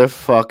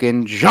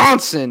motherfucking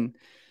Johnson.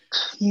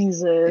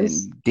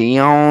 Jesus. And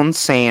Deion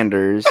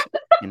Sanders.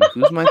 And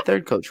who's my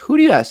third coach? Who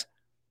do you ask?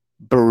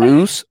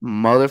 Bruce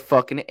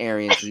motherfucking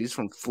Arians. He's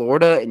from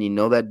Florida, and you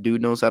know that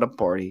dude knows how to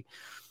party.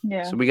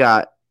 Yeah. So we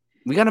got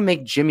to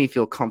make Jimmy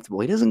feel comfortable.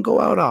 He doesn't go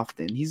out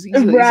often. He's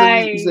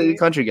a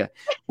country guy.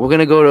 We're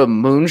gonna go to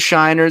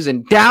Moonshiners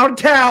in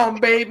downtown,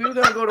 baby. We're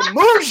gonna go to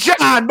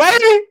Moonshine,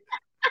 baby.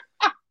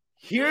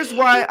 Here's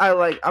why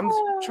I'm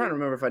trying to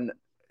remember if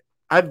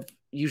I've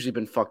usually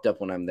been fucked up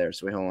when I'm there.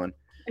 So wait, hold on.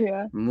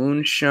 Yeah.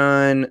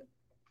 Moonshine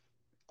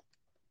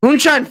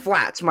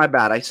Flats. My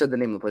bad. I said the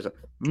name of the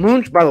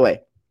place. By the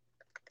way,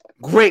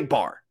 great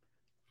bar.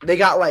 They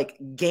got like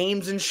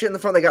games and shit in the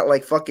front. They got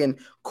like fucking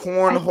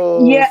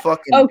cornhole,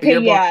 fucking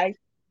beer bar.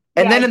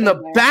 And then in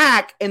the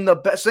back, so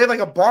they have like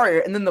a bar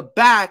here, and then the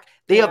back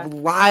they have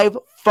live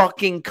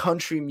fucking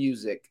country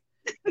music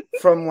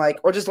from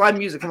or just live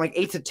music from like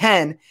 8 to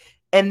 10.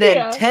 And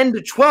then 10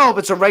 to 12,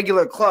 it's a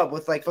regular club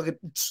with like fucking.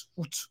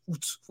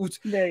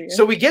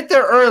 So we get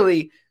there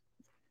early.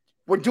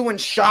 We're doing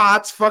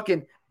shots.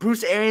 Fucking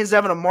Bruce Arians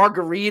having a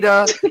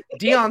margarita.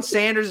 Deion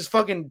Sanders is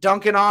fucking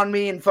dunking on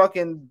me and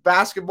fucking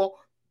basketball.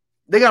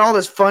 They got all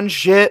this fun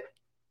shit.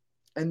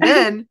 And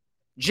then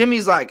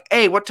Jimmy's like,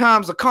 hey, what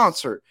time's the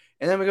concert?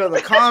 And then we go to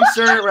the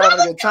concert. We're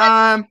having a good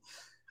time.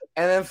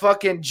 And then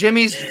fucking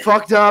Jimmy's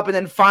fucked up. And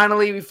then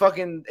finally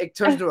it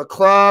turns into a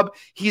club.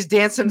 He's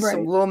dancing to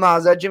some Lil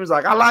Nas X. Jimmy's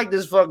like, I like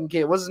this fucking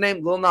kid. What's his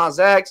name? Lil Nas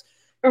X.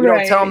 We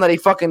don't tell him that he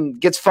fucking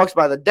gets fucked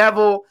by the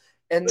devil.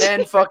 And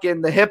then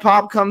fucking the hip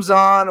hop comes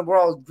on and we're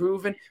all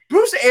grooving.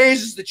 Bruce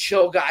Arians is the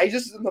chill guy. He's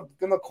just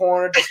in the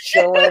corner, just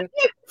chilling.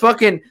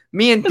 Fucking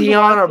me and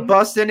Deion are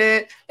busting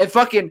it. And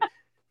fucking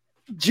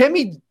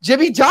Jimmy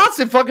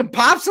Johnson fucking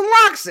pops and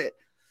locks it.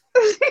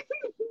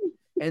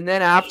 And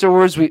then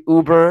afterwards, we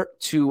Uber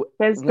to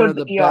one of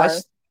the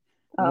best.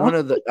 One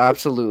of the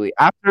absolutely.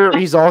 After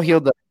he's all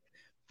healed up,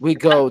 we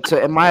go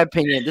to, in my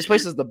opinion, this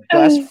place is the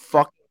best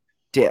fucking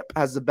dip,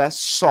 has the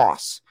best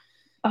sauce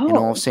in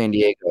all of San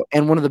Diego,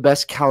 and one of the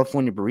best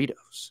California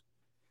burritos.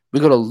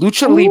 We go to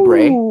Lucha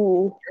Libre.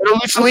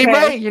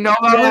 Libre, you know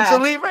about Lucha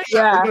Libre?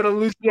 Yeah. We go to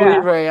Lucha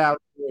Libre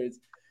afterwards,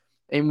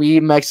 and we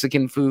eat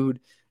Mexican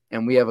food,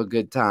 and we have a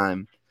good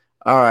time.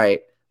 All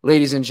right.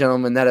 Ladies and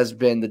gentlemen, that has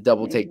been the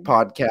Double Take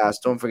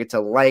Podcast. Don't forget to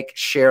like,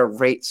 share,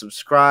 rate,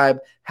 subscribe.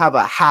 Have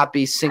a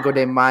happy Cinco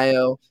de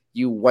Mayo,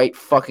 you white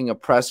fucking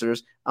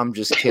oppressors. I'm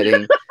just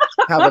kidding.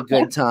 Have a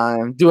good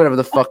time. Do whatever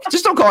the fuck.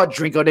 Just don't call it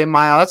Drinko de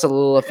Mayo. That's a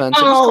little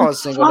offensive. Just call it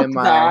Cinco de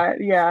Mayo. That.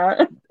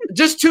 Yeah.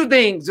 Just two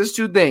things.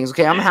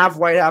 Okay, I'm half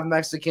white, half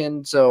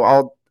Mexican,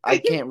 so I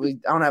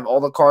don't have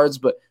all the cards,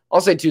 but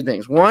I'll say two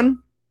things.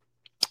 One,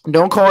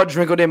 don't call it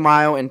Drinko de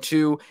Mayo, and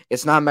two,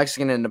 it's not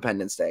Mexican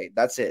Independence Day.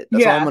 That's it.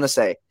 That's all I'm gonna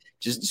say.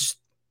 Just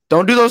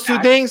don't do those two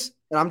things,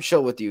 and I'm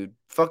chill with you.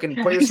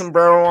 Fucking put your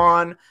sombrero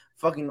on.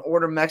 Fucking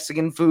order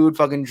Mexican food.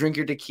 Fucking drink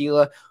your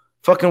tequila.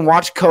 Fucking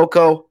watch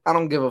Coco. I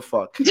don't give a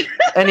fuck.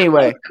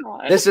 Anyway,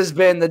 this has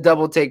been the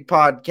Double Take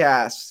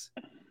Podcast.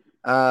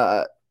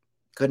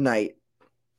 Good night.